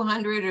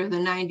 9,200 or the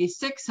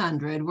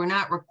 9,600. We're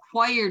not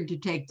required to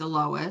take the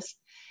lowest.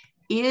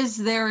 Is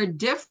there a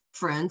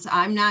difference?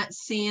 I'm not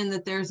seeing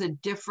that there's a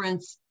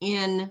difference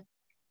in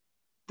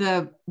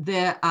the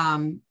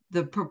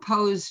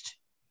proposed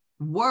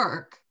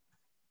work.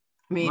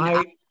 I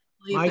mean,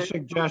 my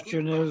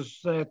suggestion is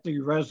that the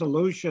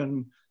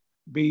resolution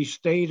be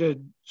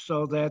stated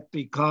so that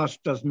the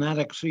cost does not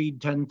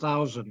exceed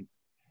 10,000.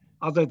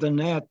 Other than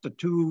that, the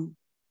 2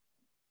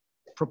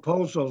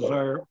 proposals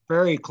are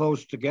very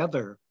close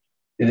together.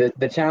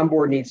 The town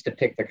board needs to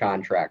pick the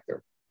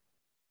contractor.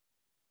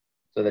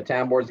 So the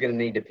town board is going to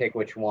need to pick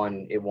which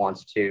one it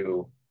wants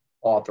to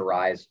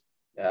authorize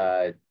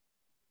to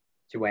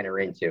enter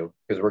into,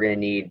 because we're going to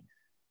need,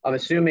 I'm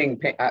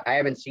assuming, I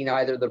haven't seen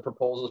either of the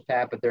proposals,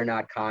 Pat, but they're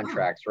not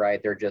contracts,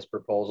 right? They're just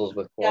proposals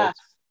with quotes.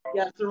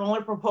 Yes, they're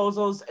only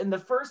proposals. And the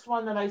first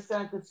one that I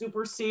sent, the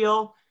Super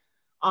Seal,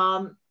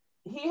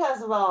 he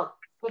has about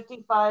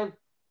 55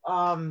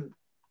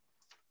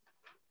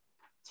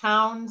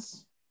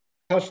 towns,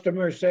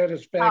 customer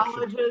satisfaction,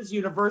 colleges,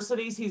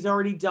 universities he's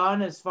already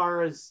done, as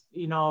far as,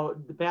 you know,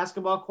 the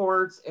basketball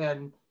courts,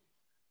 and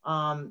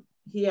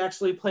he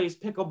actually plays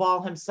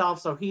pickleball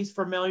himself, so he's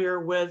familiar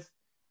with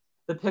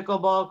the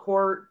pickleball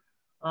court.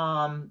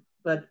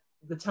 But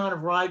the town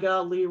of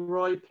Riga,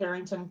 Leroy,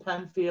 Perrington,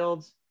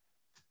 Penfield,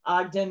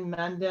 Ogden,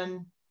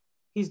 Mendon,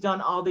 he's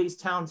done all these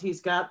towns.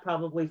 He's got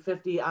probably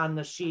 50 on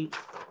the sheet.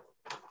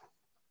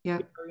 Yeah,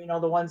 you know,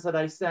 the ones that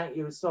I sent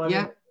you. So I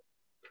mean,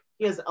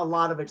 he has a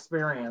lot of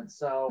experience.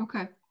 So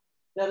okay,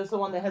 that is the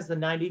one that has the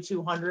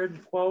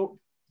 9,200 quote.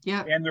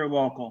 Yeah, and they're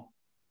local.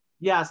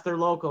 Yes, they're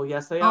local.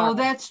 Yes, they are. Oh,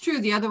 that's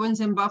true. The other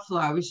one's in Buffalo.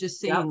 I was just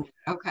seeing.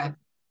 Yep. Okay,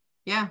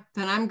 yeah,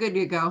 then I'm good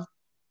to go.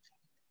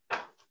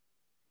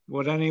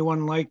 Would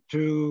anyone like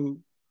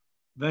to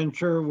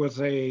venture with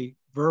a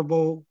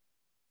verbal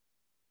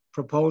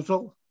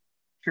proposal?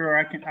 Sure,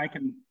 I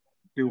can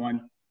do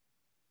one.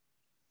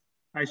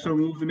 I so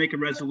move to make a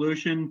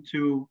resolution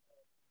to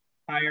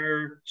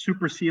hire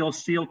Super Seal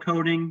seal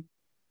coating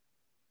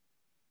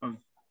of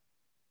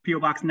P.O.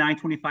 Box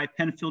 925,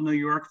 Penfield, New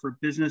York, for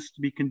business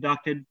to be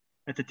conducted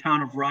at the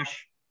town of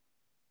Rush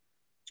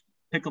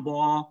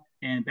pickleball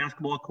and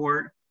basketball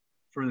court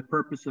for the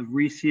purpose of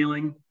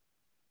resealing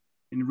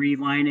and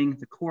relining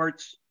the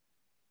courts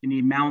in the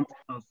amount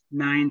of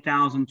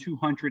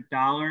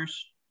 $9,200,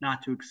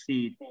 not to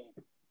exceed.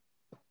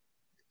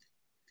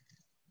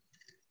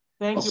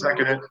 Thank I'll you.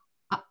 Second it.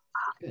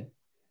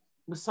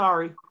 I'm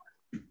sorry.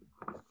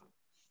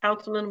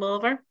 Councilman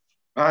Wilver?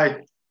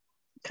 Aye.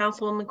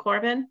 Councilwoman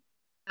Corbin?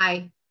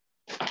 Aye.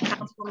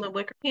 Councilwoman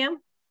Wickerham?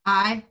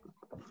 Aye.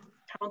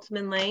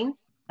 Councilman Lane?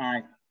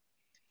 Aye.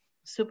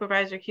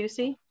 Supervisor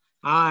Cusey?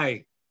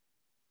 Aye.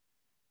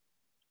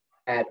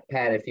 Pat,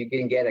 if you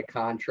can get a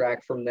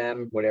contract from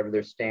them, whatever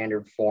their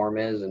standard form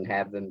is, and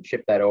have them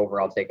ship that over,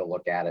 I'll take a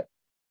look at it.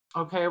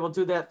 Okay, we'll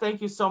do that.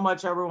 Thank you so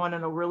much, everyone,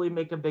 and it'll really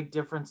make a big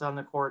difference on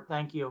the court.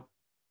 Thank you.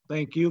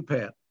 Thank you,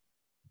 Pat.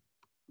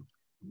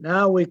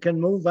 Now we can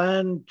move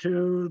on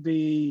to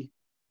the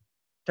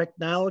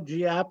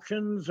technology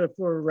options if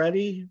we're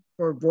ready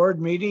for board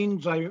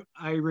meetings. I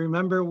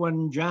remember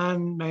when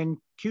John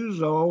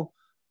Mancuso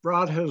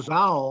brought his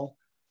owl,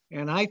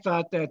 and I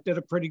thought that did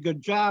a pretty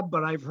good job,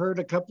 but I've heard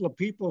a couple of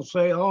people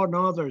say, oh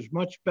no, there's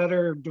much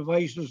better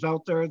devices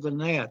out there than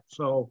that.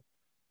 So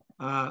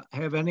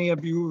have any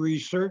of you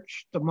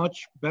researched the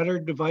much better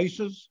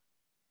devices?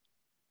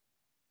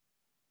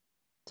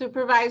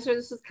 Supervisor,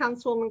 this is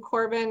Councilwoman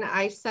Corbin.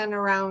 I sent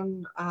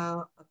around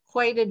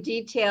quite a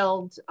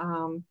detailed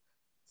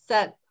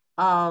set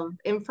of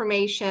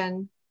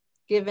information.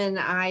 Given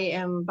I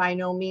am by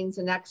no means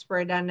an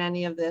expert on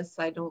any of this,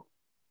 I don't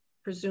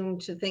presume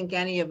to think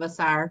any of us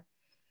are.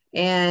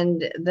 And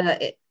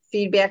the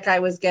feedback I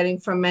was getting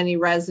from many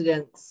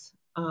residents.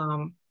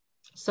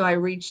 So I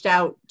reached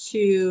out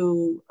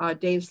to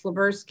Dave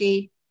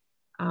Slaberski.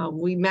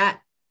 We met.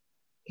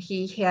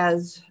 He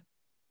has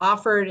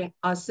offered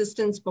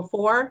assistance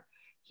before.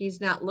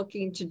 He's not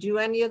looking to do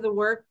any of the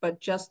work,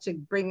 but just to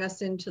bring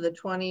us into the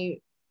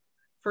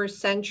 21st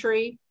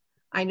century.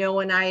 I know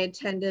when I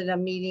attended a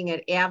meeting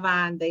at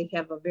Avon, they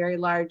have a very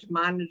large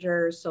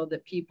monitor so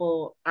that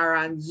people are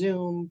on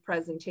Zoom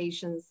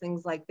presentations,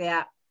 things like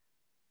that.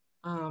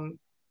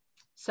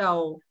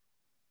 So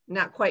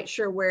not quite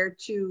sure where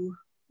to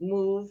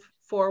move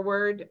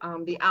forward.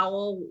 The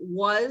owl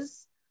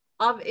was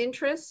of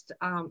interest.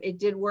 It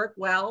did work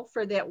well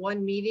for that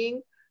one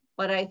meeting,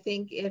 but I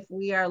think if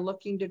we are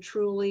looking to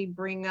truly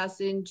bring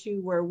us into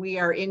where we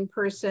are in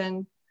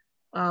person,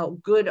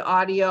 good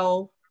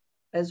audio,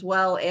 as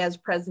well as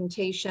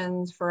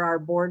presentations for our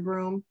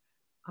boardroom.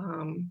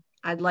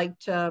 I'd like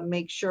to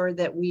make sure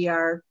that we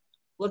are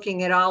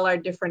looking at all our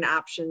different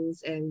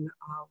options and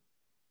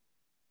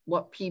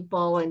what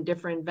people and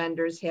different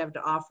vendors have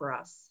to offer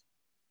us.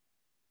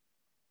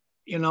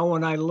 You know,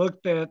 when I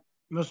looked at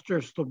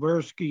Mr.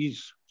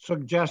 Slaberski's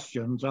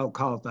suggestions, I'll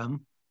call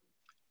them,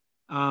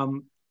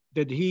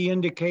 did he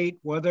indicate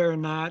whether or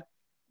not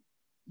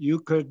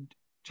you could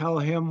tell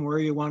him where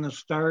you want to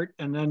start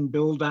and then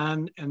build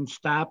on and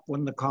stop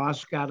when the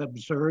costs got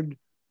absurd?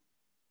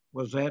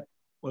 Was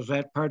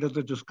that part of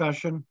the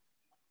discussion?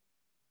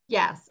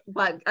 Yes,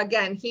 but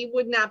again, he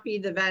would not be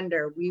the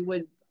vendor.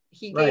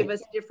 He gave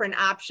us different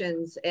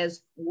options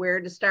as where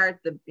to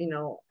start the,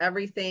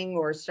 everything,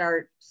 or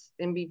start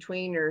in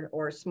between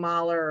or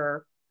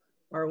smaller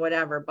or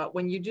whatever. But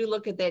when you do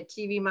look at that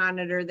TV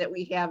monitor that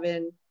we have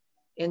in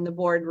the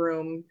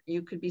boardroom,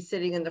 you could be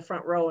sitting in the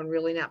front row and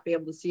really not be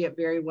able to see it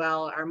very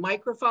well. Our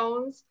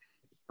microphones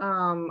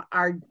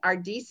are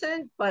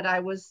decent, but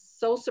I was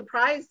so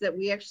surprised that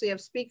we actually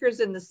have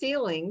speakers in the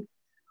ceiling,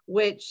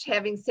 which,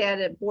 having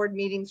sat at board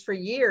meetings for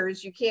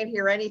years, you can't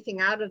hear anything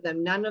out of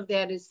them. None of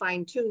that is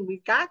fine-tuned.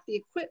 We've got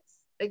the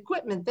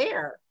equipment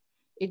there.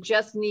 It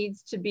just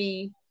needs to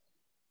be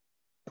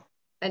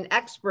an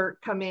expert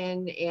come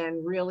in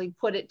and really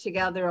put it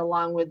together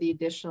along with the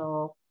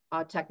additional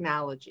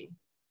technology.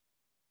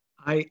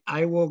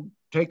 I will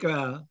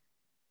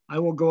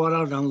go out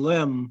on a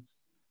limb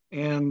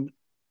and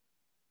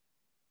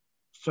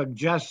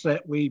suggest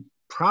that we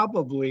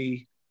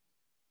probably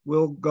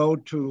will go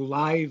to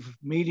live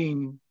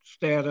meeting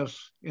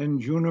status in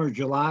June or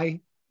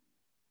July,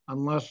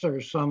 unless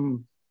there's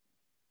some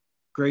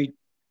great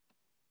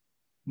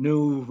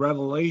new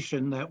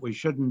revelation that we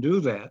shouldn't do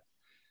that.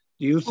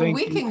 Do you think?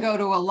 Well, we can go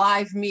to a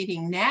live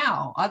meeting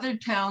now. Other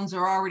towns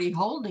are already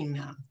holding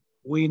them.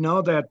 We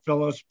know that,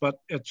 Phyllis, but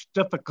it's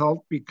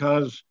difficult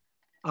because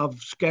of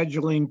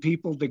scheduling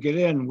people to get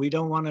in. We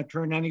don't want to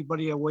turn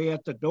anybody away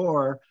at the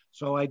door,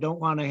 so I don't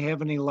want to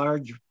have any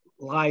large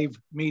live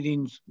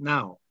meetings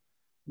now.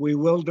 We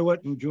will do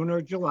it in June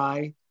or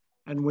July,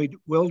 and we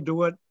will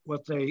do it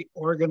with a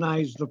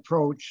organized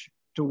approach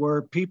to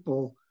where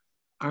people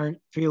aren't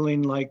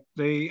feeling like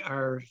they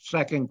are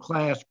second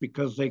class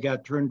because they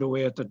got turned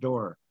away at the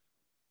door.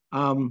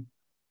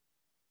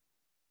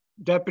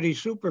 Deputy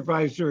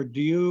Supervisor,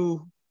 do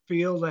you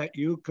feel that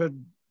you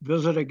could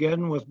visit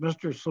again with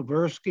Mr.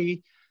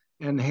 Slaberski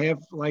and have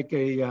like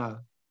a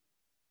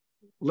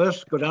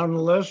list, go down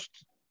the list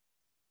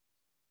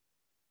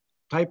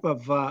type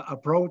of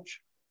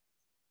approach?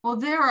 Well,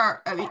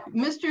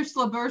 Mr.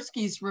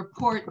 Slaberski's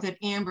report that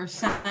Amber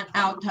sent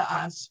out to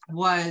us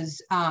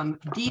was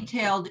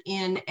detailed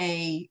in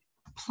a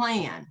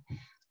plan.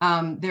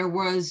 There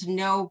was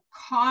no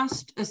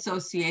cost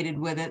associated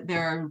with it.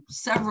 There are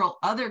several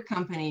other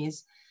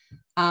companies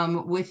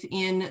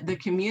within the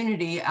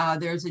community.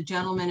 There's a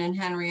gentleman in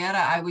Henrietta.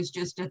 I was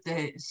just at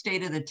the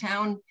State of the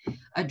Town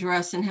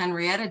address in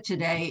Henrietta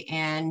today,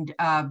 and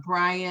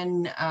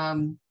Brian,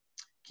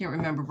 can't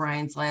remember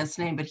Brian's last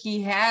name, but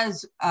he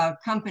has a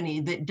company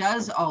that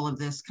does all of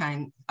this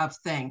kind of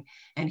thing.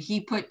 And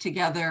he put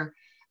together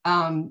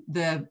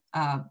the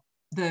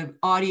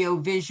audio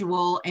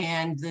visual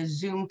and the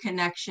Zoom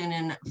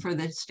connection for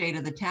the State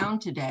of the Town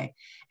today.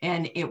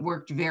 And it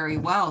worked very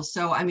well.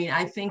 So, I mean,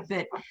 I think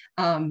that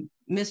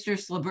Mr.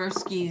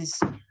 Slaberski's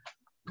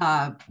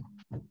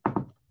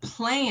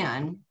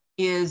plan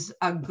is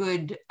a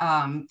good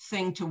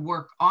thing to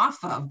work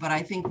off of, but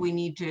I think we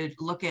need to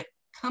look at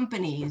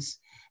companies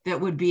that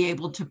would be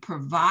able to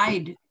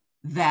provide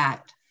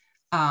that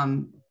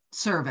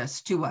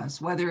service to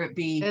us, whether it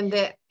be.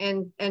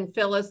 And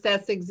Phyllis,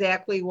 that's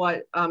exactly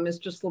what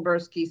Mr.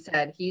 Slabirski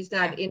said. He's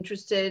not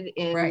interested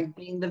in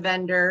being the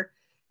vendor.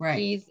 Right.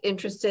 He's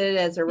interested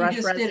as a Rush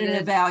resident. Did an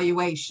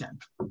evaluation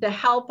to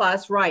help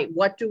us. Right.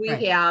 What do we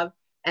have?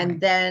 And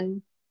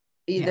then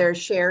either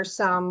share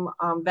some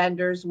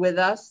vendors with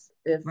us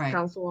if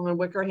Councilwoman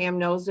Wickerham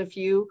knows a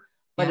few.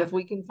 But if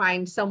we can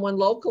find someone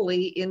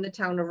locally in the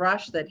town of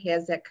Rush that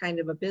has that kind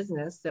of a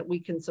business that we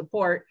can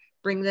support,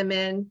 bring them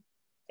in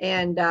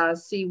and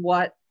see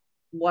what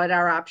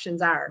our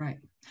options are. Right.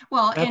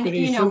 Well,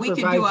 Deputy and you know, we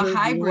could do a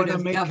hybrid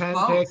of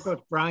both.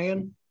 With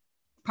Brian?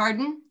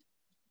 Pardon?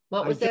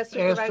 What was that,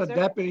 Supervisor? I asked the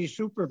deputy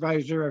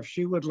supervisor if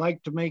she would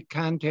like to make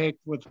contact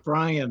with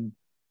Brian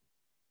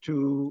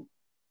to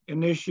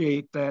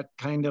initiate that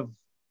kind of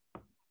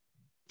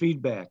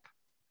feedback.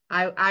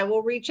 I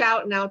will reach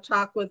out and I'll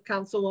talk with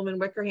Councilwoman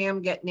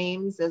Wickerham, get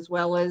names as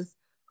well as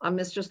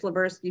Mr.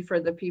 Slabirski for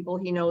the people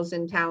he knows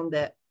in town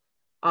that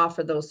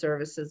offer those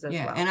services as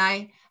well. And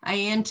I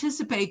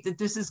anticipate that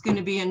this is going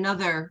to be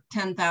another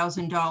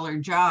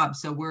 $10,000 job.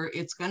 So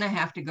it's going to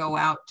have to go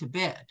out to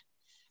bid.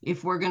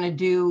 If we're going to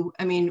do,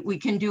 I mean, we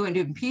can do it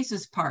in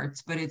pieces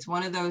parts, but it's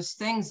one of those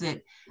things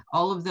that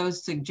all of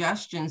those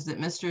suggestions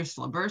that Mr.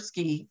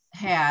 Slabirski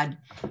had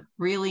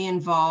really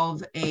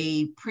involve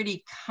a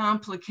pretty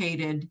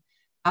complicated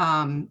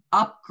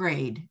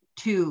upgrade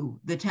to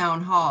the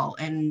town hall.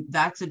 And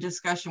that's a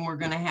discussion we're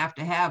going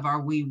to have.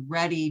 Are we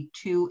ready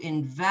to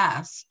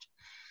invest?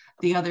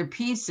 The other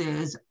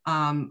pieces,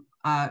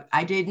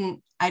 I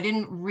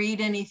didn't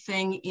read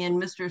anything in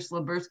Mr.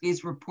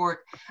 Slabirski's report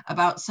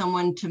about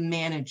someone to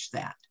manage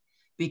that,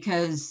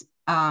 because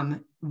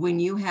when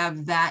you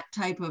have that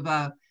type of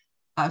a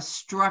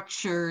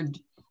structured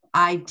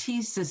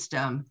IT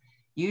system,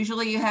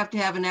 usually you have to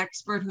have an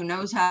expert who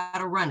knows how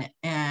to run it.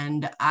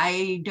 And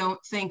I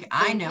don't think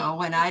I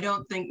know, and I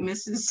don't think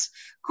Mrs.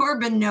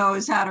 Corbin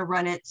knows how to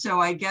run it.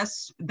 So I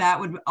guess that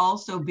would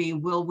also be,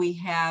 will we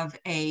have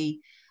a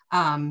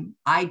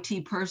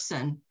IT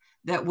person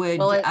that would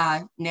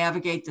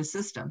navigate the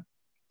system?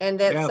 And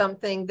that's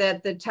something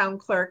that the town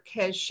clerk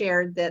has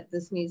shared, that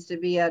this needs to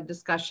be a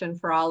discussion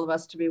for all of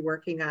us to be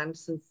working on,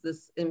 since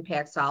this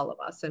impacts all of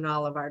us and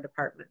all of our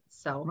departments.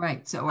 So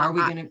so are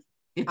we going to,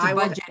 it's a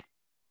budget.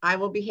 I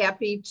will be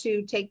happy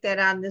to take that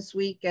on this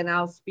week, and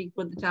I'll speak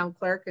with the town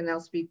clerk and I'll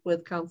speak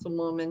with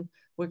Councilwoman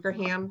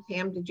Wickerham.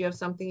 Pam, did you have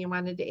something you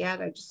wanted to add?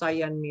 I just saw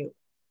you unmute.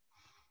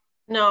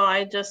 No,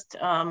 I just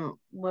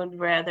would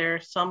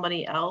rather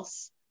somebody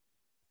else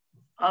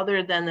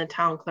other than the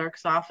town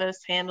clerk's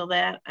office handle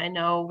that. I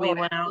know we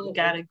went out and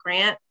got a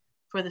grant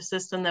for the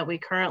system that we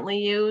currently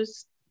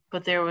use,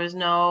 but there was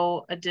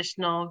no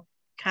additional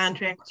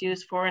contract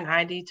used for an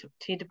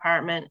IDT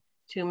department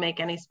to make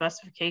any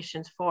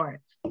specifications for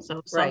it.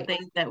 So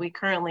something that we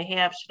currently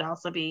have should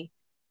also be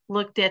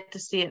looked at to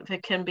see if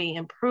it can be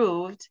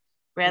improved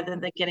rather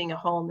than getting a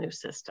whole new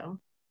system.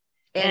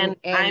 And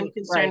I'm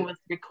concerned with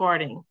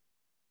recording.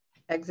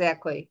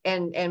 Exactly.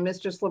 And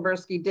Mr.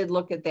 Slabirski did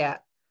look at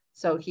that.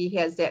 So he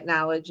has that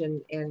knowledge,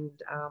 and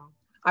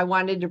I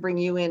wanted to bring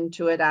you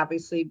into it,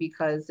 obviously,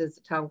 because as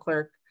a town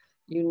clerk,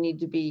 you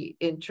need to be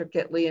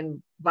intricately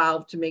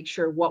involved to make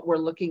sure what we're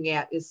looking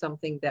at is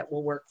something that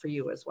will work for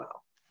you as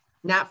well.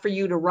 Not for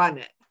you to run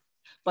it,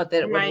 but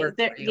that it would work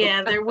for you.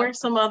 Yeah, there were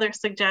some other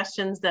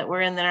suggestions that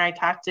were in there. I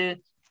talked to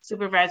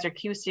Supervisor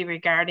Cusey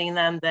regarding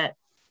them, that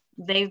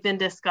they've been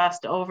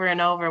discussed over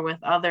and over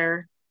with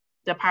other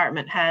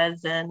department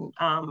heads and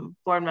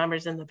board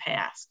members in the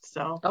past.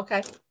 So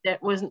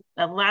it was,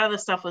 a lot of the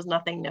stuff was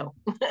nothing new.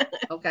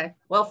 Okay,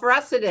 well, for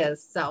us it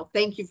is. So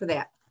thank you for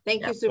that.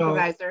 Thank you,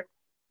 Supervisor.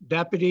 So,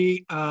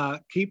 Deputy,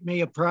 keep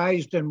me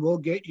apprised and we'll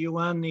get you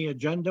on the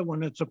agenda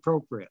when it's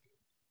appropriate.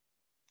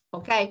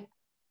 Okay.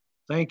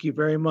 Thank you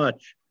very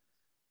much.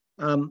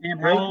 And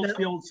how old's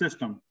the old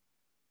system?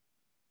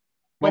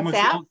 What's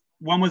that?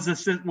 When was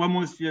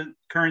the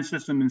current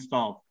system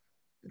installed?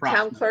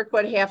 Town clerk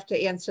would have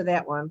to answer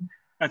that one.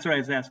 That's what I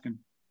was asking.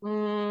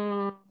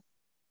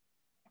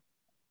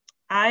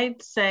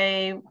 I'd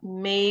say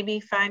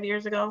maybe 5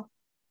 years ago.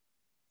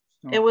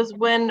 It was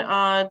when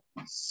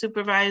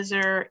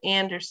Supervisor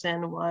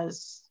Anderson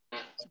was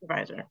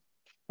supervisor.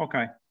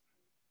 Okay.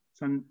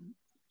 So,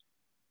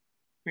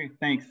 okay,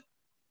 thanks.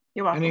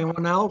 You're welcome.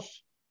 Anyone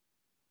else?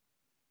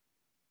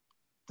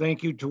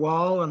 Thank you to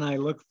all, and I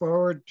look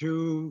forward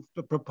to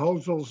the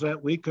proposals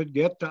that we could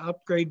get to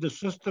upgrade the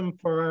system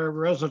for our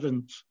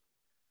residents.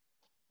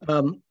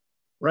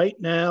 Right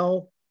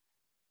now,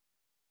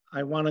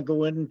 I want to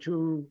go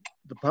into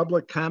the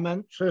public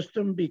comment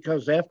system,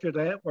 because after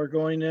that, we're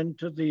going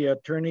into the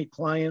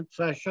attorney-client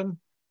session.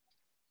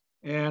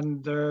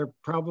 And there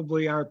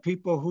probably are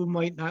people who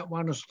might not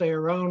want to stay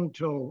around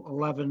till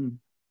 11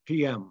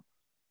 p.m.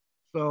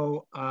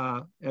 So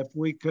if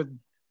we could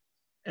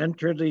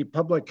enter the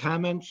public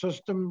comment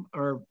system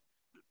or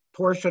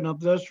portion of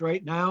this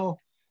right now,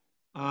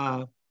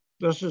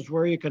 this is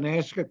where you can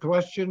ask a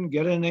question,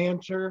 get an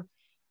answer.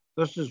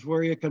 This is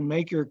where you can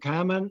make your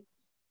comment.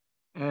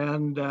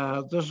 And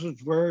this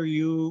is where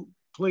you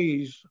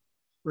please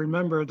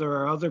remember there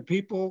are other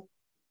people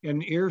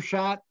in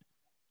earshot,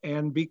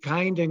 and be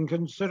kind and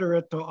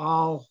considerate to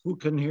all who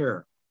can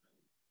hear.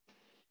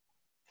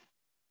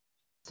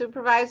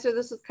 Supervisor,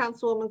 this is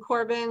Councilwoman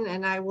Corbin,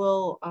 and I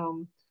will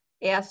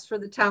ask for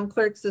the town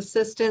clerk's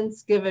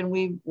assistance, given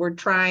we were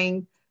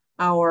trying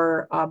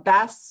our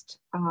best.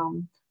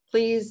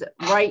 Please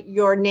write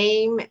your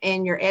name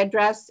and your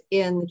address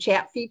in the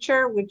chat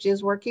feature, which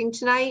is working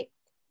tonight.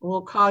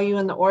 We'll call you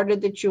in the order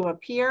that you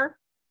appear.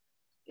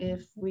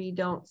 If we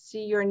don't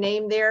see your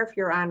name there, if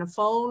you're on a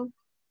phone,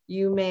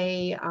 you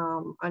may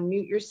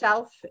unmute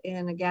yourself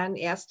and again,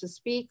 ask to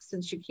speak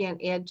since you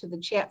can't add to the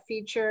chat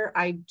feature.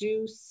 I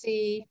do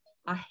see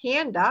a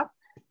hand up.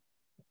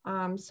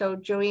 So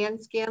Joanne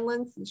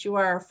Scanlon, since you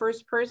are our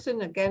first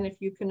person, again,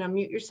 if you can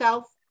unmute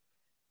yourself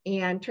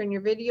and turn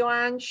your video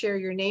on, share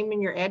your name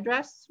and your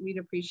address, we'd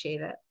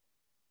appreciate it.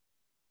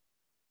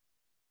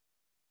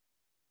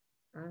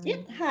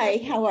 Yep.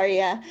 Hi, how are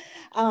you?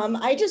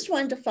 I just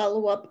wanted to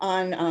follow up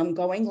on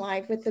going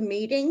live with the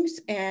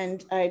meetings,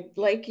 and I'd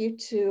like you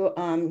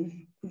to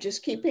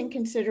just keep in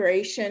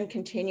consideration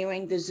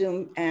continuing the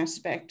Zoom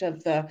aspect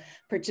of the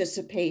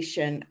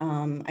participation.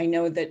 I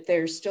know that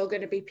there's still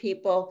going to be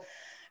people,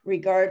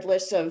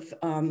 regardless of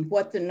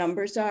what the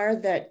numbers are,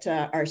 that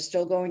are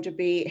still going to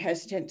be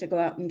hesitant to go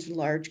out into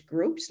large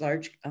groups,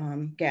 large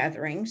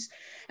gatherings.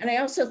 And I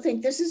also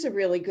think this is a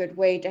really good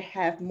way to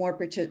have more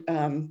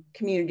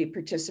community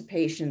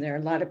participation. There are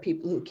a lot of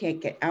people who can't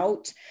get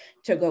out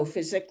to go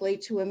physically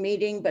to a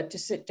meeting, but to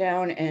sit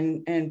down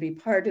and be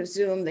part of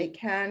Zoom, they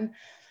can.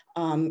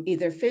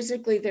 Either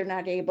physically they're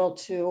not able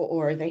to,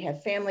 or they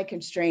have family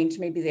constraints.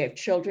 Maybe they have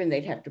children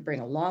they'd have to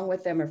bring along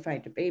with them or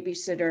find a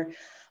babysitter.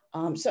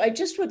 So I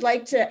just would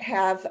like to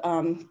have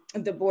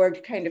the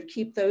board kind of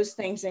keep those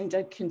things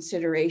into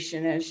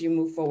consideration as you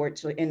move forward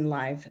to in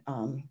live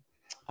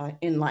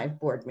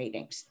board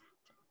meetings.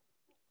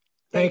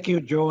 Thank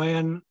you,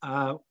 Joanne.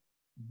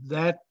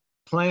 That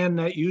plan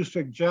that you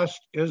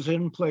suggest is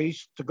in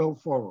place to go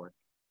forward.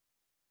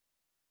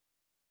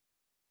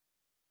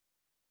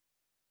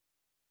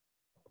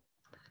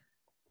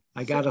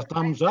 I got a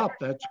thumbs up.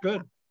 That's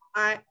good.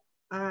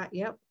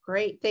 Yep,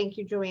 great. Thank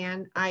you,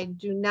 Joanne. I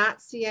do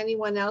not see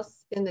anyone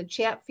else in the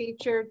chat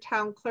feature.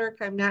 Town clerk,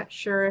 I'm not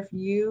sure if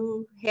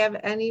you have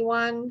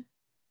anyone.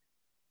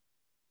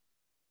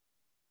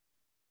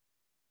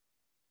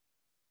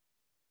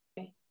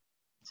 Okay.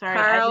 Sorry,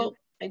 Carl?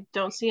 I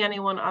don't see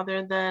anyone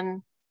other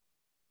than,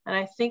 and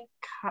I think,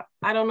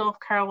 I don't know if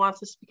Carl wants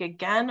to speak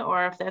again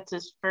or if that's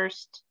his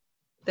first.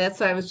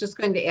 That's what I was just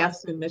going to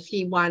ask him if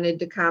he wanted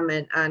to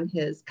comment on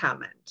his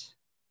comment.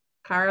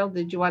 Carl,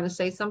 did you want to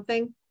say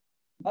something?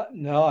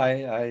 No,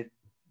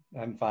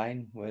 I'm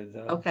fine with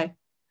okay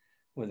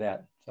with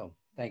that. So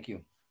thank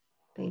you.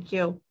 Thank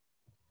you.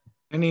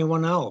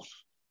 Anyone else?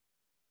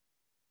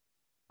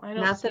 I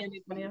don't see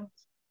anybody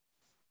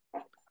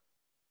else.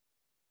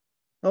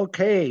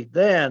 Okay,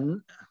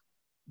 then,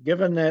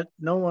 given that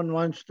no one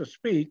wants to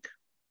speak,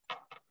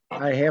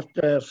 I have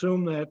to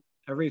assume that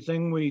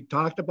everything we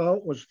talked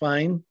about was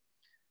fine.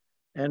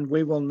 And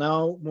we will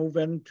now move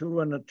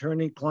into an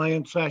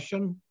attorney-client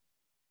session.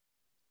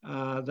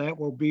 That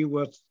will be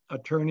with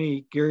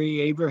Attorney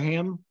Gary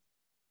Abraham.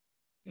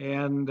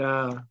 And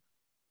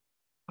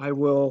I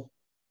will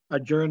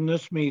adjourn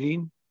this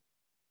meeting.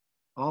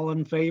 All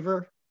in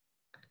favor?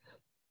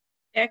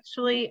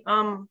 Actually,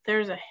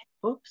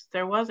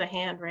 there was a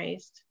hand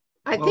raised.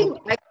 I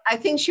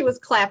think she was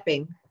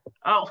clapping.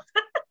 Oh,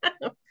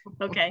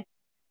 okay.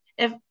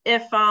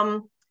 If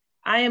I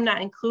am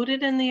not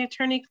included in the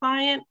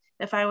attorney-client,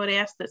 if I would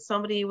ask that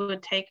somebody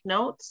would take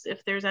notes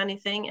if there's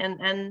anything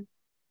and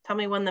tell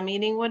me when the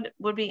meeting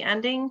would be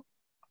ending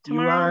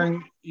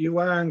tomorrow. You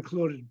are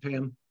included,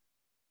 Pam.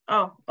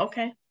 Oh,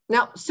 okay.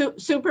 Now,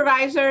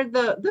 Supervisor,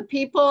 the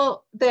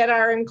people that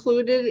are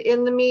included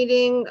in the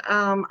meeting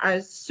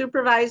are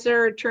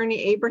Supervisor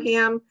Attorney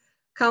Abraham,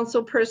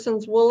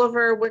 Councilpersons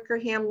Woolever,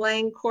 Wickerham,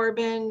 Lang,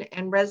 Corbin,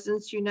 and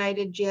Residents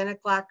United,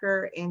 Janet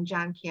Glocker, and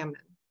John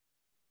Cameron.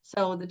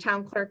 So the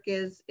town clerk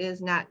is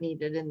not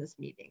needed in this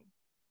meeting.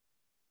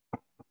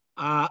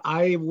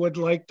 I would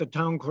like the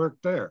town clerk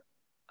there.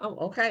 Oh,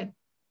 okay.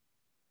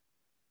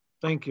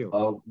 Thank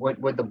you.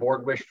 Would the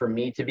board wish for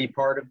me to be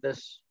part of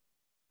this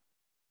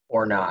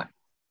or not?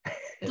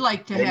 I'd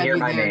like to have you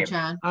there,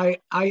 John.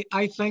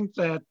 I think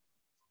that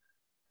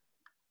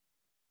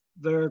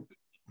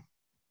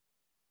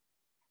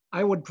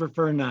I would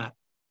prefer not.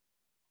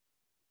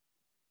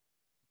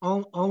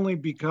 Only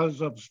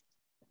because of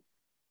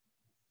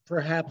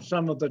perhaps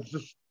some of the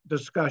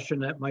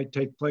discussion that might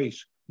take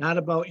place. Not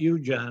about you,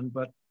 John,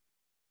 but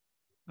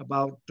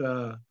about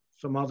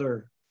some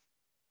other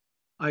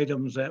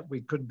items that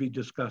we could be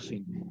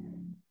discussing.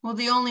 Well,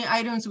 the only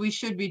items we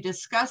should be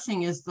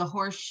discussing is the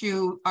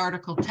Horseshoe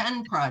Article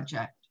 10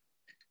 project.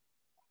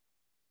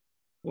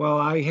 Well,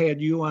 I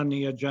had you on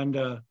the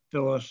agenda,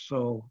 Phyllis,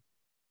 so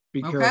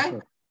be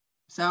careful.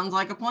 Sounds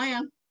like a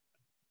plan.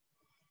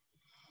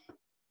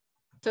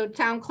 So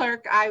town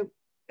clerk,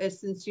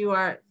 since you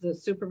are the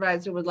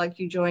supervisor, would like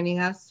you joining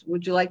us.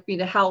 Would you like me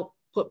to help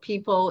put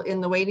people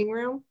in the waiting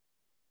room.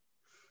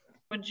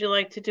 Would you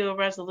like to do a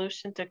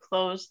resolution to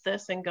close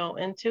this and go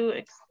into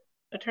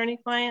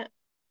attorney-client?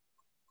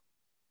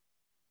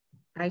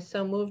 I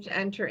so moved to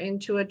enter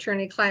into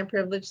attorney-client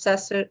privilege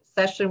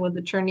session with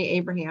Attorney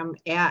Abraham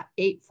at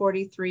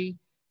 8:43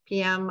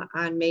 p.m.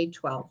 on May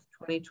 12th,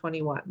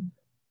 2021.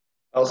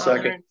 I'll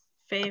second.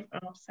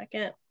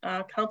 Second.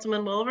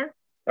 Councilman Wilbur?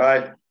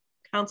 Aye.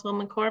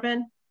 Councilwoman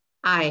Corbin?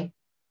 Aye.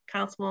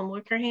 Councilwoman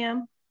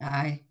Wickerham?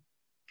 Aye.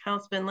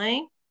 Councilman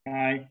Lang?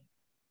 Aye.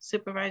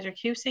 Supervisor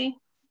Cusey?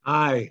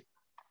 Aye.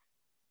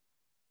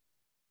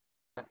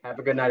 Have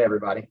a good night,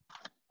 everybody.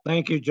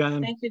 Thank you,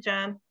 John. Thank you,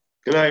 John.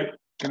 Good night.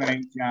 Good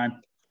night,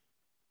 John.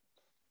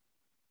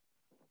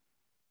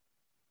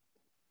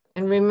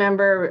 And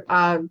remember,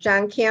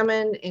 John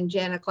Cammon and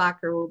Janet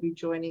Clocker will be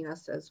joining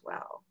us as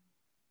well.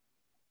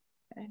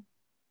 Okay.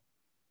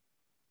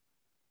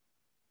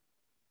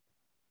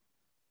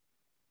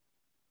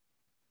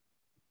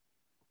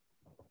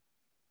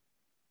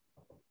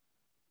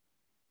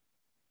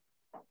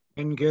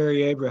 And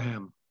Gary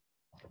Abraham.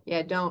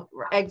 Yeah, don't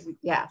exit.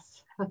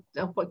 Yes,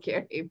 don't put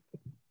Gary.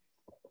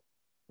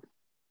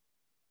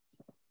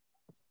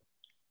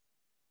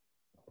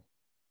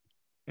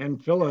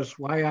 And Phyllis,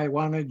 why I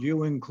wanted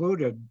you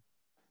included.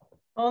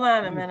 Hold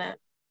on a minute.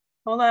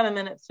 Hold on a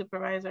minute,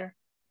 Supervisor.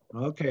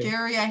 Okay.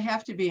 Jerry, I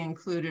have to be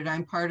included.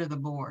 I'm part of the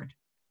board.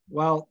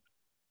 Well,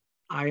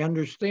 I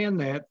understand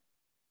that.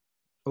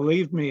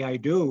 Believe me, I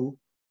do.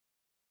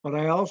 But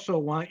I also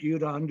want you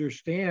to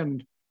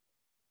understand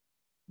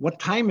what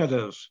time it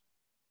is.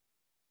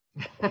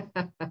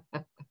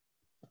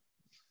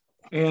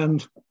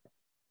 And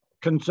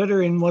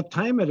considering what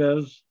time it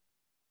is,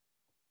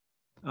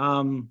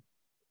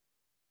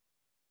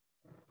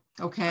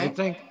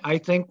 okay. I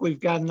think we've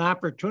got an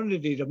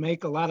opportunity to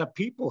make a lot of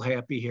people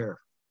happy here.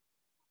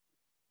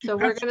 So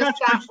we're going to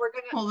stop.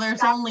 Well,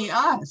 there's only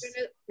us.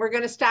 We're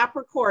going to stop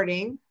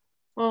recording.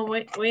 Well,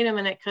 wait a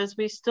minute, because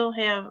we still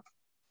have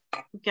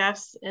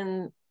guests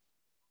in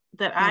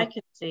that I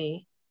can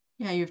see.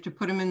 Yeah, you have to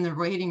put them in the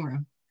waiting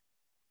room.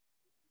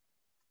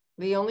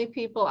 The only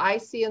people I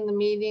see in the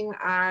meeting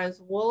are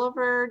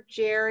Wolliver,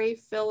 Jerry,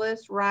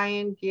 Phyllis,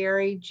 Ryan,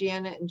 Gary,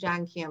 Janet, and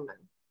John Cameron.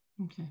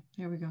 Okay,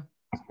 there we go.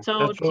 So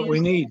that's what we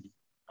need.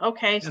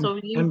 Okay, so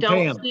you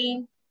don't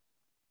see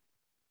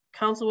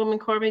Councilwoman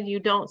Corbin, you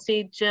don't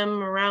see Jim,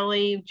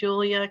 Morelli,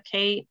 Julia,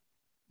 Kate?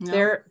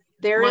 No.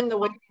 They're in the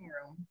waiting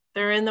room.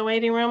 They're in the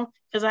waiting room?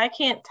 Because I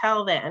can't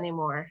tell that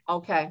anymore.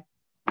 Okay.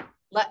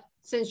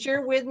 Since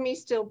you're with me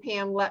still,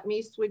 Pam, let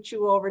me switch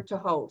you over to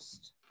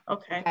host.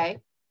 Okay. Okay.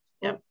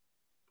 Yep.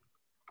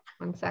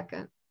 1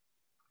 second.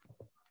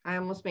 I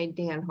almost made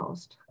Dan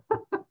host.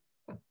 All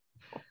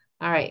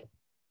right.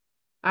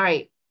 All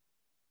right.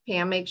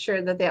 Pam, make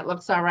sure that that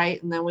looks all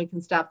right, and then we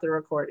can stop the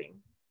recording.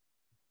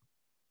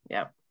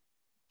 Yep.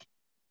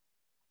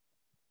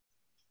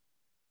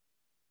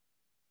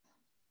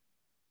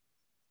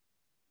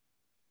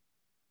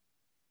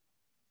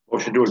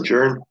 Motion to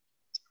adjourn.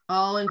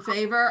 All in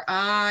favor?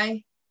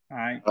 Aye.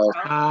 Aye.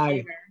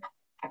 Aye.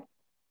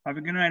 Have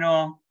a good night,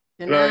 all.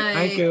 Good night.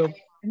 Thank you.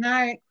 Good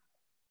night.